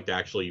what it's like to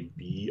actually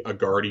be a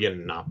guardian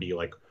and not be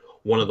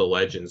one of the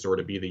legends, or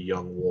to be the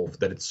young wolf,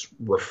 that it's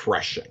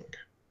refreshing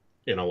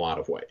in a lot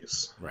of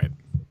ways. Right.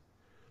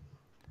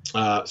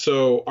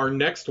 So our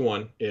next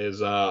one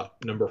is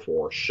number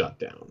 4,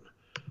 Shutdown.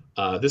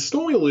 This is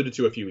only alluded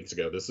to a few weeks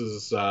ago. This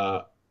is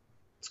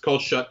it's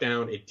called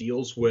Shutdown. It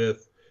deals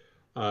with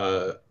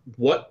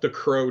what the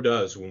Crow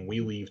does when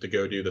we leave to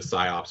go do the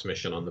PsyOps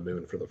mission on the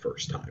moon for the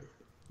first time.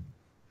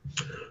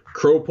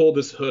 Crow pulled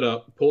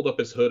up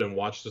his hood and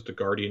watched as the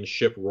Guardian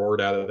ship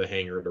roared out of the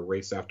hangar to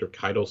race after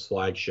Kaido's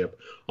flagship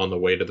on the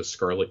way to the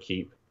Scarlet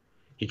Keep.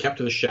 He kept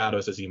to the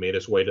shadows as he made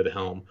his way to the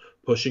helm,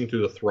 pushing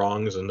through the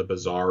throngs and the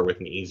bazaar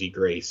with an easy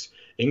grace,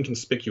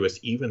 inconspicuous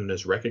even in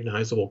his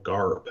recognizable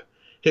garb.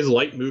 His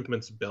light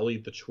movements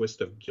bellied the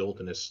twist of guilt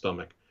in his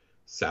stomach.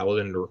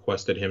 Saladin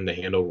requested him to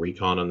handle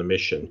recon on the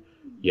mission,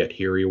 yet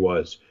here he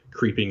was,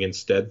 creeping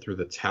instead through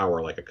the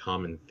tower like a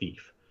common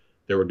thief.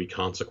 There would be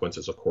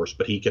consequences, of course,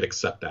 but he could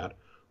accept that.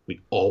 We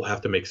all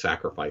have to make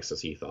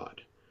sacrifices, he thought.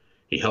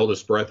 He held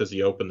his breath as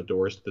he opened the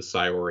doors to the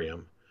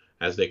Psiorium.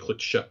 As they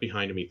clicked shut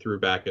behind him, he threw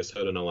back his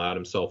head and allowed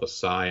himself a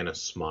sigh and a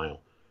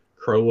smile.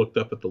 Crow looked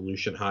up at the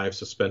Lucian hive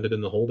suspended in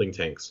the holding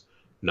tanks.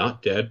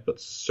 Not dead, but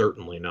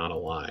certainly not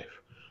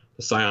alive.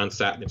 The Scion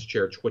sat in its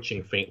chair,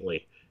 twitching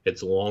faintly,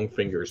 its long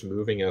fingers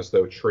moving as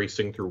though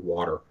tracing through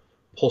water.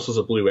 Pulses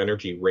of blue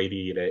energy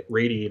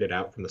radiated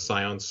out from the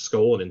Scion's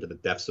skull and into the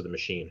depths of the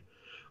machine.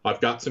 I've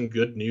got some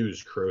good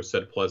news, Crow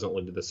said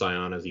pleasantly to the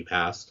Scion as he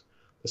passed.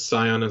 The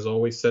Scion has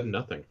always said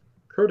nothing.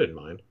 Crow didn't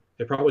mind.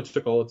 It probably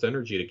took all its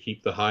energy to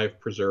keep the hive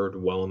preserved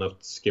well enough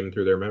to skim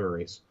through their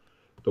memories.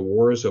 The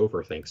war is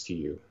over, thanks to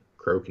you,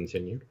 Crow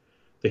continued.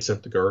 They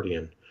sent the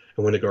Guardian,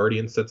 and when the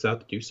Guardian sets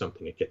out to do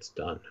something, it gets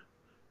done.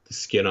 The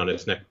skin on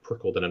his neck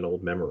prickled in an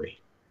old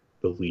memory.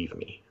 Believe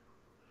me.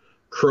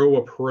 Crow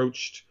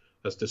approached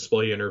a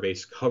display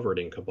interface covered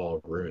in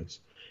Cabal runes.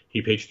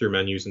 He paged through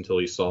menus until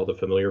he saw the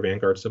familiar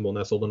Vanguard symbol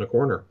nestled in a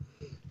corner.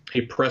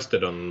 He pressed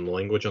it and the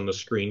language on the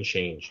screen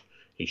changed.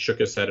 He shook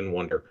his head in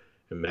wonder.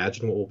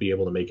 Imagine what we'll be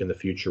able to make in the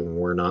future when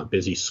we're not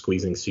busy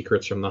squeezing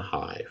secrets from the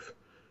hive.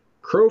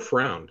 Crow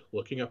frowned,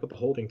 looking up at the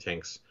holding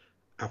tanks.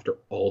 After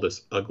all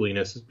this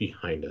ugliness is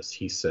behind us,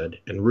 he said,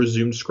 and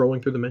resumed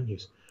scrolling through the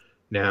menus.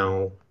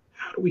 Now,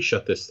 how do we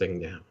shut this thing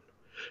down?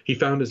 He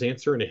found his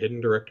answer in a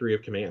hidden directory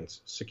of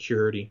commands.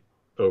 Security,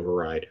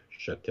 override,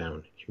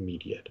 shutdown,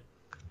 immediate.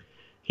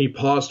 He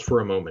paused for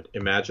a moment,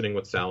 imagining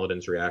what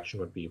Saladin's reaction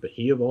would be, but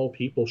he of all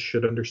people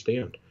should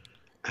understand.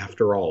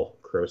 After all,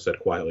 Crow said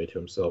quietly to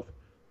himself,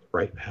 the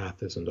right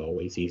path isn't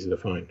always easy to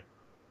find.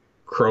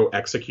 Crow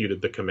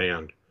executed the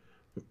command.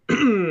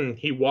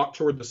 He walked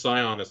toward the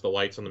Scion as the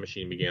lights on the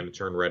machine began to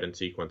turn red in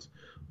sequence.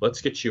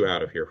 Let's get you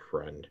out of here,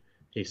 friend,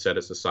 he said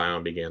as the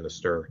Scion began to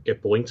stir.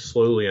 It blinked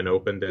slowly and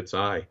opened its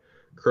eye.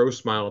 Crow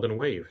smiled and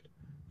waved.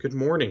 Good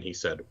morning, he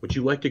said. Would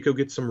you like to go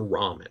get some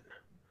ramen?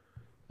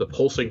 The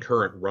pulsing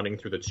current running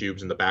through the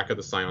tubes in the back of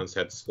the Scion's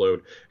head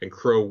slowed, and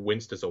Crow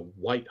winced as a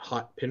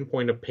white-hot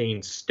pinpoint of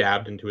pain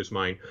stabbed into his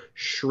mind,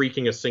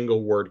 shrieking a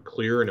single word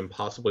clear and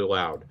impossibly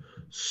loud.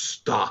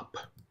 Stop!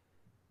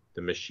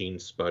 The machine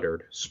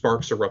sputtered.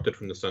 Sparks erupted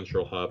from the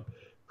central hub.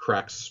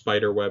 Cracks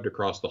spiderwebbed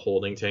across the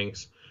holding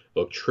tanks.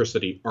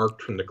 Electricity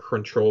arced from the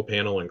control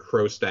panel, and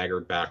Crow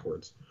staggered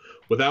backwards.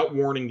 Without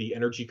warning, the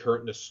energy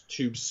current in the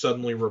tube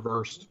suddenly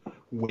reversed.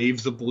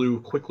 Waves of blue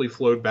quickly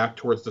flowed back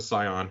towards the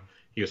Scion.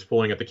 He was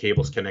pulling at the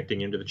cables connecting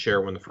him to the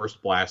chair when the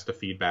first blast of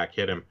feedback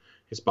hit him.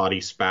 His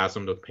body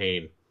spasmed with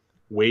pain.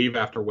 Wave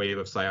after wave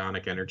of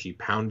psionic energy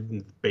pounded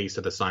into the base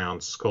of the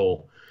Scion's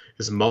skull.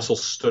 His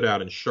muscles stood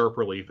out in sharp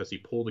relief as he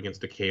pulled against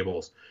the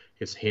cables,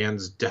 his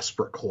hands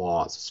desperate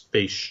claws, his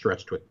face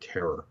stretched with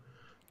terror.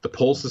 The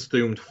pulses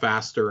zoomed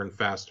faster and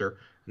faster,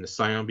 and the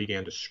Scion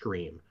began to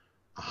scream.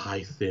 A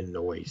high, thin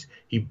noise.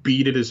 He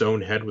beat at his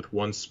own head with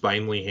one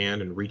spindly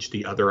hand and reached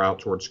the other out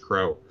towards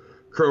Crow.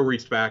 Crow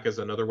reached back as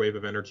another wave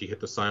of energy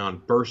hit the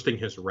Scion, bursting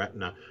his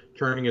retina,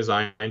 turning his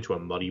eye into a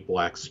muddy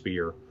black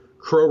spear.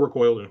 Crow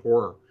recoiled in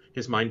horror,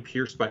 his mind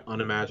pierced by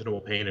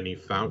unimaginable pain, and he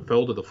fell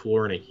to the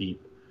floor in a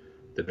heap.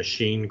 The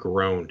machine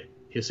groaned,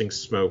 hissing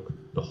smoke,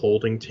 the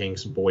holding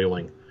tanks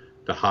boiling,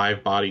 the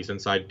hive bodies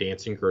inside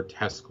dancing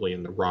grotesquely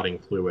in the rotting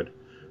fluid.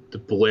 The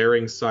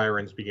blaring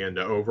sirens began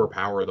to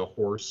overpower the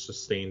hoarse,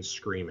 sustained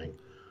screaming.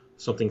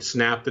 Something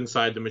snapped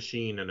inside the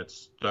machine, and it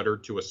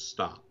stuttered to a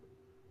stop.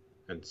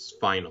 And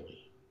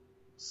finally,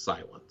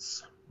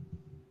 silence.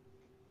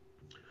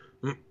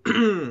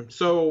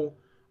 So,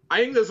 I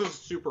think this is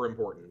super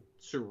important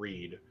to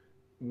read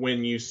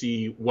when you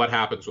see what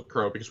happens with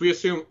Crow, because we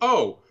assume,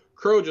 oh,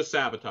 Crow just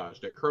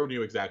sabotaged it. Crow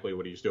knew exactly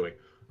what he was doing.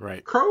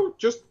 Right. Crow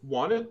just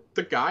wanted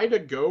the guy to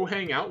go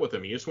hang out with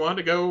him. He just wanted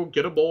to go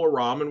get a bowl of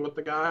ramen with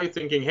the guy,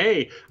 thinking,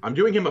 hey, I'm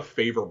doing him a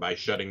favor by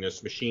shutting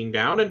this machine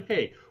down, and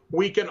hey,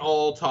 we can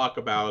all talk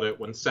about it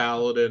when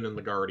Saladin and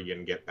the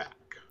Guardian get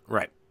back.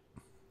 Right.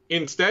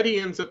 Instead, he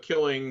ends up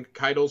killing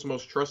Kaido's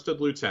most trusted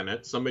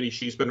lieutenant, somebody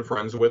she's been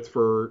friends with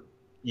for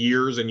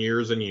years and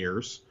years and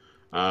years.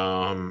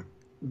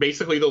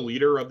 Basically the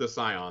leader of the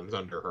Scions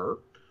under her.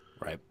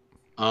 Right.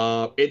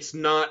 It's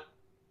not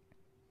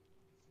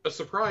a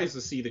surprise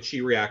to see that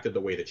she reacted the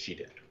way that she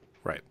did.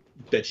 Right.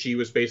 That she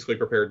was basically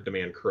prepared to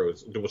demand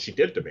Crow's... Well, she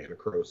did demand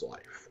Crow's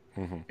life.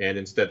 Mm-hmm. And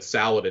instead,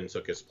 Saladin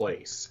took his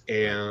place.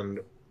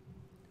 And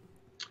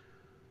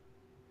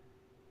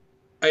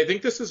I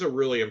think this is a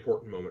really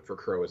important moment for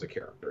Crow as a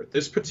character.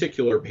 This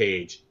particular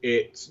page,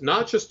 it's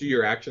not just do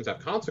your actions have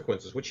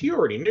consequences, which he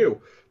already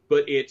knew,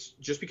 but it's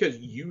just because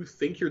you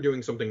think you're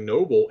doing something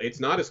noble, it's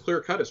not as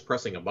clear-cut as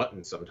pressing a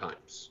button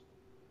sometimes.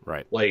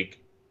 Right. Like,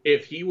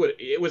 if he would,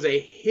 it was a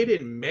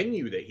hidden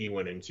menu that he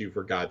went into,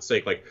 for God's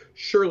sake. Like,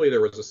 surely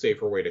there was a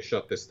safer way to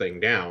shut this thing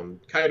down.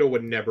 Kaido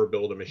would never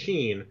build a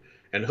machine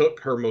and hook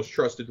her most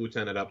trusted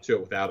lieutenant up to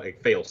it without a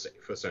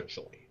failsafe,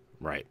 essentially.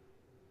 Right.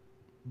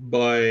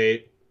 But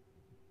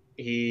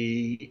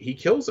he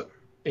kills him.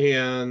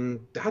 And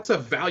that's a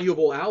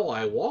valuable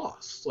ally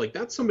lost. Like,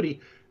 that's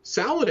somebody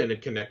Saladin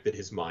had connected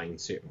his mind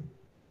to.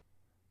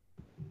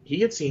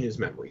 He had seen his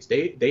memories.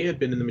 They had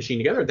been in the machine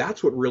together.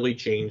 That's what really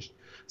changed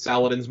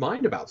Saladin's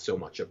mind about so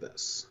much of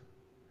this.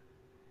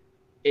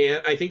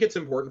 And I think it's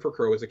important for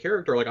Crow as a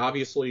character. Like,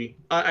 obviously,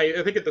 I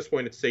think at this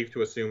point it's safe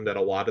to assume that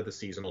a lot of the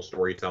seasonal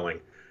storytelling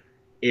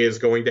is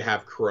going to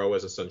have Crow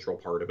as a central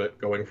part of it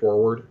going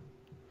forward.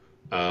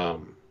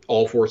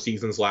 All 4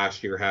 seasons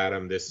last year had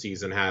him. This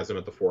season has him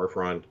at the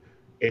forefront.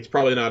 It's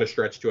probably not a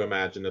stretch to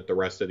imagine that the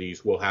rest of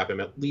these will have him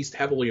at least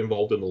heavily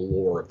involved in the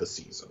lore of the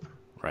season.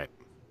 Right.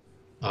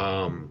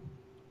 And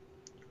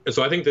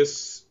so I think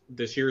this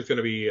year is going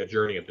to be a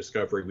journey of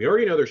discovery. We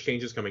already know there's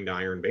changes coming to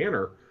Iron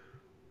Banner.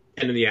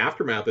 And in the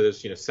aftermath of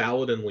this,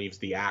 Saladin leaves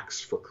the axe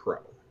for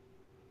Crow.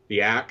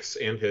 The axe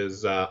and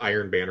his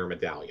Iron Banner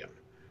medallion.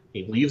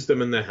 He leaves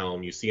them in the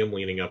helm. You see him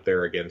leaning up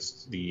there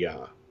against the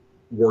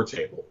war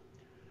table.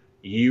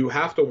 You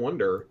have to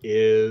wonder,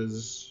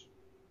 is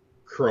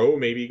Crow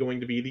maybe going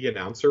to be the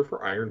announcer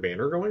for Iron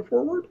Banner going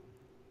forward?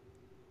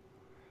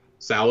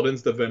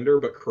 Saladin's the vendor,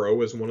 but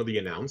Crow is one of the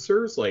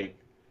announcers? Like,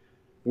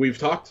 we've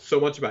talked so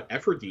much about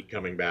Ephrodite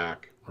coming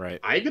back. Right.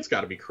 I think it's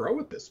got to be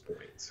Crow at this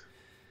point.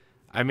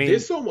 I mean,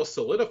 this almost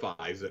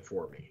solidifies it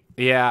for me.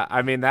 Yeah,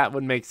 I mean, that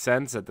would make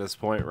sense at this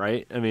point,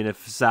 right? I mean,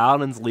 if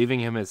Saladin's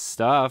leaving him his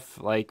stuff,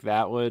 like,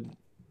 that would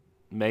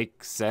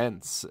make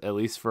sense, at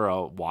least for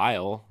a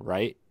while,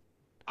 right?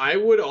 I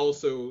would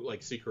also,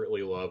 like,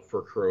 secretly love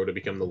for Crow to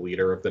become the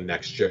leader of the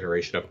next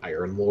generation of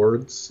Iron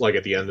Lords, like,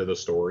 at the end of the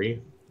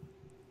story.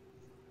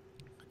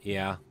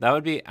 Yeah, that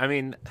would be, I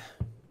mean,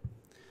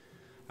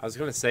 I was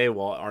going to say,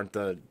 well, aren't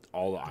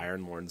all the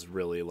Iron Lords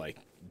really, like,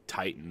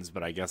 Titans,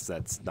 but I guess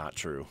that's not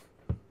true.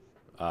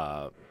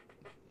 But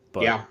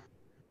yeah,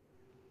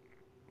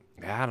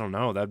 I don't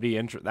know. That would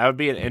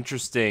be an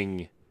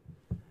interesting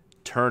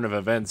turn of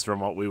events from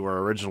what we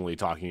were originally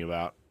talking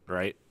about,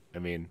 right? I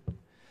mean,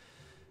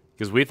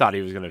 because we thought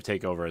he was going to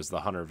take over as the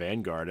Hunter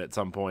Vanguard at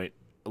some point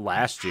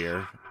last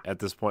year. At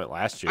this point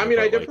last year, I mean,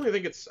 I definitely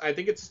think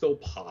it's still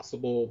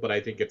possible, but I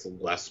think it's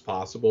less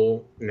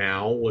possible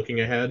now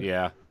looking ahead.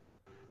 Yeah.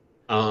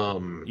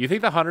 You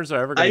think the Hunters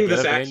are ever going to get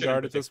a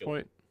Vanguard at this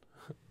point?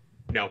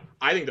 No,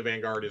 I think the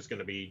Vanguard is going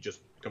to be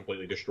just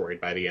completely destroyed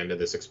by the end of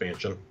this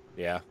expansion.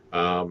 Yeah.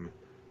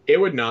 It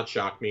would not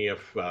shock me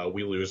if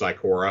we lose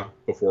Ikora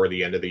before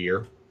the end of the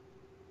year.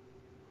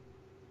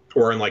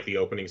 Or in, like, the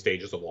opening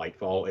stages of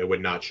Lightfall. It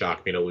would not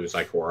shock me to lose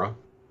Ikora.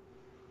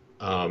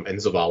 And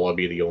Zavala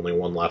be the only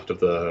one left of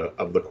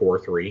the core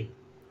 3.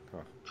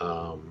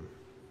 Huh.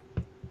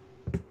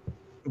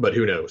 But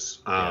who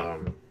knows?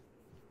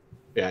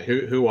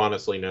 Who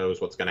honestly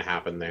knows what's going to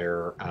happen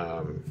there?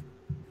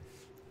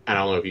 I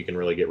don't know if you can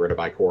really get rid of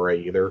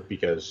Ikora either,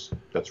 because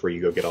that's where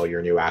you go get all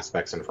your new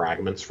aspects and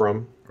fragments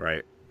from.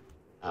 Right.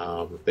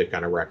 They've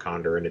kind of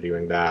retconned her into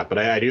doing that. But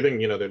I do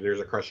think, there's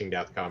a crushing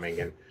death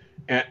coming.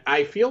 And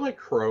I feel like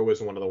Crow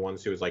is one of the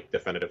ones who is, like,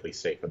 definitively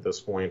safe at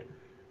this point.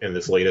 And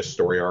this latest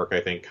story arc,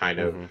 I think, kind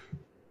of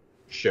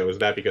shows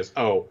that, because,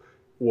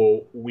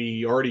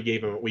 we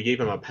gave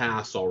him a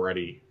pass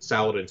already.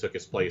 Saladin took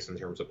his place in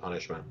terms of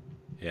punishment.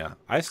 Yeah,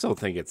 I still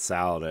think it's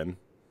Saladin.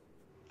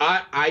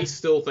 I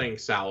still think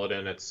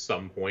Saladin at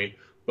some point,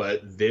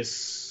 but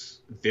this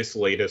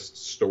latest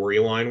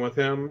storyline with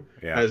him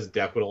has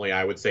definitely,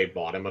 I would say,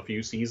 bought him a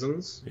few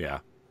seasons. Yeah.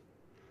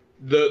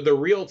 The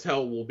real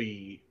tell will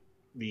be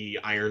the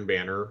Iron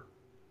Banner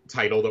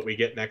title that we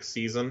get next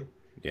season.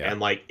 Yeah.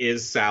 And, like,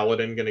 is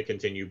Saladin going to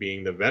continue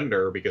being the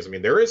vendor? Because, I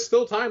mean, there is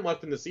still time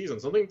left in the season.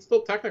 Something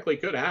still technically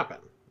could happen.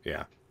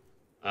 Yeah.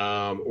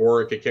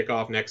 Or it could kick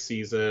off next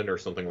season or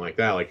something like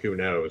that. Like, who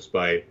knows?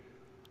 But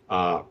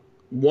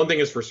one thing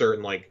is for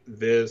certain, like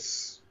the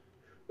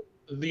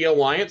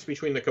alliance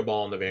between the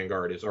Cabal and the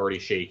Vanguard is already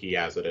shaky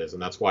as it is,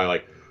 and that's why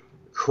like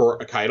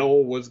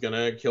Keitel was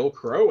gonna kill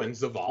Crow, and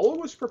Zavala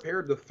was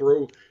prepared to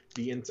throw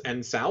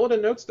and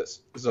Saladin notes this.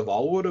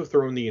 Zavala would have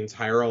thrown the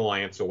entire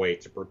alliance away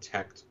to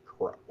protect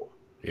Crow.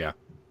 Yeah.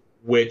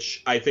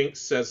 Which I think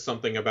says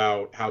something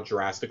about how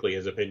drastically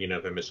his opinion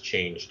of him has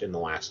changed in the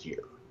last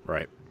year.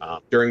 Right.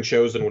 During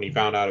Chosen, when he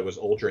found out it was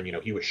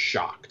Uldren, he was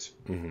shocked.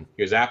 Mm-hmm.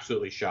 He was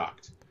absolutely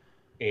shocked.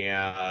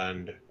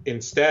 And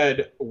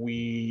instead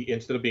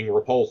of being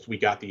repulsed, we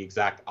got the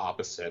exact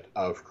opposite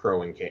of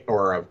Crow and Cade,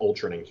 or of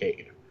Uldren and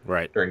Cade.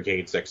 Right. During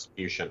Cade's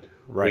execution.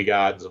 Right. We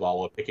got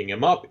Zavala picking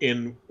him up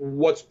in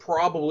what's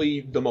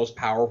probably the most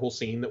powerful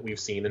scene that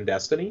we've seen in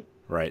Destiny.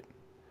 Right.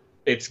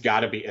 It's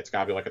gotta be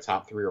like a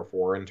top 3 or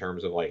 4 in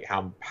terms of like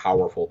how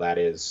powerful that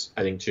is,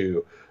 I think,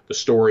 to the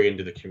story and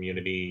to the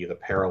community, the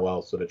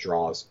parallels that it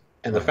draws.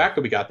 And the fact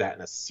that we got that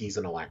in a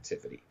seasonal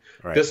activity.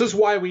 Right. This is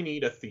why we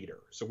need a theater,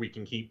 so we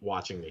can keep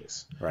watching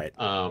these. Right.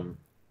 But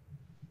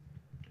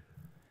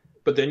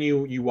then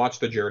you watch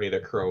the journey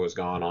that Crow has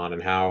gone on,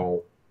 and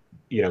how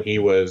he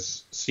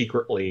was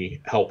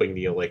secretly helping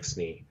the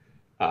Elixni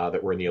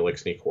that were in the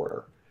Elixni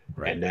Quarter.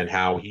 Right. And then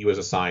how he was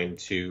assigned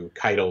to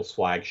Keitel's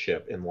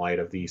flagship in light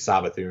of the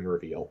Savathun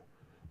reveal.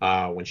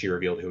 When she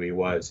revealed who he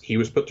was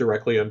put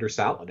directly under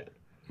Saladin.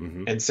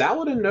 Mm-hmm. And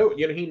Saladin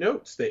he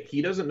notes that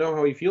he doesn't know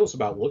how he feels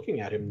about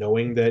looking at him,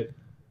 knowing that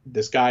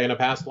this guy in a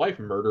past life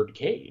murdered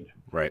Cade.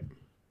 Right.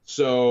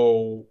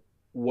 So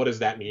what does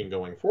that mean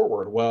going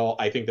forward? Well,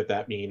 I think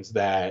that means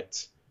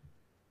that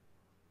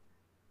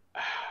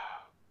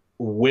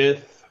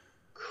with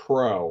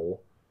Crow,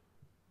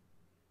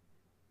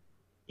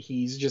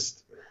 he's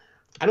just,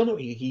 I don't know,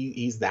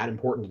 he's that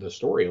important to the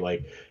story.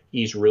 Like,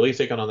 he's really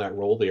taken on that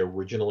role they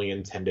originally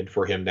intended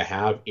for him to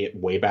have it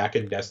way back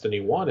in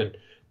Destiny 1. And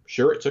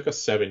sure, it took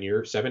us 8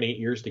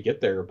 years to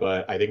get there,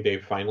 but I think they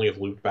finally have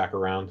looped back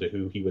around to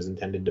who he was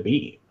intended to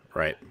be.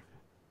 Right.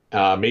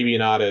 Maybe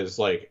not as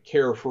like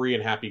carefree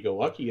and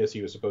happy-go-lucky as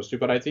he was supposed to,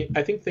 but I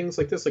think things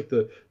like this, like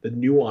the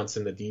nuance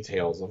and the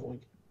details of like,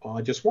 oh,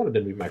 I just wanted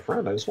to meet my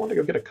friend. I just wanted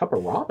to go get a cup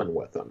of ramen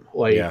with him.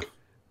 Like, yeah.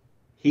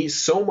 He's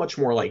so much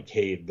more like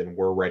Cade than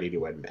we're ready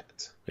to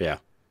admit. Yeah.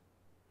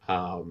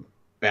 I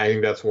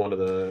think that's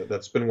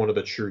been one of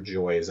the true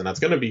joys, and that's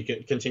going to be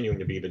continuing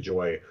to be the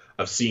joy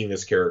of seeing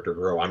this character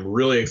grow. I'm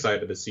really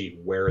excited to see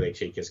where they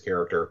take his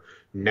character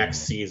next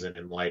season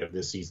in light of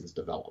this season's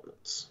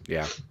developments.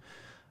 Yeah.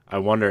 I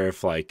wonder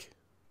if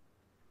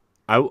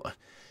I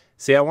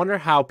wonder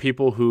how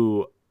people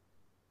who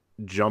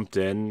jumped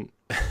in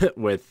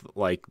with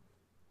like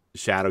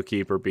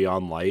Shadowkeep or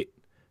Beyond Light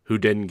who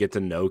didn't get to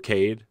know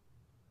Cade,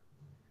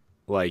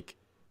 like,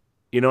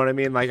 you know what I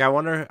mean? Like, I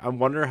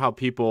wonder how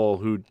people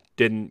who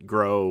didn't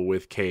grow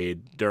with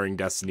Cade during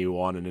Destiny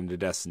 1 and into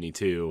Destiny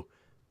 2,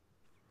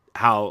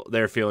 how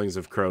their feelings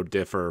of Crow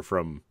differ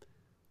from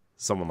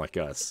someone like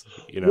us,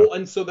 Well,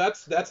 and so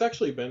that's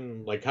actually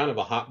been like kind of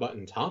a hot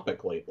button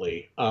topic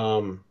lately,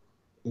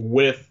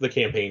 with the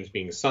campaigns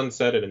being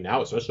sunsetted, and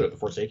now especially with the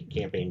Forsaken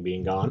campaign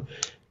being gone.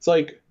 It's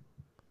like,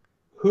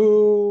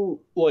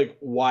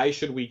 why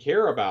should we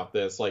care about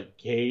this? Like,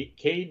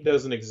 Cade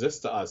doesn't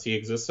exist to us. He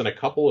exists in a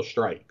couple of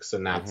strikes,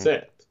 and that's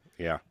it.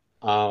 Yeah.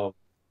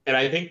 And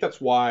I think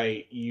that's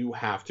why you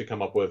have to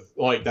come up with,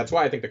 that's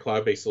why I think the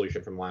cloud-based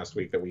solution from last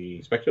week that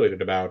we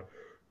speculated about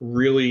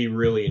really,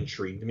 really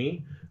intrigued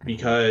me,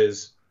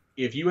 because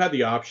if you had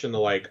the option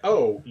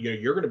to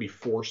you're going to be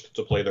forced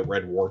to play the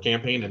Red War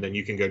campaign, and then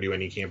you can go do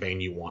any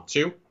campaign you want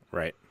to.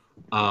 Right.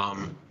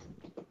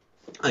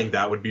 I think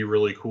that would be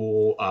really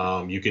cool.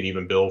 You could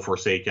even bill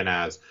Forsaken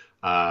as,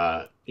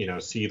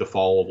 see the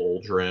fall of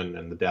Uldren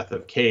and the death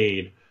of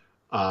Cade,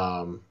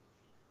 or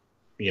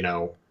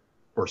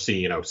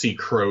see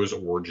Crow's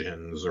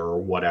origins or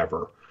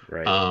whatever.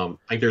 Right. I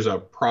think there's a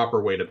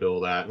proper way to bill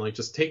that, and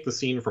just take the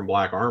scene from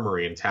Black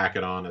Armory and tack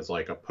it on as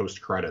like a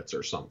post credits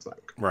or something.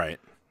 Right.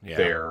 Yeah.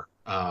 There,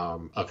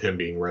 of him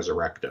being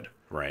resurrected.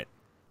 Right.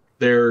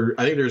 I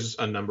think there's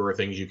a number of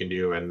things you can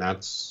do, and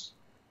that's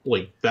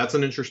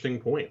an interesting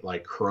point.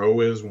 Like,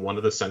 Crow is one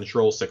of the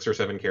central 6 or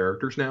 7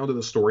 characters now to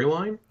the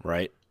storyline.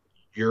 Right.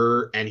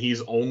 And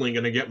he's only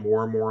going to get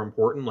more and more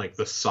important. Like,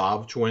 the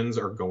Sov twins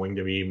are going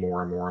to be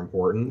more and more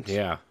important.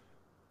 Yeah.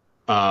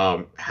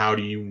 How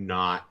do you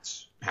not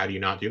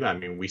do that? I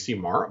mean, we see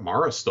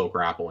Mara's still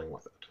grappling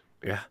with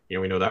it. Yeah.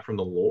 We know that from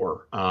the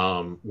lore.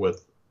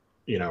 With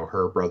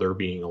her brother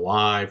being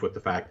alive, with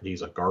the fact that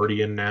he's a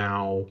guardian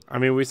now. I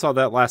mean, we saw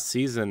that last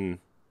season.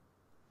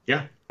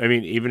 Yeah. I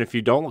mean, even if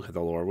you don't look at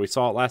the lore, we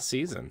saw it last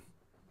season.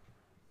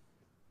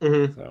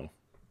 Mm-hmm.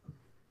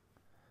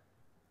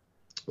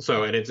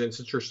 So, and it's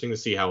interesting to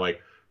see how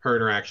her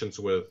interactions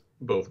with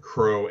both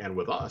Crow and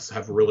with us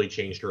have really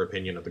changed her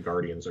opinion of the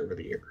Guardians over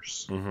the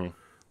years. Mm-hmm.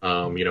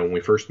 When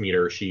we first meet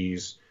her,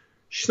 she's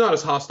not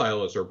as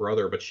hostile as her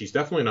brother, but she's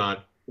definitely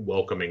not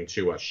welcoming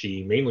to us.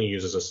 She mainly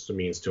uses us as a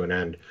means to an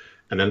end.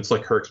 And then it's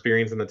like her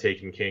experience in the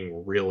Taken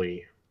King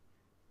really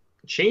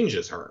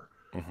changes her.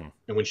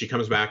 And when she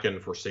comes back in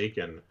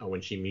Forsaken,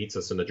 when she meets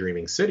us in the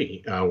Dreaming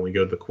City, when we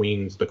go to the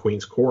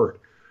Queen's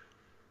court,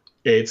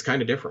 it's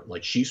kind of different.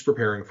 Like, she's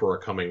preparing for a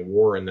coming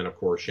war, and then of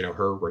course,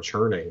 her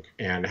returning,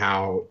 and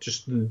how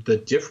just the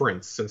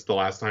difference since the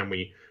last time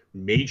we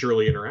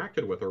majorly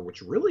interacted with her,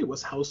 which really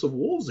was House of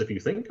Wolves, if you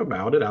think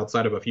about it,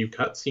 outside of a few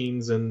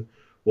cutscenes and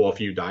a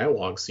few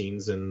dialogue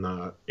scenes in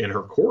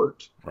her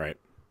court. Right.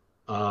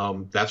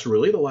 That's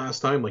really the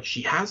last time. Like,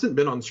 she hasn't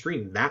been on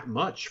screen that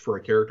much for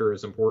a character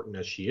as important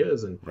as she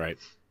is, and right.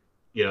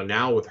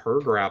 Now with her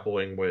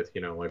grappling with,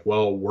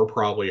 well, we're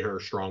probably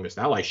her strongest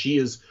ally. She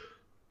is,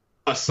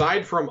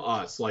 aside from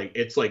us, like,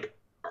 it's like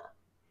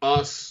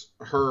us,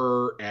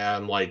 her,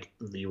 and like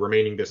the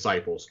remaining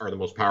disciples are the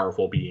most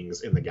powerful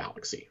beings in the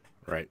galaxy.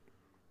 Right.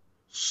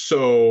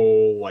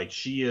 So, like,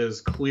 she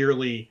is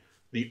clearly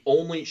the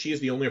only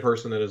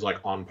person that is like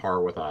on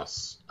par with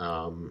us.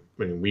 I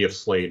mean, we have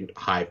slayed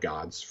hive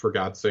gods, for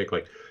God's sake.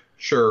 Like,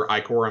 sure,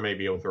 Ikora may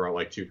be able to throw out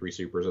like 2-3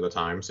 supers at a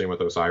time. Same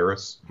with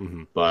Osiris.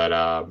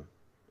 But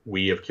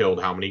we have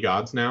killed how many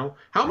gods now?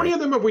 How many of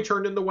them have we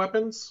turned into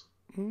weapons?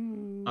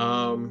 3.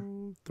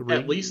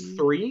 At least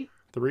 3.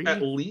 3.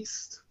 At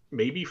least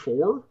maybe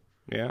 4.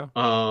 Yeah.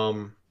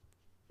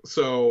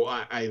 So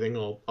I think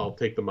I'll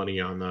take the money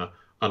on an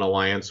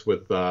alliance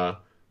with the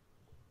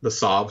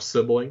Sov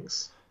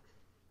siblings.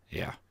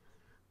 Yeah.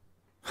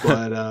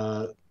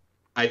 But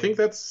I think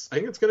that's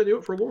gonna do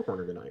it for Lore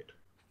Corner tonight.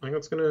 I think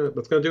that's gonna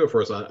do it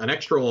for us. An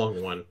extra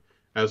long one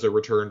as a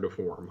return to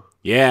form.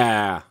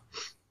 Yeah.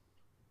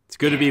 It's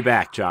good to be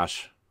back,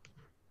 Josh.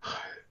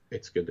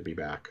 It's good to be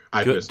back.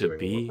 I've missed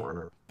doing Lore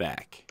Corner.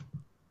 Back.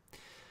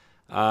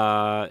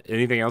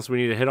 Anything else we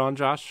need to hit on,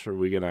 Josh? Or are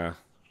we gonna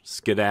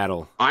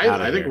skedaddle?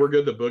 I think we're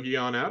good to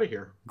boogie on out of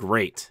here.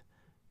 Great.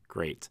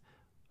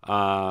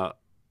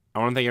 I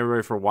want to thank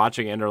everybody for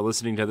watching and or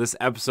listening to this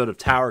episode of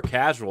Tower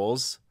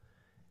Casuals.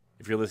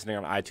 If you're listening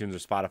on iTunes or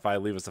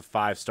Spotify, leave us a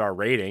 5-star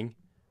rating.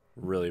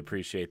 Really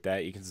appreciate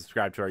that. You can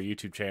subscribe to our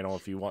YouTube channel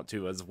if you want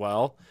to as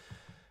well.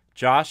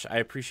 Josh, I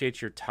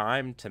appreciate your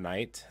time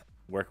tonight.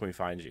 Where can we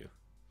find you?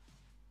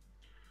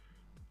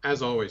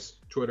 As always,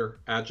 Twitter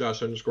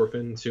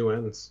 @Josh_Finn 2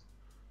 N's.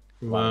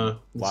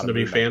 Listen to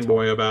me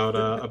fanboy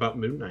about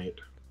Moon Knight.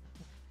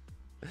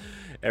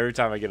 Every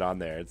time I get on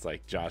there, it's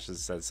like Josh has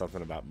said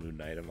something about Moon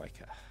Knight. I'm like,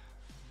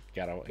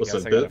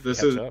 listen,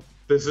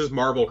 this is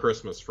Marvel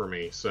Christmas for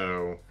me,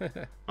 so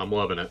I'm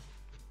loving it.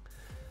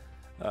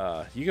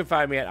 You can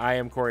find me at I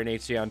am Corey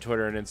HD on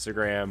Twitter and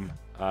Instagram.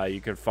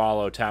 You can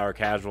follow Tower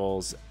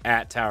Casuals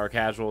 @Tower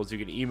Casuals. You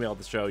can email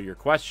the show your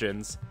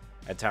questions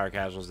at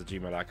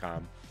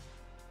towercasuals@gmail.com.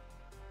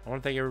 I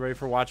want to thank everybody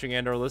for watching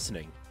and or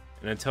listening.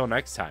 And until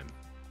next time,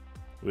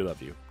 we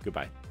love you.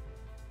 Goodbye.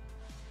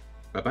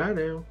 Bye-bye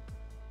now.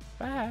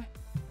 Bye.